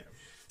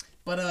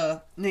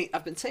 But, Nate,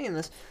 I've been saying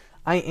this.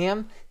 I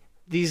am.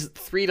 These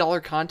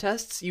 $3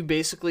 contests, you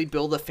basically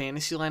build a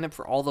fantasy lineup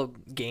for all the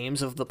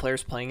games of the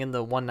players playing in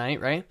the one night,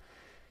 right?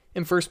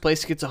 In first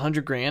place gets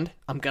 $100,000.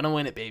 I'm going to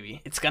win it,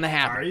 baby. It's going to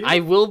happen. Are you?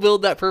 I will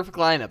build that perfect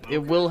lineup. Okay.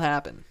 It will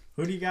happen.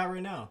 Who do you got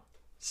right now?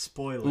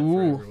 Spoil it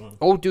for everyone.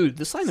 Oh, dude,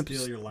 this lineup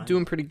is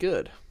doing pretty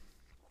good.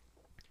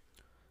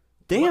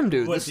 Damn,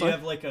 dude. What, do you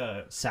have like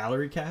a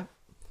salary cap?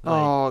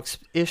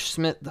 Ish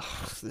Smith.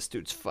 This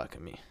dude's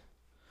fucking me.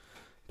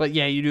 But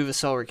yeah, you do have a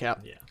salary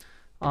cap.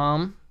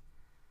 Yeah.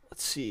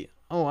 Let's see.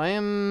 Oh, I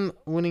am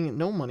winning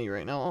no money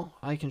right now.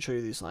 I can show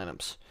you these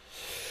lineups.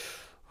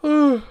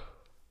 Yeah,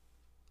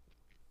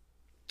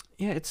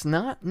 it's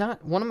not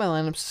one of my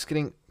lineups is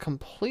getting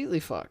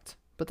completely fucked,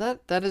 but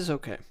that is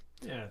okay.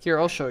 Yeah. Here,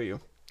 I'll show you.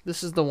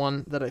 This is the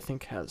one that I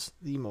think has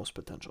the most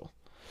potential.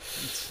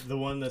 It's the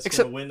one that's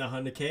going to win the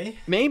 $100K?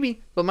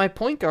 Maybe, but my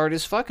point guard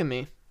is fucking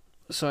me.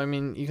 So, I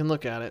mean, you can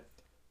look at it.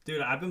 Dude,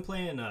 I've been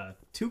playing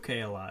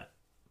 2K a lot.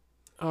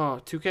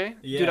 Oh, 2K?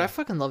 Yeah. Dude, I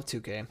fucking love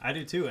 2K. I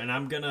do too, and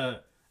I'm going to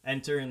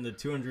enter in the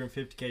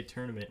 $250K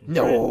tournament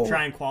and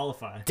try and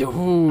qualify. Dude.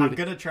 I'm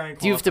going to try and qualify.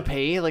 Do you have to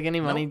pay like any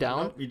money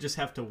down? Nope, you just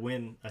have to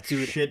win a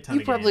shit ton of games.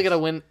 You probably got to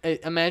win,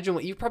 imagine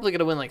you probably got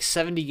to win like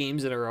 70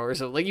 games in a row or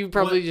so. Like you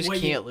probably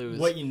can't lose.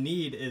 What you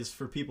need is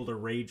for people to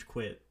rage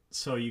quit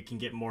so you can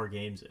get more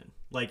games in.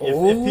 Like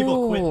if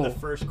people quit in the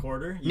first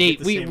quarter,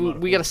 Nate,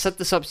 we got to set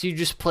this up so you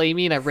just play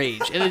me and I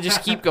rage and then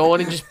just keep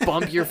going and just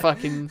bump your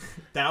fucking.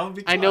 That would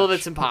be clutch. I know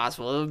that's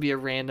impossible. It would be a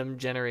random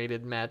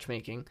generated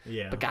matchmaking.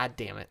 Yeah. But god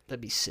damn it,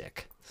 that'd be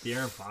sick.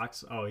 De'Aaron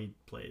Fox, he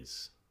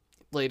plays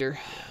later.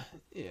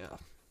 Yeah.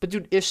 But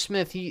dude, Ish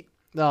Smith,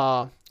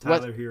 Tyler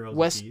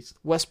Hero's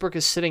Westbrook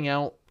is sitting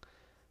out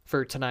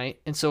for tonight,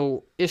 and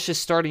so Ish is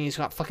starting. He's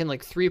got fucking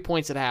like 3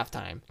 points at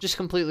halftime, just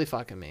completely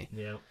fucking me.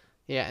 Yeah.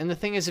 Yeah, and the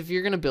thing is, if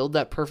you're gonna build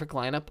that perfect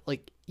lineup,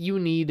 like you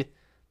need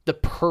the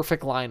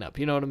perfect lineup.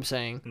 You know what I'm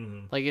saying? Mm-hmm.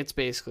 Like it's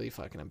basically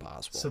fucking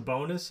impossible.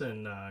 Sabonis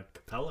and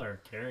Capella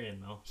are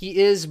carrying though. He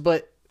is,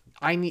 but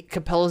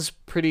Capella's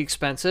pretty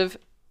expensive.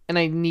 And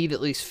I need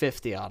at least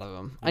 50 out of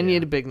him. I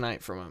need a big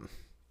night from him.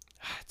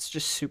 It's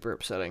just super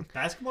upsetting.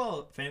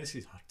 Basketball fantasy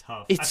is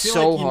tough. It's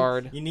so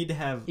hard. You need to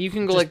have. You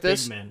can go like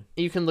this. Men.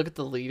 You can look at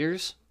the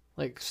leaders,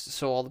 like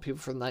so all the people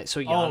for the night.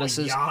 So Giannis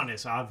is.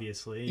 Giannis,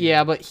 obviously.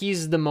 Yeah, but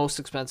he's the most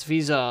expensive.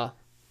 He's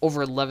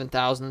over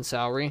 11,000 in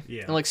salary.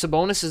 Yeah. And like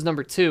Sabonis is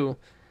number 2,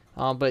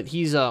 but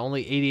he's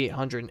only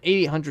 8,800.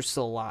 8,800 is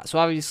still a lot. So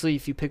obviously,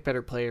 if you pick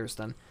better players,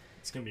 then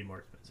it's gonna be more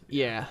expensive.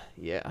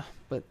 Yeah.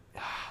 But.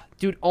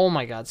 Dude, oh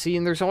my god. See,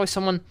 and there's always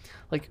someone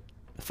like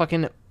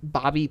fucking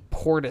Bobby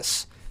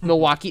Portis.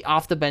 Milwaukee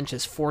off the bench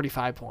is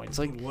 45 points.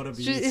 Like, what a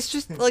beast. It's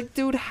just like,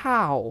 dude,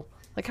 how?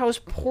 Like, how is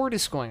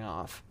Portis going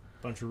off?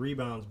 Bunch of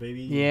rebounds,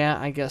 baby. Yeah,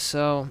 I guess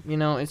so. You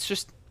know, it's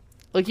just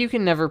like you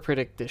can never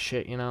predict this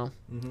shit, you know?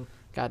 Mm-hmm.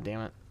 God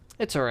damn it.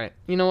 It's all right.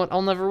 You know what?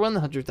 I'll never win the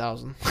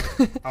 100,000.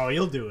 Oh,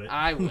 you'll do it.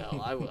 I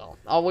will.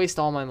 I'll waste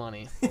all my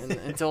money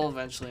until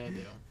eventually I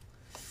do.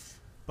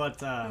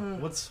 But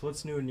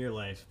what's new in your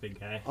life, big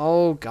guy?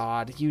 Oh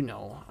God, you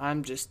know,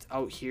 I'm just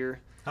out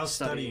here. How's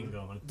studying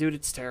going? Dude,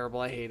 it's terrible.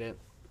 I hate it.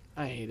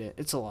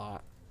 It's a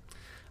lot.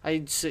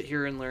 I sit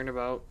here and learn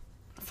about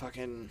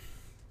fucking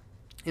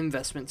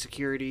investment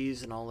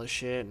securities and all this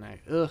shit,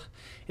 and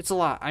it's a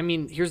lot. I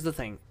mean, here's the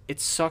thing. It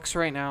sucks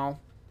right now,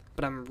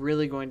 but I'm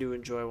really going to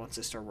enjoy once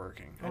I start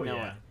working. I know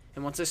it.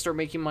 And once I start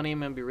making money, I'm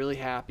going to be really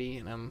happy,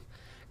 and I'm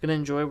going to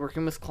enjoy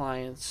working with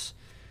clients.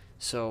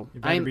 So you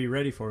better be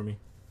ready for me.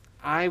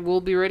 I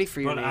will be ready for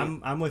you, But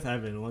Nate. I'm with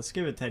Evan. Let's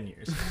give it 10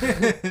 years.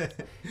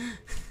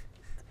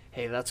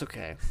 Hey, that's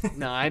okay.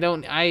 No, I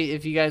don't.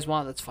 If you guys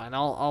want, that's fine.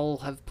 I'll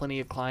have plenty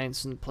of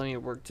clients and plenty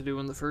of work to do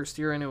in the first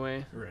year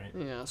anyway. Right.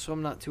 Yeah, so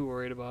I'm not too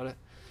worried about it.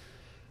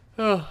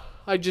 Oh,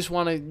 I just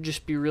want to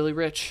just be really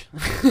rich.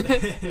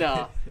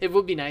 No, it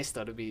would be nice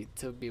though to be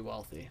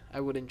wealthy. I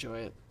would enjoy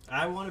it.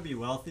 I want to be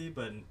wealthy,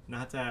 but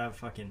not to have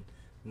fucking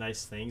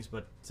nice things,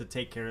 but to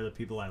take care of the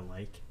people I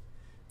like.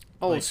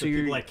 Oh, like so the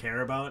you're people I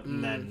care about,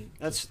 and then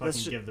that's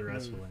give the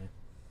rest away.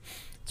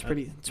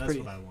 That's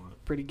what I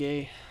want. Pretty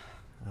gay.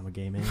 I'm a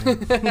gay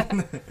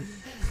man.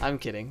 I'm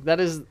kidding.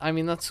 That's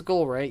the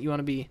goal, right? You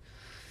want to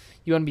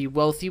be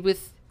wealthy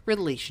with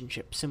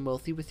relationships and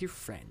wealthy with your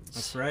friends.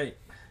 That's right.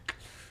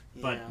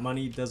 Yeah. But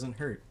money doesn't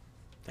hurt.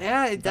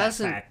 It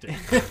doesn't.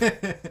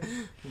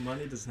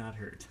 Money does not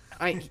hurt.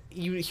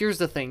 Here's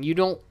the thing. You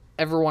don't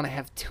ever want to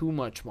have too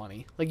much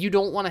money. Like, you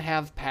don't want to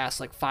have past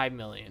like $5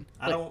 million.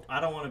 I don't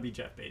want to be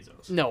Jeff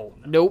Bezos.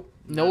 Nope.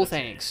 No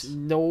thanks.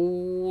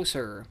 No,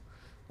 sir.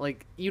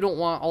 Like, you don't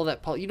want all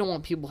that. You don't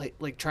want people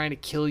like trying to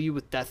kill you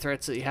with death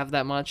threats that you have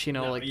that much. You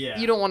know,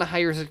 you don't want to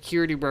hire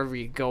security wherever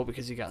you go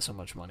because you got so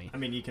much money. I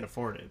mean, you can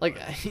afford it. Like,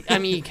 I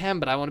mean, you can,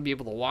 but I want to be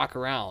able to walk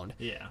around.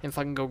 Yeah. And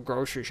fucking go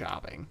grocery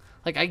shopping.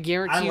 Like, I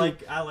guarantee.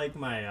 I like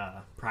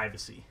my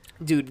privacy.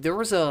 Dude, there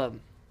was a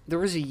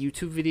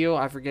YouTube video,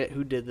 I forget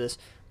who did this,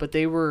 but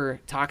they were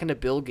talking to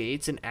Bill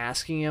Gates and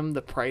asking him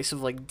the price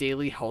of like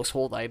daily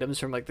household items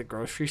from like the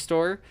grocery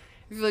store.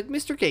 He's like,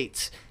 Mr.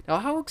 Gates, now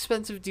how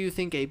expensive do you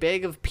think a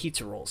bag of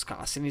pizza rolls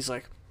costs? And he's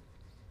like,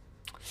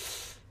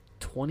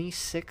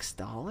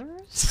 $26?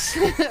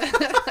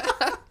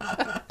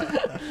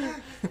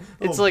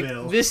 It's like,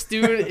 Bill. This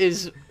dude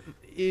is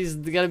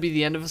gonna be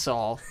the end of us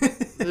all.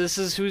 This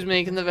is who's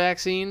making the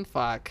vaccine?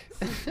 Fuck.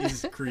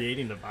 He's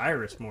creating the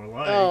virus, more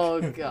like.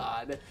 Oh,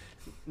 God.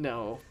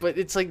 No. But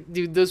it's like,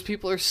 dude, those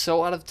people are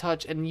so out of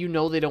touch, and you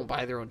know they don't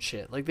buy their own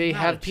shit. Like, they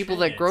have people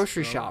that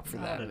grocery shop for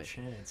them. Not a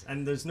chance.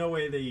 And there's no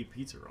way they eat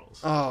pizza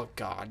rolls. Oh,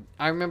 God.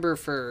 I remember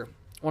for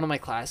one of my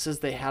classes,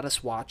 they had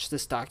us watch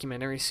this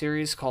documentary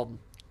series called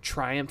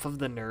Triumph of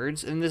the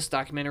Nerds. And this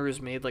documentary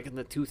was made, like, in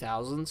the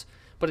 2000s.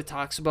 But it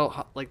talks about,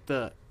 how, like,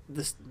 the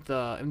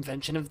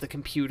invention of the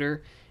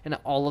computer and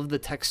all of the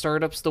tech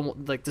startups,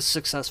 the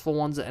successful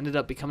ones that ended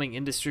up becoming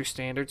industry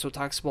standard. So it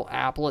talks about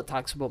Apple, it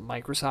talks about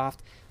Microsoft,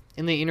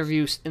 and they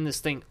interview in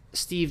this thing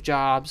Steve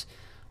Jobs,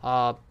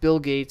 Bill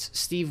Gates,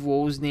 Steve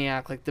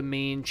Wozniak, like the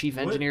main chief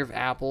engineer of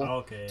Apple. Oh,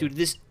 okay. Dude,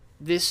 this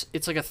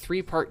it's like a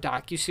 3-part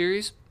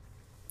docuseries.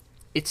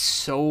 It's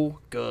so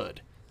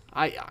good.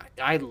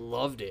 I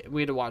loved it.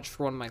 We had to watch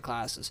for one of my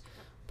classes.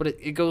 But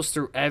it goes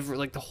through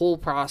the whole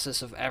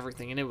process of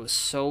everything, and it was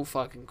so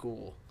fucking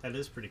cool. That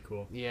is pretty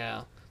cool.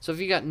 Yeah. So if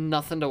you got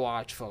nothing to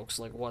watch, folks,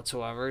 like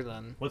whatsoever,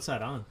 then what's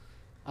that on?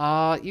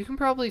 You can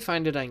probably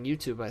find it on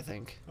YouTube, I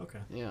think. Okay.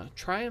 Yeah.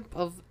 Triumph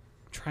of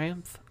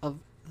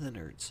the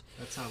Nerds.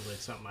 That sounds like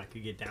something I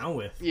could get down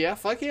with. Yeah,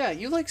 fuck yeah.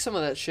 You like some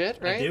of that shit,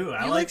 right? I do.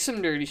 You like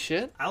some nerdy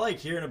shit. I like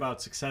hearing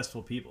about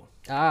successful people.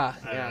 Yeah.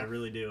 I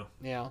really do.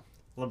 Yeah.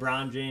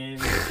 LeBron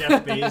James,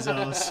 Jeff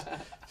Bezos,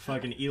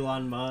 fucking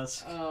Elon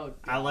Musk. Oh,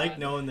 God. I like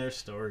knowing their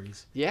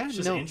stories. Yeah, it's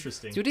just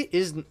interesting. Dude, it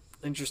is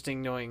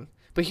interesting knowing.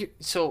 But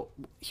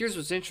here's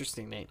what's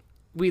interesting, Nate.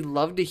 We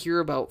love to hear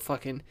about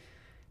fucking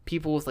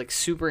people with like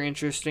super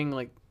interesting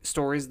like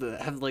stories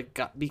that have like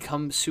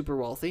become super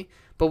wealthy.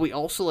 But we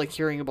also like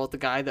hearing about the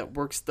guy that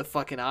works the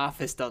fucking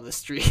office down the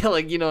street.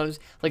 Like, you know,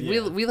 like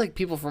we like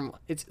people from,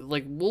 it's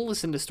like we'll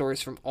listen to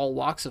stories from all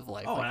walks of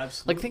life. Oh, like,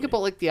 absolutely. Like think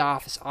about like The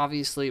Office.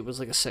 Obviously, it was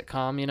like a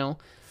sitcom, you know.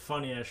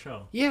 Funny ass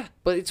show. Yeah,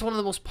 but it's one of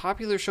the most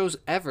popular shows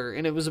ever,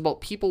 and it was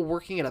about people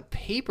working at a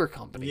paper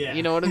company. Yeah.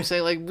 You know what I'm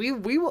saying? Like we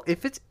will,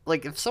 if it's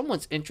like if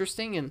someone's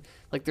interesting and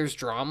like there's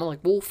drama, like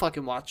we'll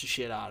fucking watch the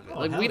shit out of it.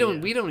 Oh, Like we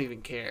don't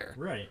even care.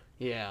 Right.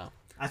 Yeah.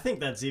 I think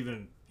that's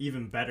even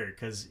better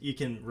because you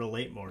can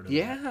relate more to that.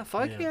 Yeah,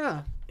 fuck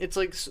yeah. It's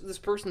like this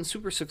person's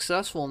super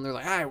successful, and they're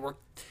like, I work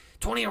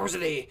 20 hours a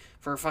day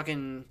for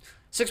fucking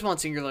 6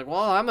 months, and you're like,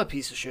 well, I'm a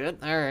piece of shit.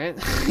 All right.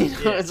 You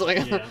know, it's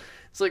like. Yeah.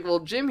 It's like, well,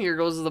 Jim here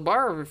goes to the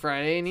bar every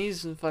Friday, and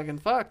he's fucking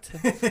fucked.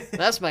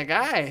 That's my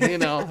guy, you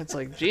know. It's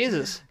like,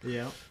 Jesus.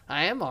 Yeah.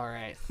 I am all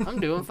right.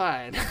 I'm doing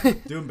fine.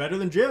 Doing better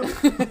than Jim.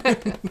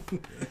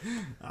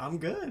 I'm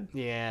good.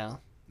 Yeah.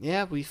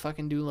 Yeah, we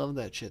fucking do love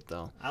that shit,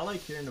 though. I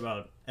like hearing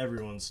about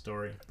everyone's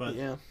story, but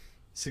yeah,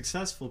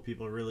 successful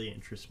people really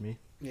interest me.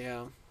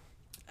 Yeah.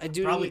 I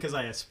do. Probably because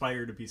I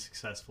aspire to be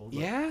successful. But...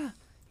 Yeah.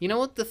 You know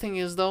what the thing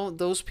is, though?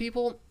 Those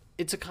people...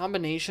 It's a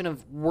combination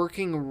of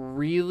working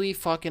really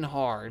fucking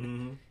hard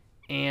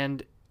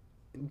and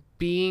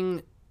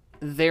being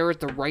there at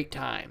the right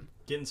time.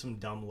 Getting some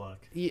dumb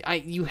luck.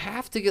 You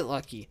have to get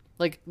lucky.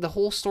 Like, the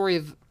whole story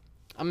of...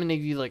 I'm going to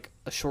give you, like,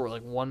 a short,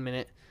 like, 1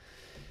 minute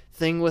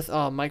thing with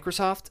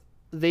Microsoft.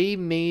 They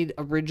made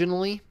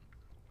originally,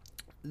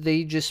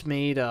 they just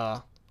made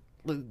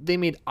they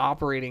made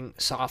operating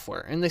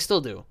software, and they still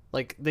do.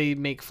 Like, they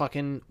make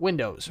fucking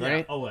Windows,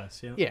 right? Yeah,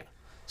 OS, yeah. Yeah.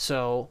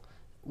 So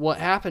what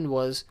happened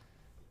was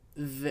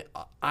the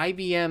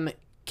IBM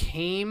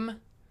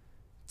came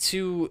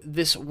to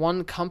this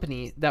one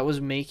company that was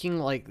making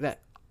like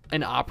that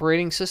an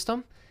operating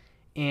system,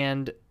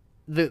 and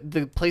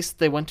the place that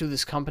they went to,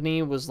 this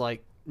company was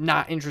like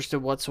not interested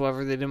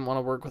whatsoever. They didn't want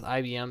to work with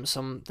IBM.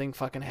 Something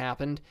fucking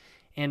happened,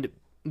 and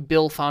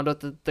Bill found out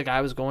that the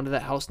guy was going to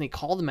that house, and he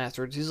called him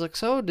afterwards. He's like,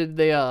 "So did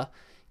they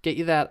get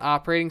you that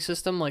operating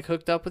system like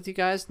hooked up with you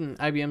guys?" And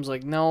IBM's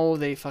like, "No,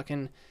 they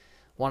fucking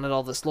wanted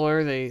all this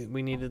lawyer.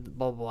 We needed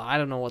blah blah blah." I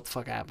don't know what the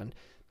fuck happened,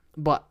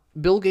 but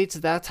Bill Gates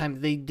at that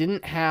time, they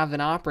didn't have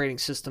an operating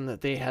system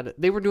that they had.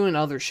 They were doing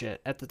other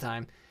shit at the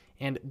time,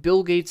 and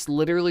Bill Gates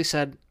literally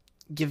said,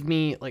 "Give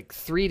me like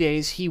 3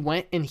 days." He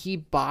went and he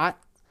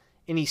bought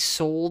and he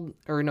sold,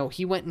 or no,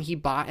 he went and he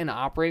bought an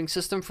operating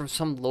system from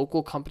some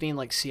local company in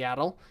like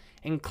Seattle,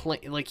 and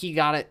like he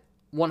got it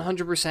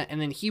 100%,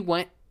 and then he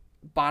went,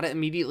 bought it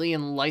immediately,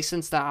 and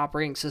licensed that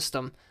operating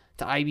system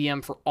to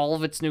IBM for all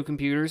of its new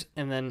computers,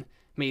 and then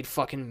made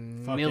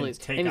fucking millions.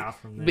 Take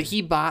off from there. But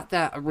he bought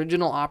that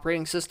original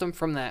operating system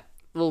from that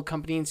little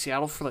company in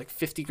Seattle for like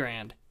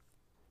 $50,000.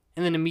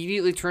 And then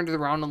immediately turned it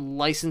around and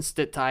licensed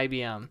it to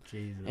IBM.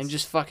 Jesus. And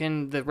just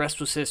fucking, the rest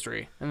was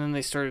history. And then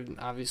they started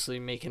obviously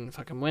making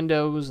fucking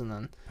Windows, and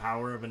then...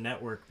 Power of a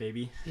network,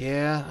 baby.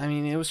 Yeah, I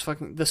mean, it was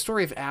fucking... The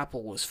story of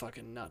Apple was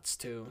fucking nuts,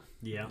 too.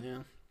 Yeah.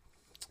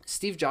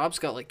 Steve Jobs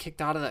got, like,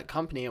 kicked out of that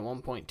company at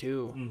one point,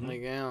 too. Mm-hmm.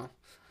 Like, yeah.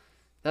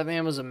 That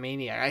man was a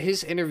maniac.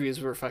 His interviews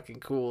were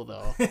fucking cool,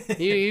 though.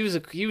 He was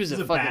a fucking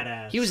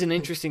badass. He was an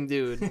interesting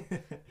dude.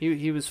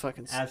 He was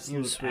fucking absolute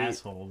he was sweet.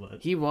 asshole.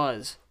 But... He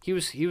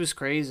was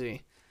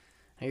crazy.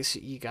 I guess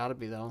you gotta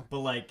be though. But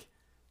like,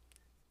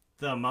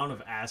 the amount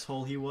of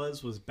asshole he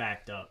was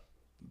backed up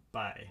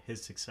by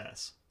his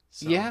success.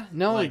 So, yeah,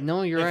 no, like,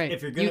 you're right.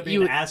 If you're gonna be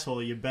an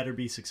asshole, you better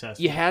be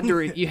successful. You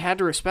had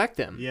to respect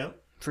him.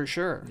 Yep. For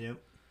sure. Yep.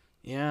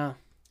 Yeah.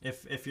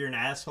 If you're an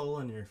asshole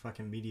and you're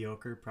fucking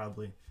mediocre,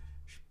 probably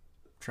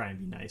try and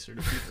be nicer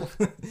to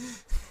people.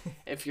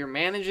 If you're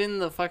managing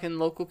the fucking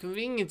local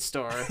convenience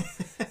store,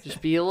 just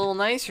be a little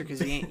nicer,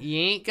 because you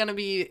ain't gonna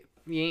be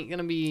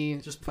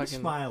just fucking put a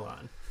smile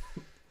on.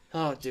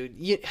 Oh, dude,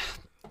 you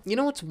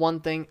know what's one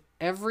thing?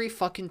 Every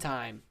fucking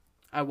time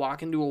I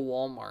walk into a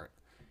Walmart,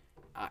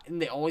 and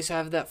they always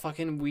have that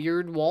fucking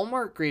weird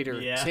Walmart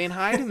greeter saying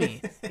hi to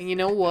me. And you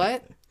know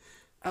what?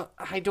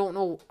 I don't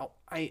know.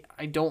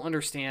 I don't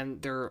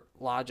understand their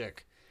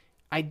logic.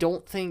 I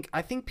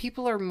think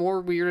people are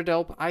more weirded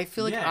out. I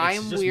feel like I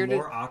am weirded.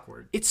 More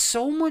awkward. It's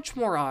so much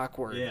more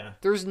awkward. Yeah.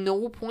 There's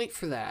no point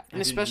for that,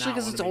 and especially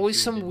because it's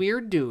always some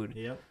weird dude.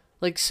 Yep.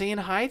 Like saying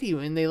hi to you,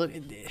 and they look.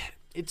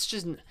 It's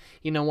just,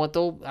 you know what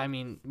though? I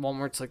mean,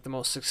 Walmart's like the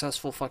most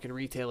successful fucking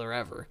retailer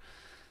ever.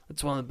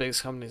 It's one of the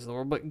biggest companies in the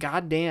world. But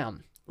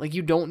goddamn, like,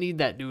 you don't need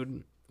that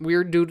dude.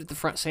 Weird dude at the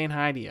front saying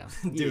hi to you.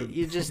 Dude,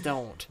 you just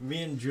don't.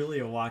 Me and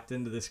Julia walked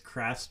into this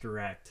Crafts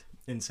Direct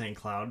in St.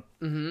 Cloud,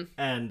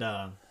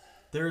 and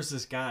there was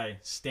this guy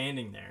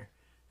standing there,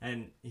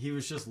 and he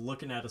was just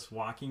looking at us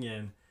walking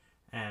in,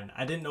 and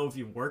I didn't know if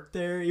he worked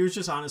there. He was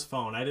just on his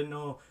phone. I didn't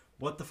know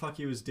what the fuck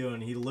he was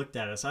doing. He looked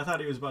at us. I thought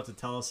he was about to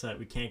tell us that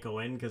we can't go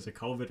in because of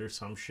COVID or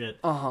some shit.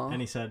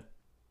 And he said,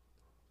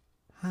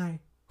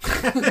 "Hi."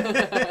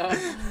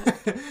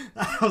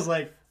 I was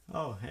like,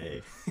 "Oh,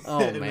 hey."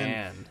 Oh,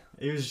 man.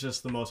 It was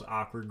just the most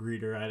awkward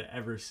greeter I'd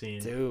ever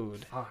seen.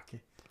 Dude. Fuck.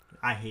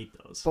 I hate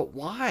those. But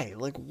why?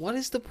 Like, what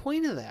is the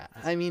point of that?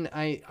 I mean,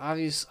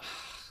 maybe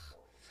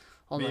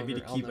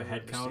to keep a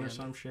head count or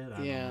some shit.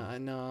 I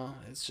know.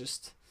 It's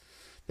just,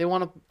 they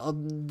want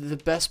the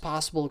best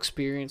possible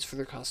experience for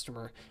their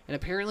customer. And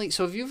apparently,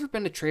 so have you ever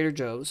been to Trader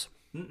Joe's?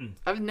 Mm-mm.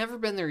 I've never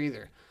been there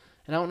either.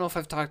 And I don't know if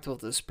I've talked about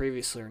this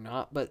previously or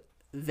not, but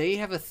they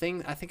have a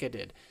thing, I think I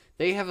did.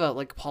 They have a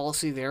like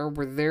policy there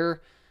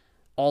where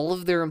all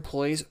of their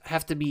employees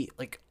have to be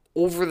like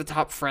over the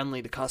top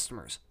friendly to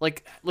customers,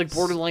 like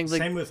borderline.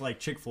 Like, same with like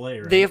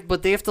Chick-fil-A, right? They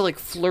have to like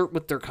flirt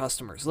with their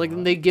customers.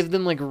 Like, they give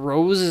them like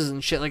roses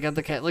and shit. Like at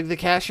the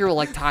cashier will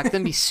like talk to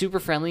them, be super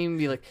friendly, and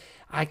be like,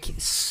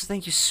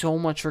 thank you so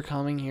much for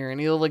coming here, and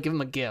he'll like give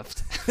them a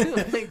gift.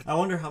 Like, I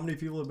wonder how many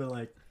people have been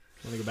like,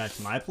 want to go back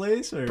to my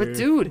place? Or... But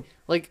dude,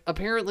 like,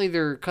 apparently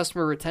their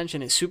customer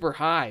retention is super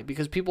high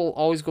because people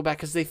always go back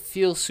because they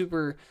feel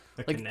super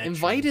like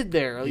invited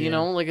there. You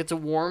know, like it's a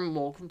warm,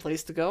 welcome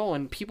place to go,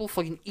 and people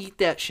fucking eat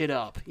that shit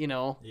up. You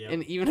know,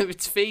 and even if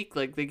it's fake,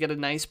 like they get a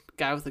nice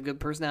guy with a good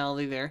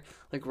personality there,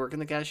 like working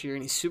the cashier,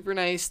 and he's super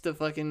nice to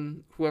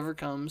fucking whoever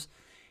comes.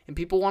 And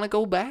people want to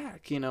go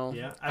back, you know.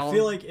 Yeah, I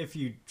feel like if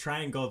you try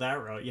and go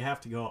that route, you have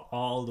to go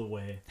all the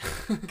way.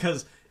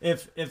 Because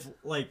if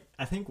like,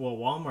 I think what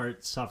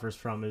Walmart suffers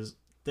from is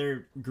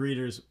their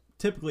greeters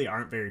typically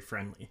aren't very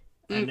friendly.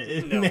 And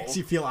it makes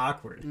you feel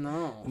awkward.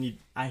 No. And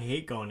I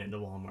hate going into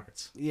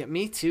Walmarts. Yeah,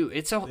 me too.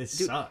 They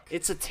suck.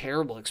 It's a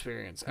terrible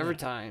experience every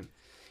time.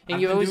 And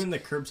I've been doing the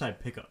curbside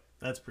pickup.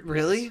 That's pretty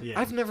Really? nice. Yeah.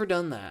 I've never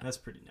done that. That's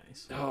pretty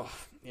nice. Oh,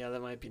 yeah,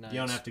 that might be nice. You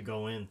don't have to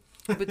go in.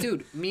 But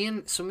dude, me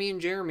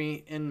and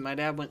Jeremy and my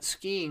dad went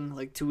skiing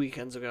like 2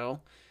 weekends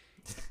ago.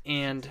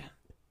 And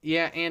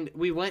and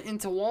we went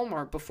into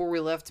Walmart before we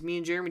left. Me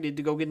and Jeremy did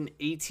to go get an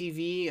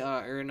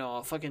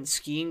ATV fucking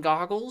skiing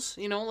goggles,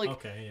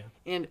 Okay,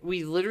 yeah. And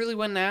we literally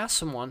went and asked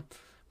someone.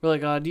 We're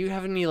like, do you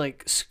have any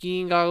like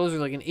skiing goggles or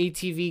like an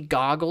ATV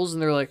goggles?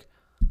 And they're like,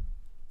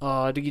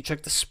 did you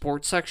check the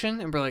sports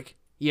section? And we're like,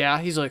 yeah.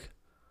 He's like,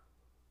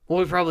 well,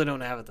 we probably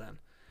don't have it then.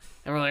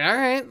 And we're like, all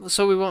right.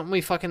 So we went and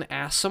we fucking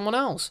asked someone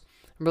else.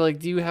 And we're like,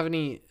 do you have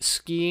any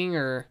skiing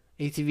or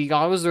ATV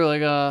goggles? They're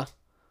like,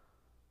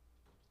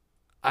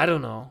 I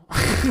don't know.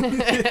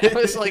 I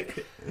was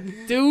like,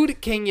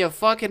 dude, can you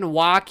fucking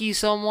walkie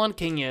someone?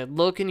 Can you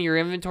look in your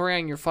inventory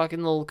on your fucking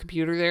little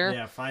computer there?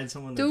 Yeah, find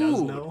someone that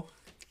does know.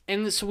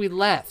 And so we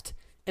left.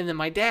 And then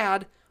my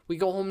dad, we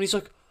go home and he's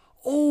like,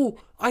 oh,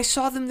 I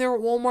saw them there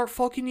at Walmart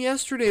fucking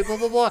yesterday, blah,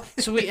 blah, blah.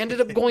 So we ended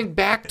up going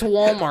back to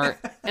Walmart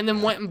and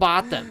then went and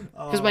bought them.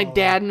 Because my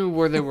dad knew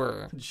where they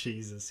were.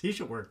 Jesus, he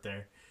should work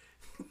there.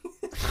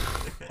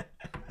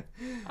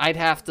 I'd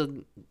have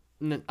to...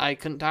 I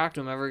couldn't talk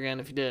to him ever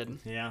again if he did.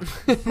 Yeah.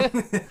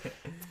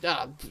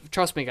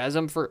 Trust me, guys.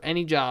 I'm for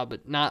any job,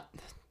 but not...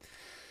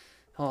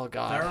 Oh,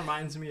 God. That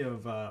reminds me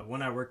of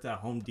when I worked at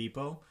Home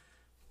Depot.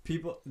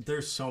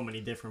 There's so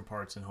many different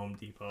parts in Home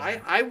Depot.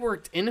 I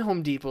worked in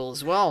Home Depot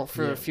as well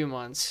for a few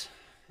months.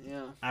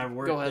 Yeah. I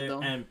worked there,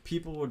 and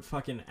people would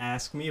fucking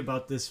ask me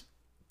about this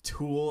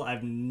tool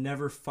I've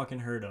never fucking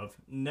heard of.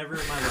 Never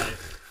in my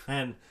life.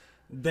 And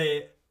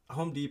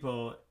Home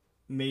Depot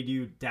made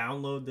you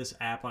download this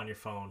app on your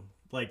phone,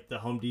 like the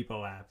Home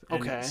Depot app,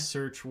 and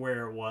search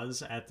where it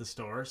was at the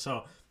store.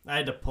 So I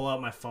had to pull out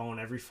my phone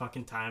every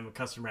fucking time a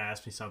customer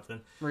asked me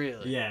something.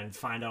 Really? Yeah, and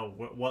find out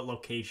what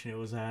location it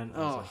was at. I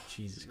was like,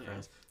 Jesus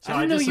Christ. So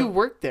I didn't know you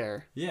worked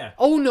there. Yeah.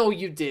 Oh, no,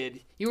 you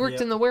did. You worked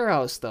in the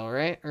warehouse, though,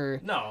 right? Or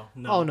No.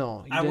 Oh,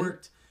 no. I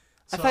worked...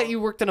 I thought you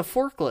worked in a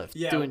forklift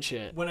doing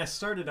shit. When I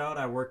started out,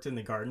 I worked in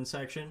the garden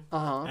section.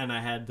 And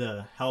I had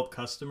to help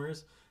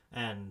customers.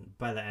 And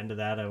by the end of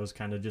that, I was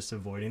kind of just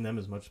avoiding them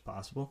as much as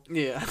possible.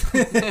 Yeah.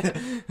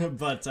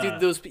 But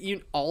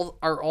dude,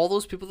 are all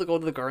those people that go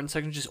to the garden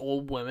section just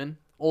old women,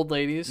 old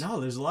ladies? No,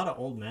 there's a lot of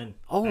old men.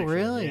 Oh, actually.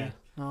 Really? Yeah.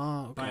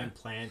 Oh, okay. Buying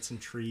plants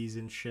and trees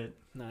and shit.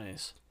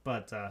 Nice.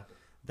 But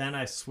then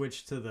I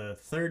switched to the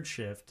third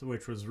shift,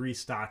 which was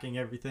restocking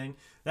everything.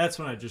 That's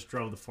when I just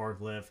drove the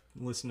forklift,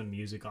 listened to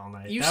music all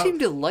night. You seem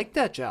to like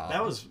that job.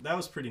 That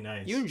was pretty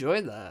nice. You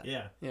enjoyed that.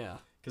 Yeah. Yeah.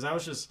 Because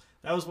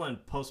that was when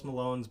Post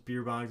Malone's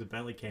Beer Bongs at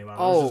Bentley came out.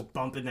 I was just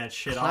bumping that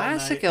shit all night.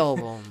 Classic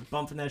album.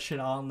 Bumping that shit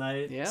all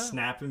night. Yeah.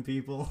 Snapping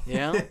people.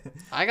 Yeah.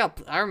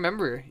 I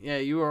remember. Yeah,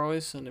 you were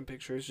always sending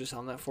pictures just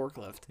on that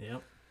forklift.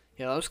 Yep.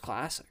 Yeah, that was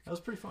classic. That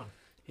was pretty fun.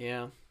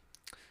 Yeah.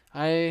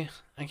 I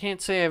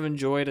can't say I've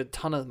enjoyed a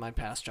ton of my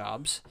past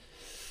jobs.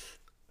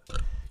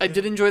 I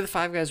did enjoy the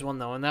Five Guys one,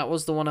 though, and that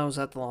was the one I was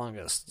at the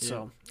longest. Yeah.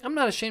 So I'm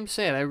not ashamed to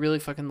say it. I really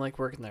fucking like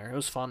working there. It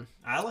was fun.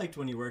 I liked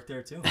when you worked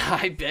there, too.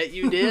 I bet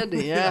you did,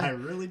 yeah. I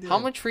really did. How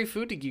much free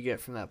food did you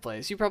get from that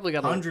place? You probably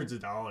got hundreds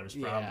of dollars,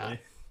 probably. Yeah.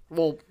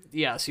 Well,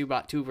 yeah, so you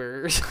bought 2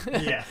 burgers.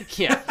 Yeah.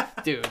 Yeah,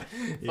 dude.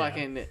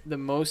 Fucking the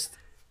most...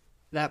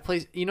 That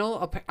place,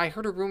 I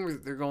heard a rumor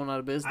that they're going out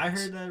of business. I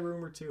heard that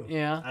rumor too.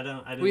 Yeah. I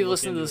didn't. We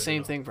listened to the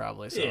same thing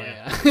probably. So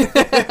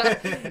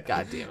yeah.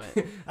 God damn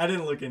it. I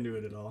didn't look into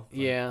it at all.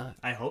 Yeah.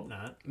 I hope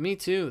not. Me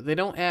too. They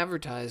don't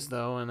advertise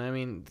though, and I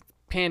mean,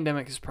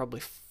 pandemic has probably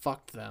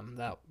fucked them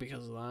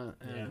because of that.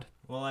 And yeah.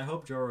 Well, I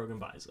hope Joe Rogan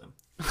buys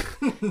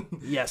them.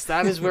 Yes,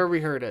 that is where we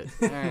heard it.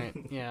 All right.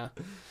 Yeah.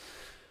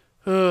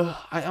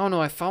 I don't know.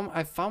 I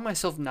found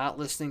myself not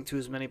listening to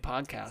as many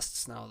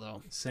podcasts now,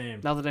 though. Same.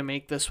 Now that I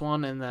make this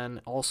one, and then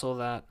also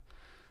that,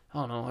 I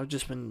don't know. I've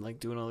just been like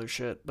doing other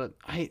shit, but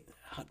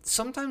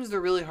sometimes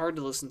they're really hard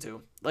to listen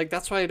to. Like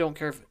that's why I don't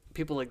care if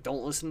people like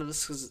don't listen to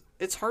this because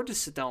it's hard to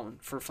sit down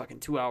for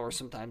fucking 2 hours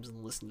sometimes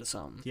and listen to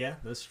something. Yeah,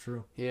 that's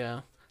true.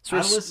 Yeah. So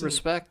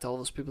respect to all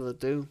those people that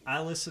do. I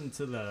listened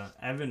to the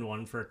Evan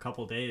one for a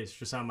couple days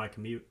just on my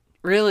commute.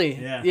 Really?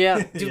 Yeah.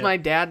 Yeah. Dude, yeah.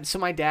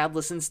 My dad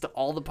listens to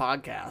all the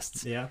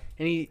podcasts. Yeah.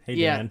 And hey,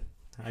 Dad.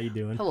 How you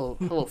doing?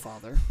 Hello,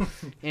 father.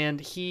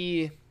 And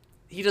he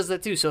does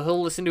that too. So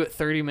he'll listen to it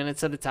 30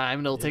 minutes at a time,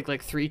 and it'll take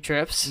like 3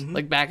 trips,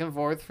 like back and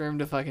forth for him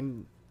to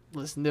fucking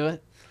listen to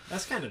it.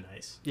 That's kind of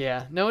nice.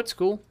 Yeah. No, it's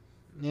cool.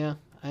 Yeah,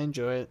 I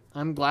enjoy it.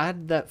 I'm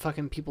glad that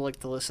fucking people like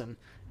to listen.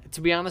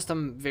 To be honest,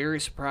 I'm very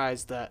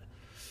surprised that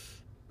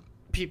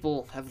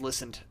people have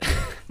listened.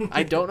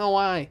 I don't know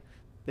why.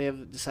 They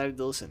have decided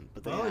to listen,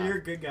 but they have. You're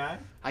a good guy.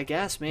 I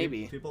guess,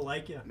 maybe. People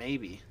like you.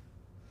 Maybe.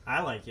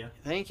 I like you.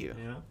 Thank you.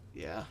 Yeah.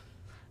 Yeah.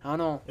 I don't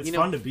know. It's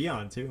fun to be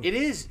on, too. It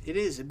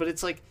is. But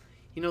it's like,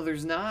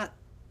 there's not...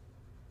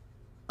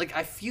 Like,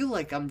 I feel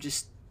like I'm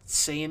just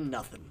saying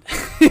nothing.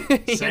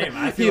 Same.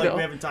 I feel like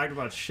we haven't talked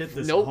about shit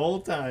this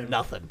whole time.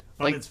 Nothing.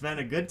 But like, it's been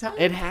a good time.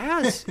 It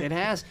has. It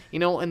has.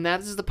 And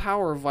that is the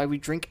power of why we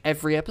drink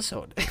every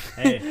episode.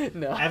 Hey,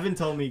 no, Evan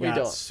told me he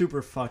got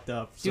super fucked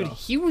up. So. Dude,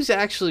 he was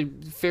actually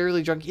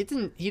fairly drunk. It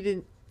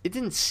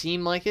didn't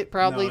seem like it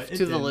probably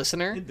to the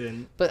listener. It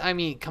didn't. But I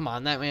mean, come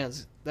on, that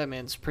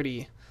man's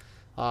pretty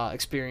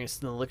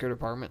experienced in the liquor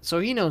department, so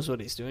he knows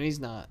what he's doing.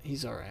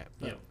 He's all right.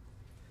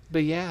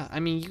 But yeah, I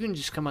mean, you can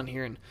just come on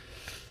here and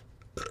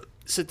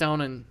sit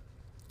down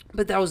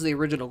but that was the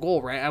original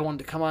goal, right? I wanted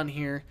to come on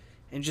here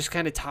and just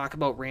kind of talk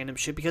about random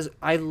shit, because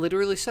I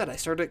literally said I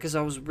started because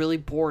I was really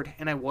bored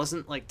and I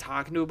wasn't like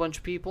talking to a bunch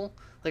of people.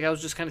 Like, I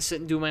was just kind of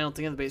sitting doing my own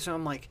thing in the basement.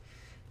 I'm like,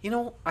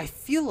 I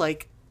feel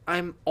like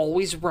I'm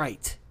always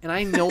right and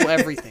I know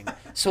everything.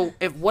 So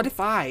what if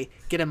I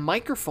get a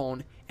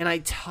microphone and I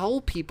tell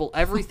people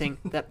everything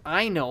that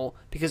I know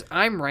because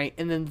I'm right,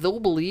 and then they'll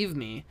believe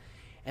me,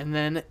 and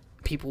then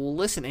people will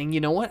listen. And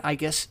you know what? I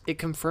guess it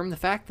confirmed the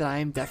fact that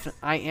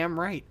I am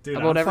right. Dude,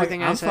 about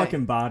everything I say. I'm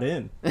fucking bought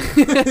in.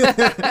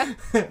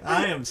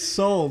 I am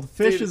sold.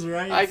 Fish is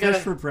right. Fish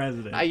for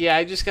president. I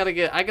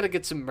gotta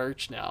get some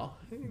merch now.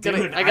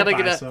 I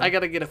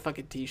gotta get a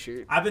fucking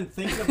t-shirt. I've been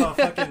thinking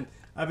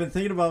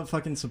about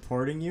fucking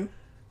supporting you.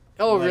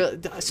 Oh, like,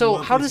 really? So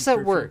how does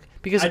that work?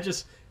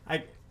 Because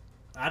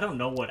I don't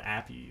know what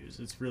app you use.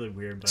 It's really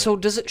weird. But... So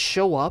does it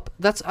show up?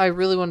 I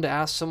really wanted to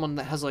ask someone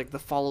that has like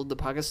followed the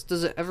podcast.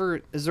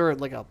 Is there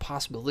like a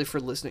possibility for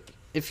listening?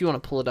 If you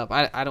want to pull it up,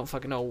 I don't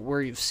fucking know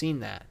where you've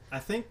seen that. I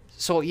think.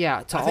 So yeah,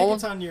 I think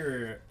it's on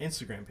your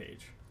Instagram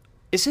page.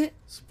 Is it?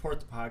 Support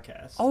the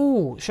podcast.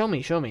 Oh, show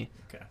me.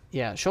 Okay.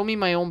 Yeah, show me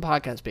my own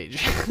podcast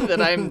page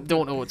that I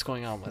don't know what's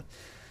going on with.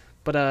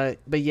 But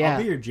yeah. I'll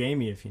be your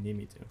Jamie if you need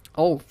me to.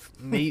 Oh,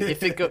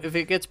 if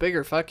it gets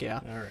bigger, fuck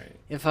yeah. All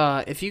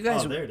right. If you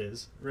guys. Oh, there it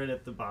is, right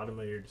at the bottom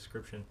of your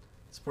description.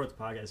 Support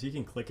the podcast. You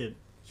can click it.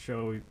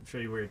 Show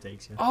you where it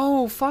takes you.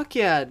 Oh, fuck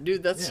yeah,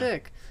 dude, that's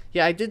sick.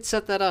 Yeah, I did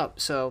set that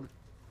up. So,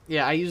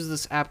 yeah, I use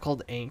this app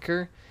called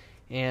Anchor,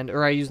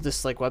 or I use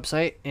this like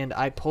website, and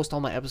I post all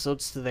my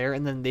episodes to there,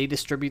 and then they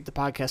distribute the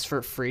podcast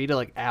for free to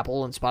like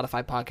Apple and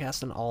Spotify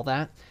podcasts and all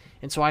that.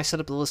 And so I set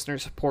up the listener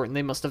support, and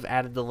they must have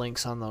added the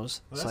links on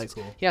those sites.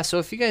 Cool. Yeah, so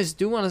if you guys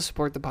do want to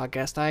support the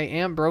podcast, I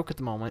am broke at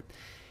the moment.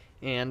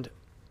 And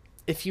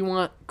if you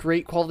want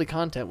great quality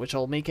content, which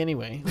I'll make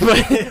anyway,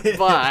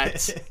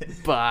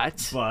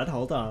 but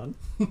hold on.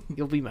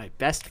 You'll be my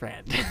best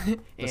friend.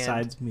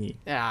 Besides me.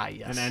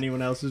 Yes. And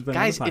anyone else who's been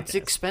Guys, on the podcast. it's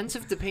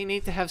expensive to pay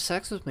Nate to have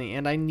sex with me,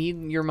 and I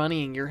need your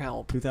money and your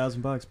help.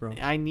 $2,000, bro.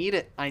 I need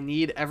it. I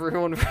need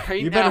everyone right now.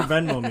 You better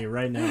Venmo me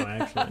right now,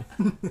 actually.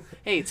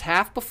 Hey, it's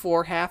half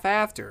before, half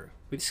after.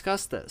 We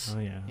discussed this. Oh,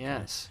 yeah.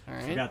 Yes. All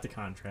right. Forgot the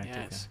contract. Yes.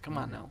 Okay. Come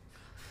on now.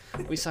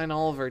 We sign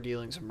all of our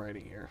dealings in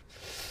writing here.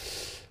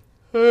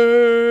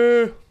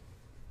 All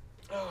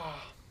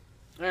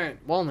right.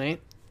 Well,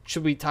 Nate,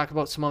 should we talk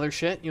about some other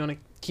shit? You want to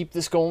keep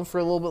this going for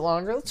a little bit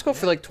longer? Let's go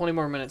for like 20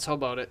 more minutes. How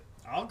about it?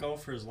 I'll go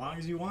for as long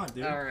as you want,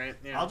 dude. All right.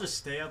 Yeah. I'll just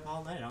stay up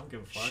all night. I don't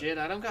give a fuck. Shit,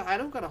 I don't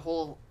got a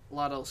whole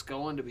lot else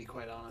going, to be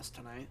quite honest,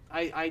 tonight.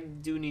 I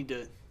do need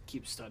to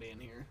keep studying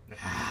here.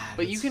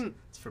 But you can.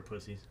 It's for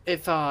pussies.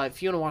 If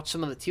you want to watch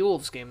some of the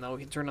T-Wolves game, though,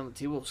 we can turn on the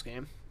T-Wolves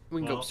game. We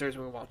can go upstairs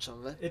and we can watch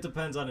some of it. It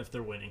depends on if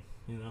they're winning,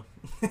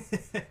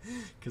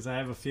 because I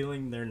have a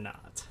feeling they're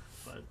not.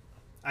 But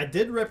I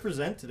did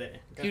represent today.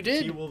 You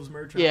did? T-Wolves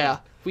merch. Yeah,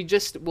 we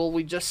just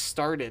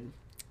started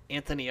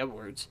Anthony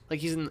Edwards.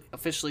 Like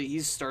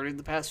he's started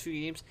the past few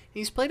games. And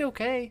he's played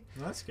okay.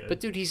 Well, that's good.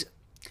 But dude, he's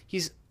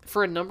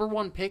for a number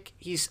 1 pick.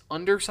 He's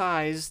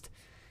undersized,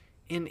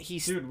 and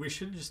dude. We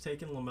should have just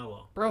taken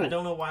LaMelo. Bro, I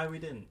don't know why we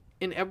didn't.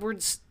 And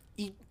Edwards,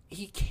 he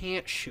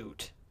can't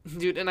shoot.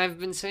 Dude, and I've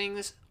been saying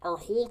this, our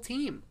whole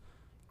team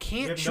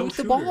can't shoot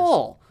the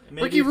ball.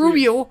 Ricky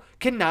Rubio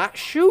cannot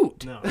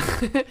shoot. No.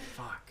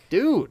 Fuck.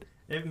 Dude.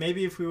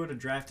 Maybe if we would have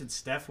drafted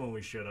Steph when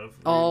we should have,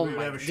 we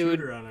would have a dude,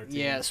 shooter on our team.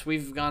 Yes,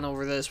 we've gone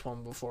over this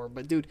one before.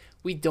 But, dude,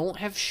 we don't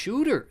have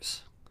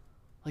shooters.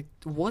 Like,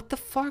 what the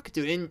fuck,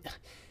 dude?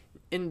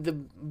 And the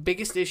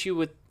biggest issue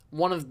with,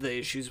 one of the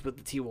issues with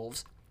the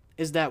T-Wolves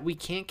is that we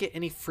can't get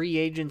any free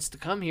agents to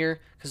come here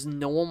because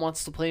no one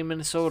wants to play in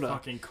Minnesota. It's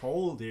fucking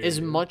cold here.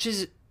 As much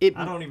as it,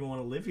 I don't even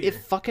want to live here. It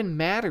fucking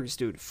matters,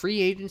 dude.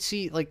 Free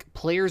agency, like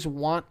players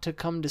want to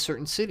come to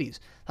certain cities.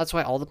 That's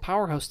why all the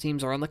powerhouse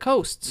teams are on the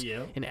coasts.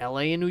 Yeah. In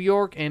LA and New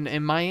York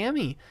and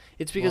Miami.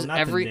 It's because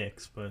not the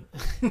Knicks, but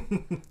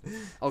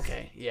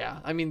okay, yeah.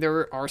 I mean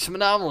there are some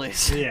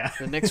anomalies. Yeah.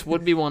 The Knicks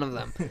would be one of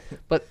them.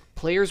 But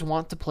players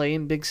want to play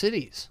in big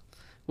cities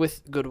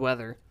with good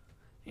weather.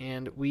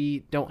 And we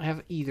don't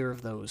have either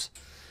of those.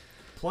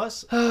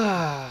 Plus,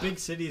 big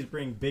cities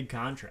bring big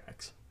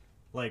contracts,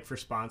 like for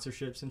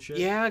sponsorships and shit.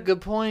 Yeah,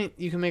 good point.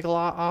 You can make a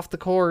lot off the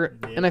court,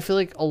 and I feel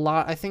like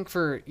I think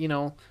for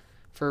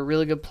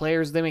really good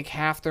players, they make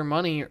half their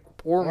money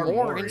or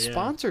more in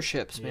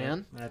sponsorships,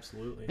 man.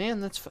 Absolutely.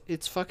 Man,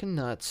 it's fucking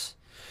nuts.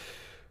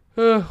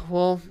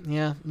 Well,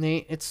 yeah,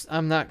 Nate.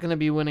 I'm not gonna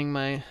be winning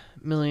my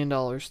 $1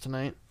 million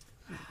tonight.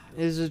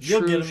 It is a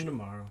You'll true. get them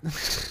tomorrow.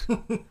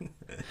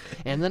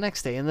 And the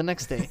next day, and the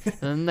next day, and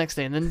then the next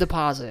day, and then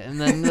deposit, and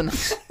then.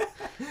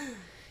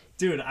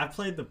 Dude, I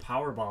played the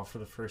Powerball for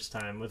the first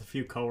time with a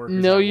few coworkers.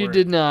 No, at you work.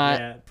 did not.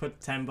 Yeah, put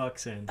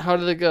 $10 in. How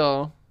did it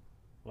go?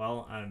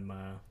 Well, I'm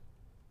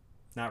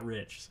not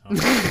rich,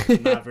 so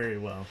not very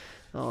well.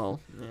 Oh,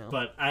 yeah.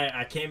 But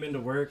I came into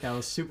work. I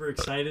was super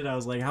excited. I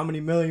was like, "How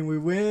many million we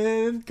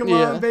win? Come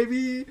Yeah. on,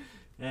 baby!"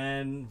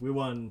 And we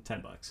won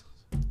 $10,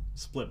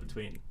 split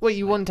between. Wait,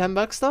 you won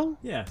 $10 though?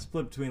 Yeah,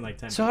 split between like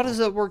 10. So how people. does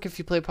that work if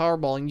you play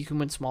Powerball and you can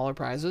win smaller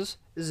prizes?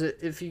 Is it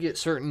if you get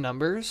certain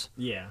numbers?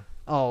 Yeah.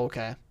 Oh,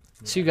 okay.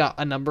 So you got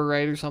a number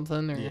right or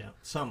something? Or? Yeah,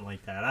 something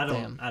like that. I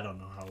don't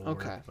know how it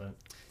Okay. works, but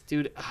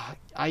Dude,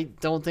 I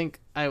don't think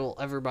I will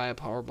ever buy a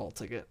Powerball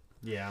ticket.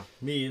 yeah,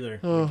 me either.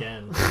 Oh.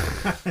 Again,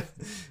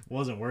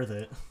 wasn't worth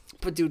it.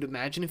 But dude,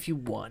 imagine if you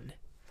won.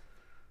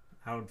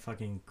 I would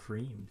fucking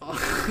cream.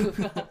 I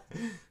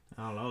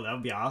don't know. That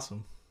would be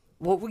awesome.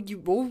 What would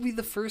be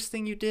the first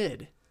thing you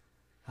did?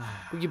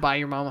 Would you buy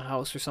your mom a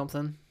house or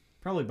something?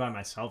 Probably buy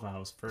myself a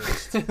house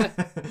first.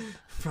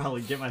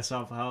 Probably get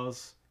myself a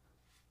house.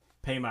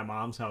 Pay my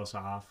mom's house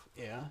off.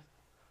 Yeah.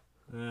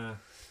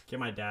 Get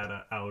my dad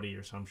an Audi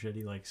or some shit.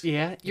 He likes.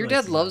 Yeah, your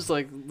likes dad loves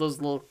like those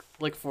little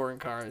like foreign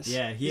cars.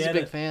 Yeah, he's a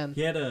big fan.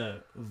 He had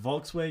a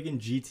Volkswagen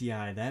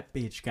GTI. That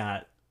bitch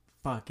got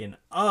fucking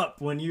up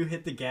when you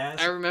hit the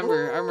gas. I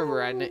remember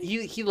riding it.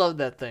 He loved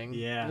that thing.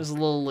 Yeah. It was a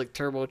little like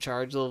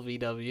turbocharged little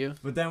VW.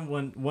 But then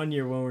one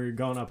year when we were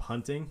going up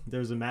hunting,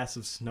 there was a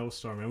massive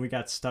snowstorm and we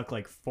got stuck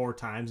like 4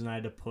 times and I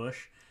had to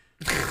push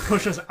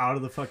us out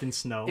of the fucking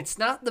snow. It's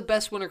not the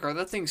best winter car.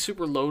 That thing's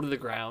super low to the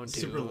ground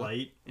too. Super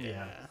light.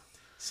 Yeah.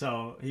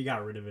 So he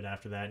got rid of it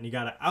after that and he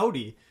got an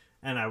Audi.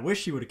 And I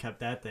wish he would have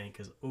kept that thing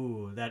because,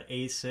 that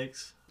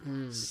A6,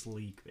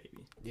 sleek,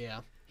 baby.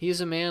 Yeah. He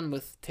is a man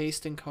with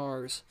taste in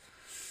cars.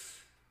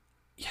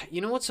 Yeah,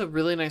 you know what's a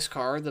really nice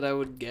car that I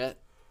would get?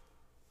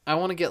 I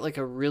want to get like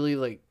a really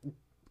like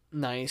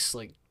nice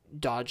like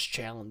Dodge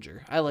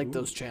Challenger. I like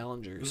those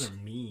Challengers. Those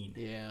are mean.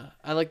 Yeah.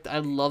 I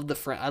love the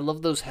front. I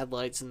love those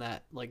headlights and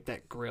that like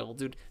that grill,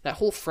 dude. That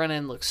whole front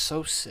end looks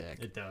so sick.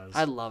 It does.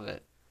 I love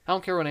it. I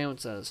don't care what anyone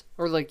says.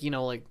 Or like,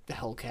 like the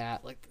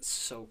Hellcat, like it's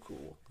so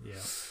cool. Yeah.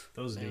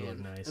 Those do look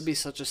nice. That'd be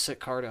such a sick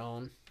car to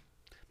own.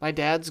 My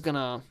dad's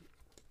gonna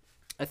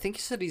I think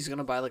he said he's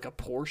gonna buy like a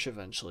Porsche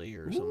eventually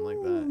or something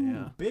like that.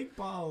 Yeah. Big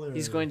baller.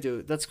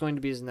 That's going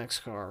to be his next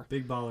car.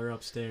 Big baller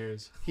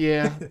upstairs.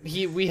 Yeah.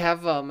 We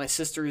have my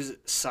sister's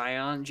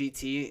Scion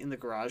GT in the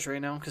garage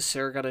right now because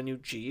Sarah got a new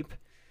Jeep.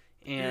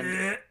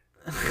 And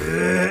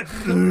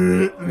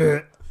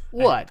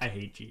what? I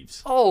hate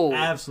Jeeps. Oh,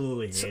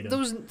 Absolutely hate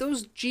them.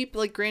 Those Jeep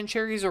like Grand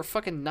Cherokees are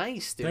fucking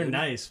nice, dude. They're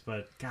nice,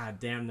 but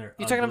goddamn, they're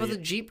You ugly. talking about the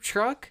Jeep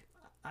truck?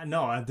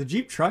 No, the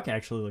Jeep truck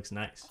actually looks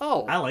nice.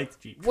 Oh. I like the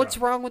Jeep truck. What's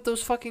wrong with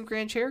those fucking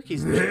Grand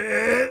Cherokees?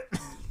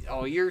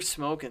 Oh, you're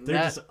smoking.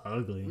 They're just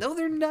ugly. No,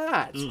 they're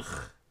not. Ugh.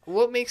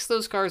 What makes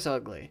those cars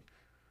ugly?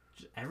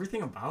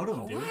 Everything about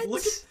them, dude. What?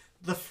 Look at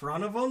the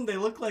front of them. They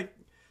look like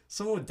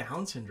someone with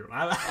Down syndrome.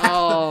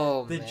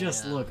 Oh, They man.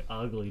 just look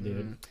ugly,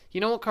 dude.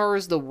 You know what car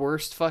is the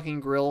worst fucking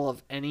grill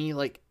of any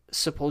like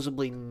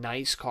supposedly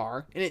nice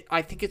car? And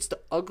I think it's the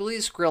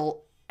ugliest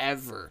grill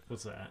ever.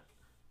 What's that?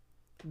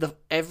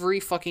 Every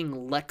fucking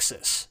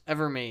Lexus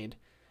ever made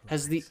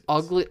has the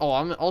ugly. Oh,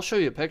 I'll show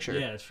you a picture.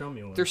 Yeah, show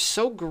me one. They're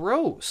so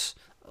gross.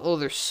 Oh,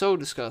 they're so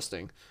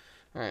disgusting.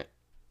 All right,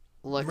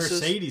 Lexus.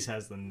 Mercedes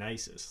has the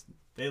nicest.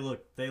 They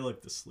look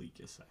the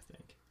sleekest, I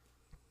think.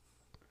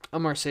 A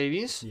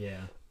Mercedes. Yeah.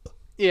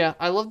 Yeah,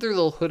 I love their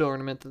little hood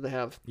ornament that they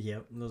have.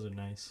 Yep, those are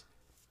nice.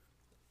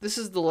 This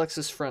is the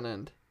Lexus front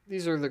end.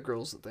 These are the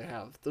grills that they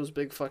have. Those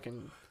big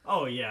fucking.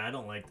 Oh yeah, I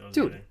don't like those.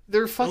 Dude, either.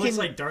 they're It fucking. looks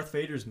like Darth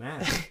Vader's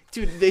mask.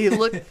 Dude, they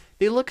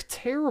look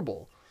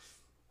terrible.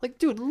 Like,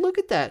 dude, look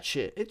at that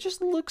shit. It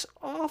just looks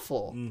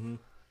awful. Mm-hmm.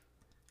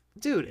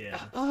 Dude, Yeah.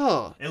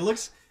 oh. It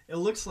looks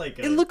like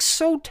It looks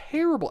so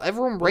terrible.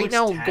 Everyone right looks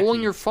now go tacky.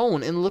 on your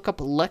phone and look up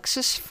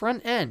Lexus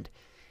front end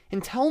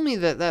and tell me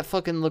that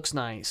fucking looks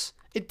nice.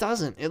 It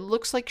doesn't. It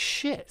looks like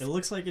shit. It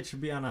looks like it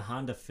should be on a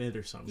Honda Fit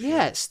or something.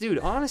 Yes, dude,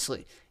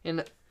 honestly.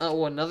 And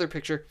another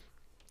picture.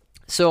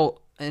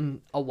 So,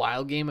 in a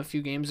wild game a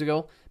few games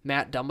ago,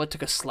 Matt Dumba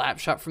took a slap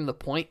shot from the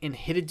point and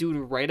hit a dude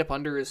right up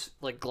under his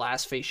like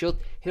glass face shield.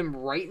 Hit him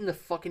right in the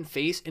fucking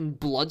face and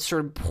blood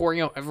started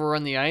pouring out everywhere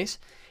on the ice.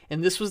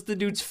 And this was the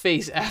dude's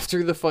face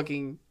after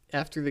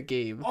the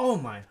game. Oh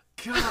my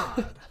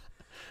god.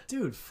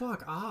 Dude,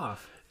 fuck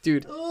off.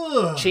 Dude,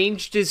 Ugh.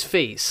 changed his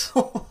face.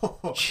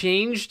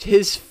 Changed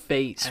his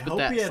face I with hope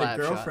that he had a slap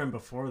girlfriend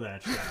before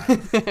that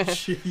shot.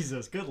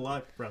 Jesus, good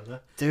luck,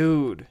 brother. shot.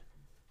 Dude.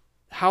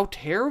 How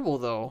terrible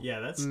though. Yeah,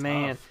 that's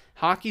Man, tough.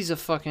 hockey's a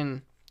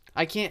fucking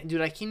I can't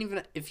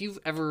even if you've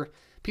ever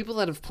people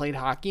that have played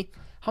hockey,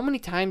 how many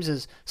times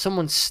has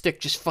someone's stick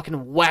just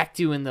fucking whacked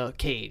you in the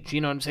cage? You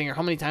know what I'm saying? Or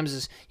how many times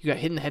has you got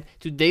hit in the head?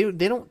 Dude,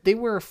 they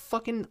wear a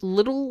fucking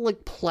little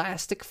like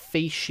plastic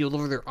face shield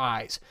over their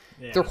eyes.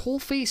 Yeah. Their whole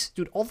face,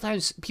 dude, all the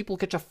times people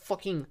catch a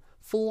fucking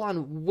full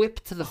on whip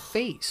to the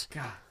face.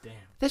 God damn.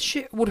 That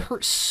shit would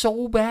hurt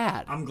so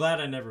bad. I'm glad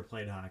I never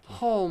played hockey.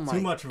 Oh my god.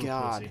 Too much of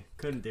a pussy.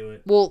 Couldn't do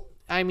it. Well,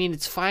 I mean,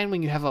 it's fine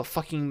when you have a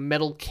fucking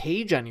metal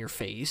cage on your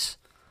face.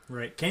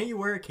 Right. Can't you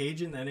wear a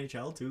cage in the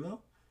NHL too, though?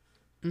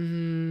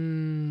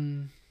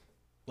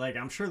 Like,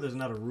 I'm sure there's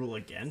not a rule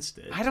against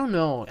it. I don't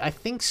know. I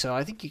think so.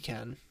 I think you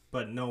can.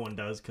 But no one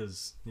does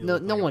because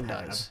no one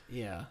does.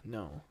 Yeah,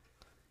 no.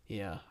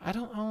 Yeah, I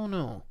don't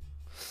know.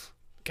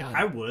 God,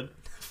 I would.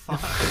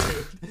 Fuck,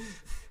 dude.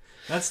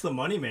 That's the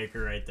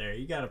moneymaker right there.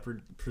 You gotta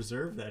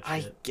preserve that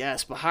shit. I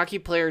guess, but hockey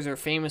players are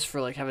famous for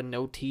like having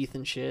no teeth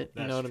and shit.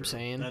 You That's know what true. I'm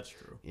saying? That's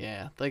true.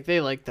 Yeah, like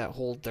they like that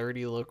whole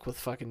dirty look with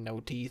fucking no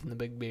teeth and the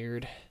big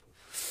beard.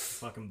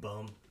 Fucking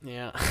bum.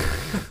 Yeah,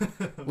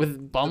 with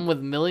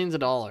millions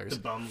of dollars. The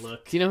bum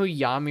look. Do you know who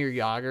Jaromir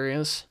Jagr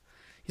is?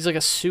 He's like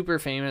a super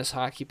famous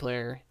hockey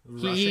player.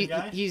 Russian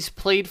guy? He's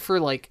played for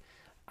like,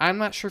 I'm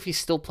not sure if he's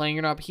still playing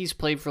or not, but he's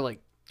played for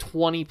like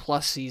 20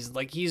 plus seasons.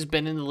 Like he's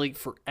been in the league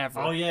forever.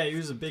 Oh yeah, he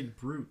was a big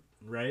brute,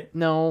 right?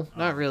 No,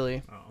 not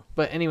really. Oh.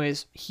 But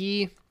anyways,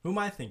 Who am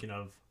I thinking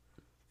of?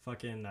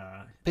 Fucking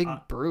big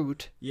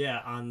brute.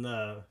 Yeah, on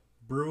the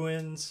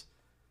Bruins.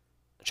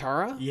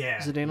 Chara? Yeah.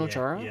 Zdeno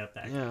Chara? Yeah,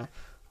 that guy.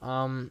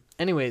 Yeah.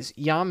 Anyways,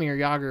 Jaromir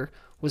Jagr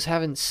was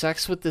having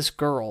sex with this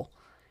girl,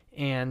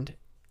 and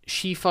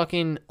she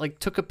fucking like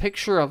took a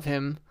picture of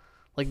him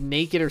like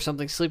naked or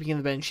something, sleeping in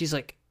the bed, and she's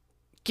like,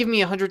 "Give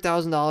me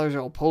 $100,000 or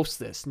I'll post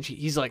this." And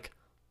he's like,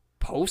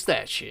 "Post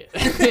that shit."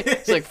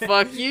 It's like,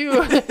 "Fuck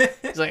you."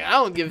 He's like, "I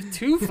don't give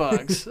two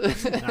fucks."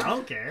 I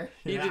don't care.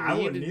 I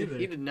wouldn't either.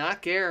 He did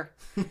not care.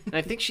 And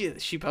I think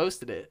she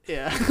posted it.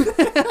 Yeah.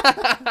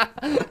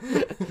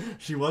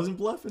 She wasn't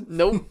bluffing.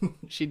 Nope,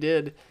 she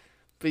did.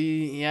 But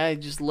yeah,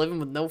 just living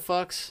with no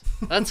fucks.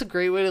 That's a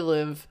great way to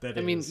live. I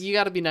mean, you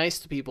got to be nice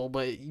to people,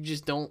 but you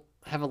just don't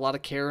have a lot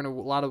of care and a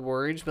lot of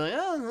worry. Just be like,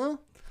 oh,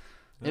 well,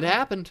 it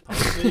happened.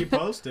 Post it, you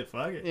post it.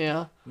 Fuck it.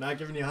 Yeah. Not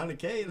giving you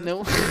 $100K.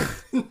 No.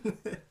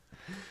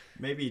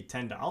 Maybe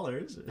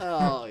 $10.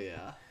 Oh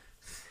yeah.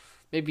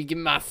 Maybe give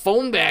me my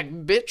phone back,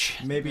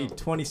 bitch. Maybe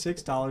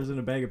 $26 in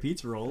a bag of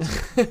pizza rolls.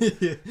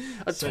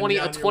 a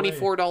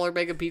 $24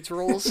 bag of pizza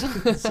rolls.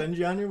 Send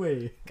you on your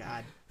way.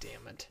 God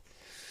damn it.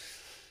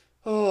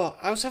 Oh,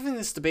 I was having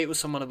this debate with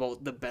someone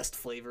about the best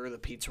flavor of the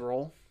pizza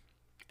roll,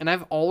 and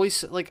I've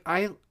always like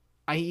I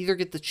either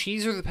get the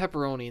cheese or the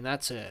pepperoni, and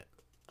that's it.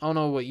 I don't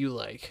know what you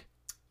like.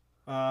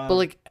 But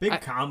like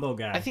big combo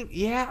guy. I think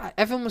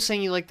Evan was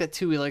saying you like that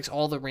too. He likes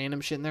all the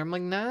random shit in there. I'm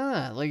like,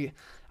 nah. Like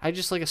I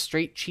just like a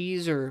straight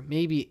cheese or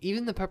maybe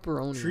even the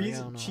pepperoni.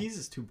 Cheese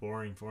is too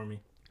boring for me.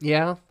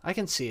 Yeah, I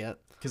can see it.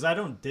 Because I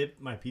don't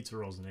dip my pizza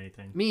rolls in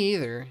anything. Me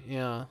either,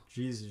 yeah.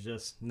 Cheese is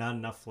just not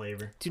enough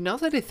flavor. Dude, now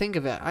that I think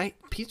of it,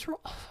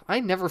 I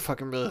never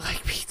fucking really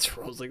like pizza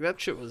rolls. Like, that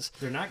shit was...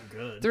 They're not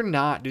good. They're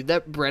not, dude.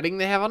 That breading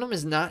they have on them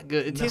is not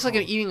good. It tastes like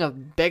I'm eating a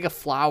bag of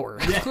flour.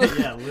 Yeah,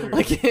 literally.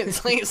 Like,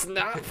 it's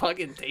not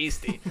fucking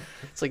tasty.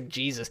 It's like,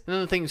 Jesus. And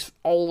then the things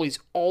always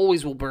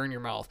will burn your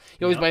mouth.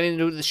 You always bite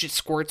into it, the shit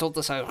squirts out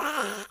the side.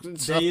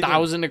 It's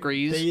 1,000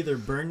 degrees. They either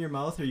burn your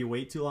mouth or you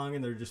wait too long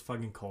and they're just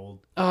fucking cold.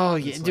 Oh,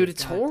 yeah, dude,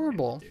 it's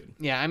horrible. Dude.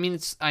 Yeah, I mean,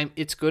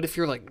 it's good if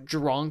you're, like,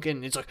 drunk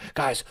and it's like,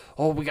 guys,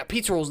 we got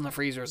pizza rolls in the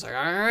freezer. It's like, all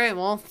right,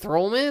 well,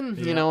 throw them in.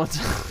 Yeah. You know, it's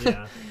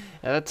Yeah.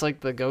 that's, like,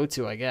 the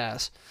go-to, I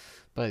guess.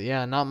 But,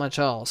 yeah, not much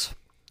else.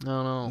 I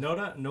don't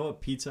know. Know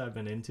what pizza I've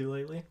been into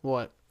lately?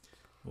 What?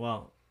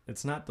 Well,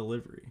 it's not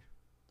delivery.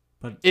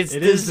 But It's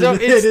it is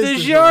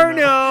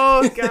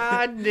DiGiorno.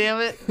 God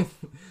damn it.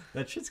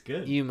 That shit's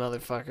good. You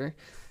motherfucker.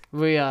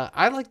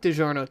 I like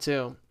DiGiorno,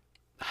 too.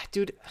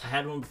 Dude. I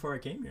had one before I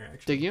came here,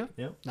 actually. Did you?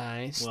 Yep.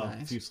 Nice, Well,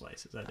 nice. a few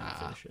slices. I didn't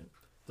finish it.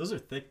 Those are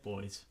thick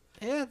boys.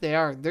 Yeah, they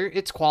are.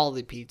 It's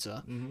quality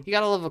pizza. Mm-hmm. You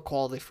gotta love a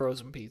quality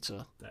frozen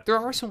pizza. Definitely. There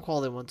are some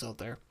quality ones out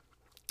there.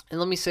 And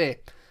let me say,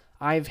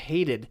 I've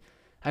had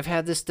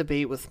this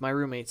debate with my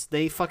roommates.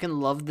 They fucking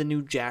love the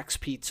new Jack's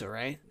Pizza,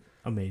 right?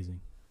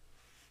 Amazing.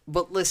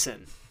 But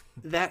listen,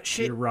 that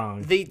shit... You're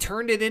wrong. They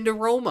turned it into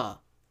Roma.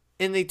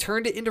 And they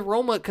turned it into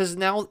Roma because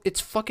now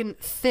it's fucking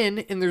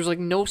thin and there's like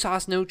no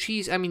sauce, no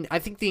cheese. I mean, I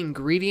think the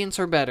ingredients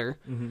are better,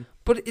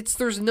 but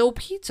there's no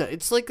pizza.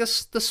 It's like the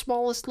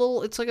smallest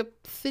little. It's like a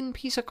thin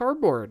piece of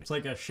cardboard. It's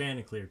like a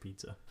Chanticleer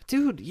pizza.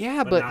 Dude,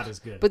 yeah, but not as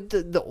good. But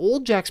the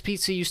old Jack's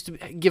Pizza used to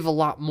give a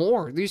lot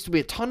more. There used to be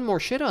a ton more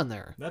shit on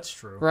there. That's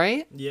true.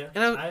 Right? Yeah.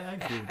 And I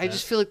agree with I that.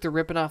 just feel like they're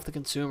ripping off the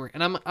consumer,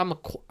 and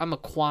I'm a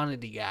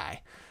quantity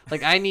guy.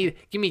 Like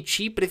give me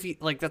cheap, but if you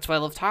like, that's why I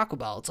love Taco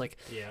Bell. It's like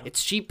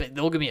it's cheap, but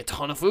they'll give me a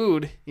ton of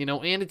food,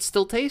 and it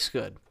still tastes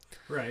good.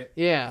 Right.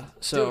 Yeah.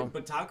 So. Dude,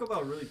 but Taco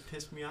Bell really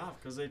pissed me off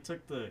because they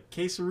took the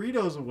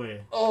quesaritos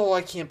away. Oh,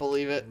 I can't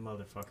believe it.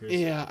 Motherfuckers.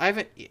 Yeah, I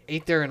haven't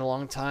ate there in a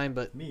long time,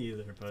 but Me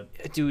either,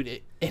 but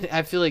dude,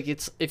 I feel like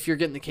if you're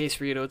getting the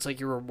quesarito, it's like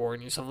you're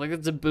rewarding yourself. Like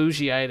it's a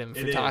bougie item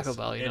for It Taco is.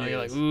 Bell. It You're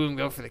like, is. ooh, I'm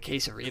going for the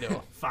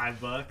quesarito.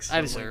 $5.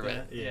 I deserve like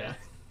it. that. Yeah.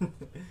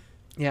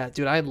 Yeah,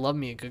 dude, I love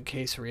me a good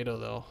quesarito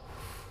though.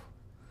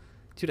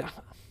 Dude,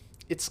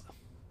 it's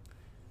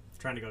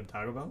Trying to go to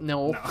Taco Bell?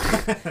 No.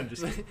 I'm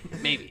just kidding.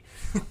 Maybe.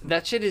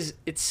 That shit is,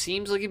 it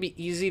seems like it'd be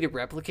easy to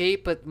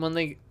replicate, but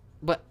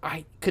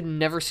I could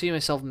never see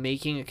myself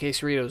making a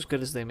quesarito as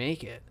good as they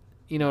make it.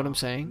 You know what I'm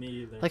saying? Me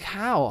either. Like,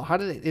 how? How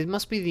do they, it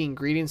must be the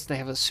ingredients. They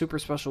have a super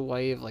special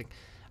way of, like,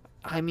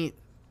 I mean,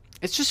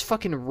 it's just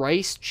fucking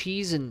rice,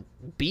 cheese, and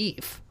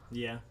beef.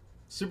 Yeah.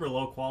 Super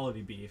low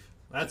quality beef.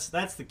 That's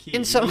the key.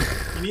 And so,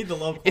 you need the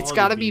low quality it's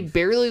got to be beef.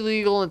 barely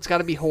legal, and it's got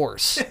to be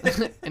horse.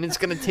 And it's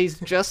going to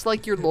taste just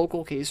like your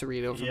local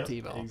quesarito from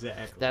T-Bell.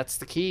 Exactly. That's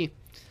the key.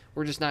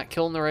 We're just not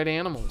killing the right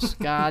animals.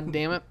 God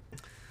damn it.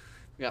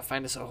 We got to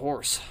find us a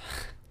horse.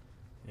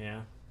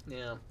 Yeah.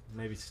 Yeah.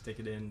 Maybe stick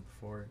it in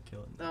before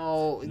killing it.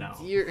 No.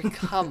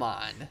 Come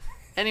on.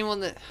 Anyone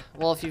that,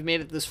 well, if you've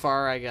made it this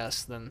far, I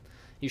guess, then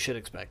you should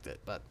expect it,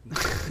 but.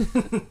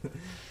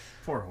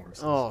 Poor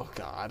horses. Oh,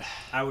 God.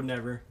 I would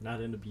never. Not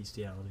into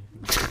bestiality.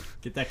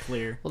 Get that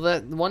clear. Well,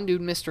 that one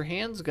dude, Mr.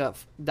 Hands,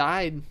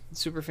 died.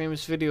 Super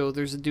famous video.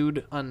 There's a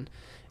dude on,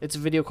 it's a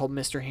video called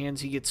Mr. Hands.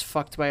 He gets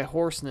fucked by a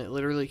horse, and it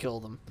literally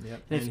killed him.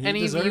 Yep. And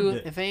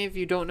if any of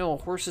you don't know, a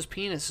horse's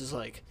penis is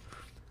like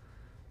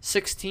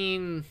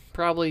 16,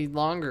 probably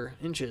longer,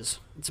 inches.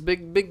 It's a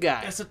big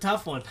guy. That's a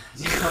tough one.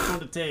 It's a tough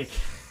one to take.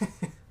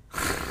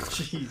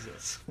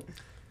 Jesus.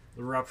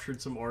 Ruptured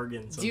some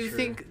organs. Do you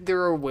think there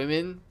are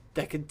women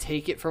that could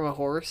take it from a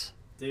horse?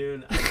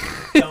 Dude,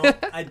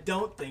 I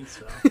don't think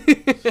so.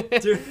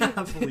 Do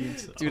not believe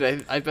so.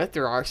 Dude, I bet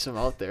there are some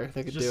out there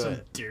that could Just do some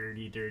it.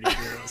 dirty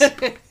girls.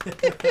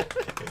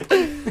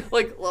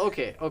 Like,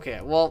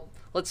 okay. Well,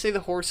 let's say the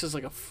horse is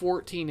like a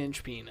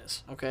 14-inch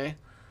penis, okay?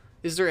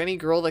 Is there any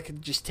girl that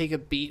could just take a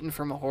beating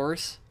from a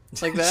horse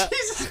like that?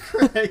 Jesus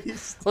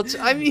Christ.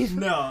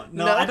 No,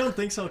 I don't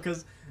think so,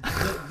 because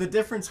the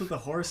difference with the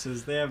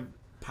horses, they have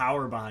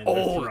power behind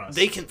their thrust.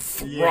 They can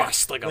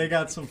thrust like a... They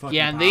got some fucking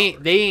and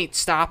power. they ain't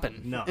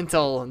stopping No.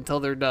 until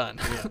they're done.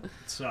 Yeah.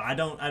 So I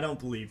don't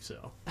believe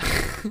so.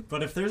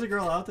 But if there's a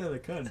girl out there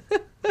that could,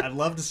 I'd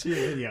love to see a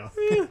video.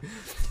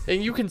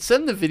 And you can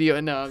send the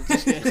video. No, I'm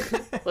just kidding.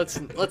 let's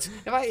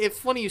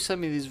if one of you send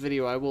me this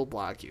video, I will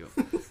block you.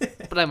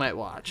 But I might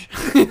watch.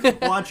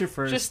 Watch it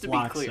first. Just to be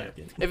block clear.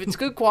 second. If it's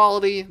good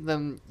quality,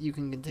 then you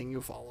can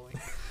continue following.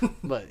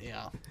 But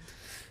yeah.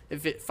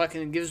 If it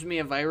fucking gives me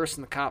a virus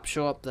and the cops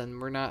show up, then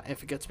we're not.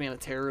 If it gets me on a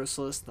terrorist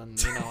list, then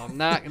I'm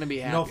not gonna be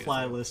happy. No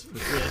fly list for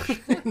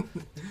fish.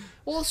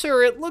 Well,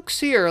 sir, it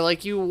looks here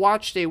like you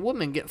watched a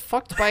woman get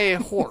fucked by a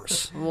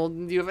horse. Well,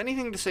 do you have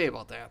anything to say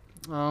about that?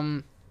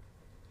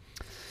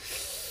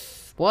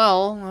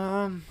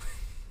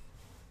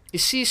 You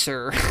see,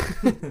 sir.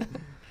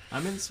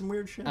 I'm in some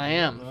weird shit. I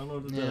am. I don't know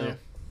what to tell you.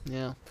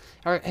 Yeah.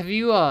 All right. Have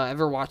you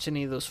ever watched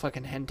any of those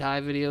fucking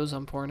hentai videos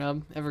on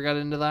Pornhub? Ever got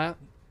into that?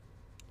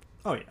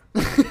 Oh yeah.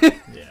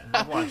 Yeah,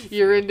 I've watched.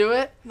 You're into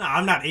it? No,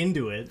 I'm not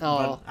into it. Oh,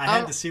 but I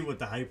had to see what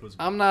the hype was.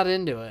 I'm not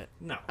into it.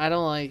 No. I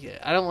don't like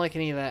it. I don't like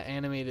any of that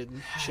animated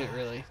shit.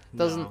 Really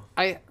doesn't.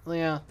 No.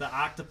 Yeah. The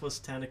octopus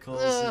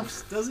tentacles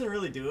just doesn't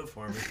really do it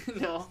for me.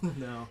 No.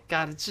 No.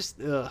 God, it's just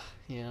yeah.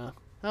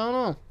 I don't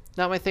know.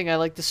 Not my thing. I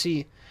like to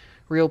see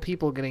real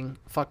people getting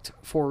fucked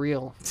for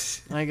real.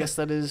 I guess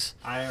that is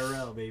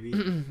IRL, baby.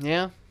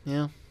 yeah.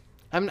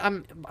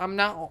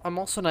 I'm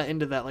also not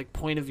into that like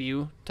point of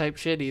view type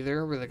shit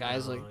either, where the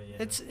guy's like, yeah.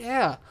 it's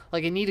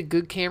like I need a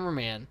good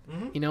cameraman,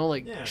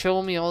 Yeah.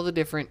 show me all the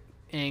different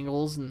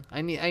angles, and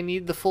I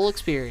need the full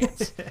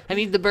experience. I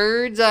need the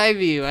bird's eye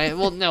view.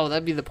 No,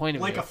 that'd be the point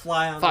of like view. a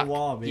fly on the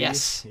wall, baby.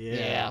 Yes.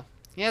 Yeah.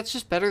 It's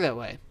just better that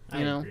way. I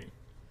agree.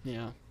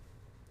 Yeah.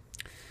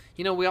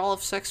 We all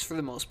have sex for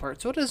the most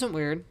part, so it isn't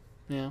weird.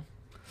 Yeah.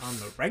 On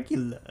the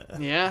regular.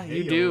 Yeah,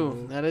 you Hey-o.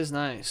 do. That is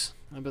nice.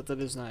 I bet that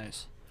is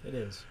nice. It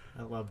is.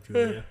 I love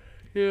Julia.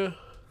 Yeah.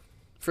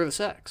 For the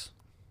sex.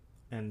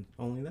 And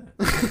only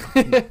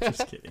that.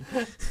 Just kidding.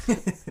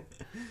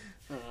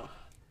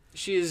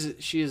 She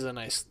is a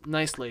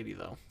nice lady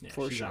though. Yeah,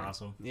 for she's sure.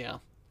 awesome. Yeah.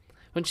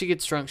 When she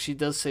gets drunk, she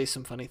does say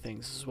some funny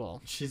things as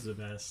well. She's the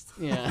best.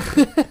 Yeah.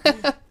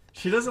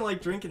 She doesn't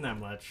like drinking that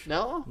much.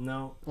 No?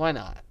 No. Why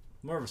not?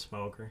 More of a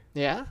smoker.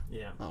 Yeah?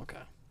 Yeah. Okay.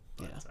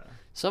 But,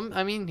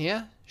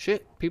 Yeah.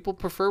 Shit. People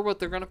prefer what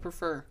they're gonna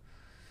prefer.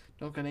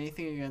 Don't got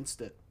anything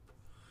against it.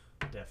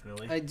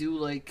 Definitely. I do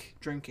like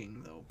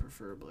drinking though,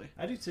 preferably.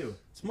 I do too.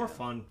 It's more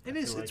fun. It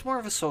is. It's more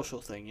of a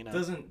social thing,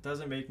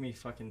 Doesn't make me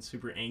fucking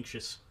super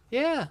anxious.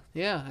 Yeah.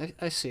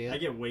 I see it. I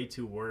get way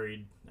too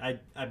worried. I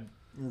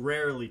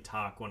rarely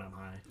talk when I'm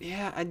high.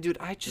 Yeah,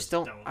 I just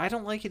don't. I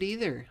don't like it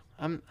either.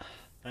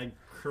 I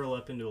curl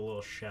up into a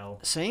little shell.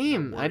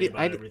 Same. I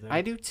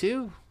do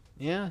too.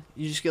 Yeah.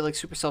 You just get like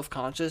super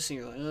self-conscious and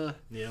you're like,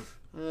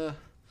 Yep.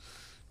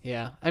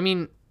 Yeah. I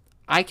mean,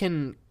 I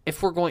can,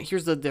 if we're going,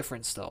 here's the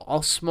difference though.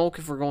 I'll smoke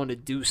if we're going to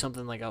do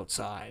something like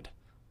outside.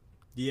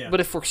 Yeah.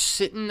 But if we're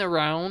sitting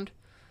around,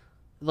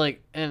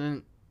 like,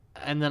 and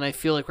then I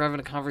feel like we're having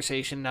a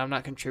conversation and I'm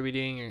not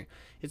contributing, or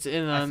it's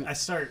in. I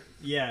start,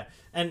 yeah.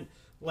 And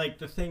like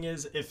the thing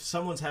is, if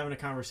someone's having a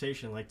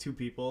conversation, like two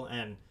people,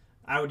 and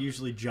I would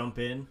usually jump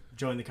in,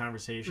 join the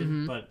conversation.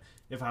 Mm-hmm. But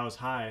if I was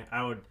high,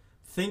 I would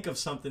think of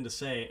something to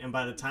say, and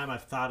by the time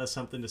I've thought of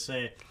something to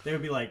say, there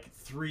would be like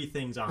 3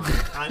 things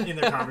in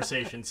the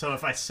conversation. So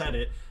if I said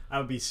it, I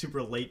would be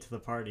super late to the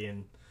party,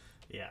 and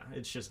yeah,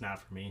 it's just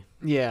not for me.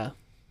 Yeah,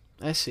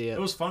 I see it.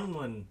 It was fun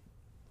when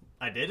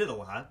I did it a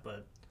lot,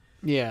 but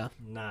yeah,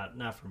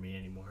 not for me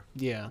anymore.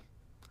 Yeah.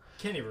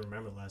 Can't even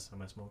remember the last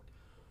time I smoked.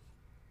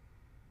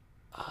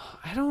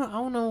 I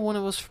don't know when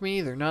it was for me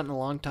either. Not in a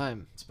long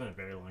time. It's been a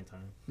very long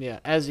time. Yeah,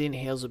 as he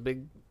inhales a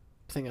big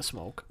thing of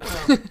smoke.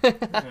 Well,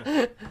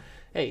 yeah.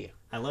 Hey.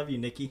 I love you,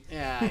 Nikki.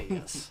 Yeah,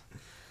 yes.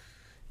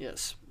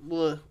 Yes.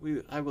 Well,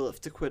 I will have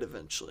to quit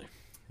eventually.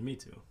 Me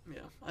too.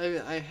 Yeah.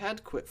 I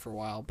had quit for a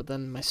while, but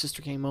then my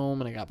sister came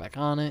home and I got back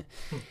on it.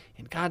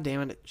 And god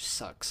damn it just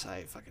sucks.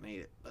 I fucking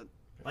hate it. But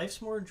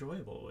life's more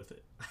enjoyable with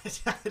it.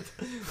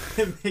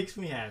 It makes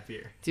me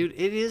happier. Dude,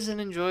 it is an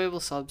enjoyable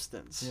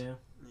substance. Yeah.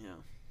 Yeah.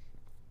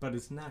 But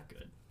it's not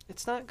good.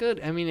 It's not good.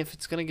 I mean, if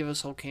it's going to give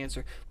us whole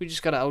cancer, we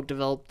just got to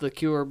outdevelop the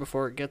cure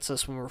before it gets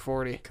us when we're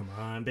 40. Come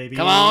on, baby.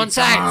 Come on,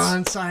 science. Come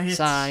on,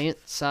 science.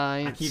 Science.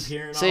 I keep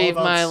hearing Save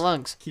all about... my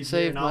lungs. Keep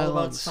Save hearing my all lungs.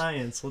 about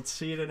science. Let's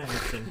see it in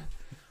action.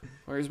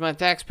 Where's my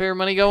taxpayer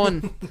money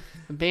going?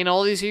 I'm paying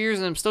all these years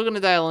and I'm still going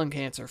to die of lung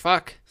cancer.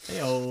 Fuck.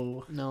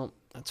 Hey-oh. No,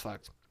 that's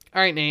fucked.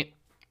 All right, Nate.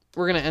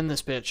 We're going to end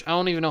this bitch. I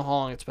don't even know how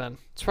long it's been.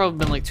 It's probably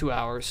been like 2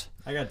 hours.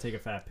 I got to take a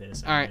fat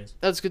piss. All right.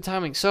 That's good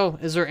timing. So,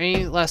 is there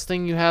any last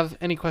thing you have?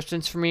 Any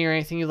questions for me or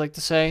anything you'd like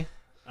to say?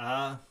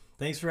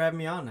 Thanks for having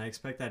me on. I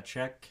expect that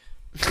check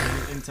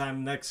in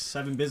time next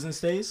 7 business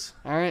days.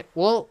 All right.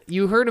 Well,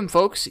 you heard him,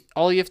 folks.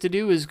 All you have to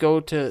do is go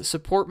to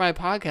support my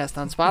podcast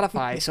on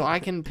Spotify so I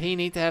can pay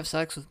Nate to have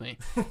sex with me.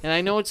 And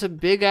I know it's a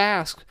big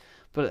ask,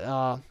 but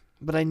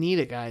I need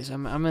it, guys.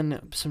 I'm in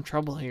some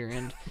trouble here,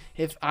 and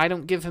if I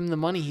don't give him the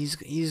money,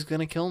 he's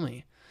gonna kill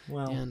me.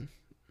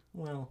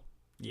 Well,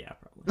 yeah,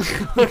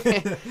 probably.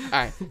 Okay. All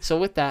right. So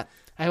with that,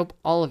 I hope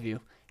all of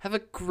you have a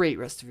great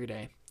rest of your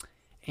day,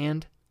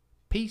 and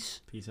peace.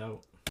 Peace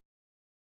out.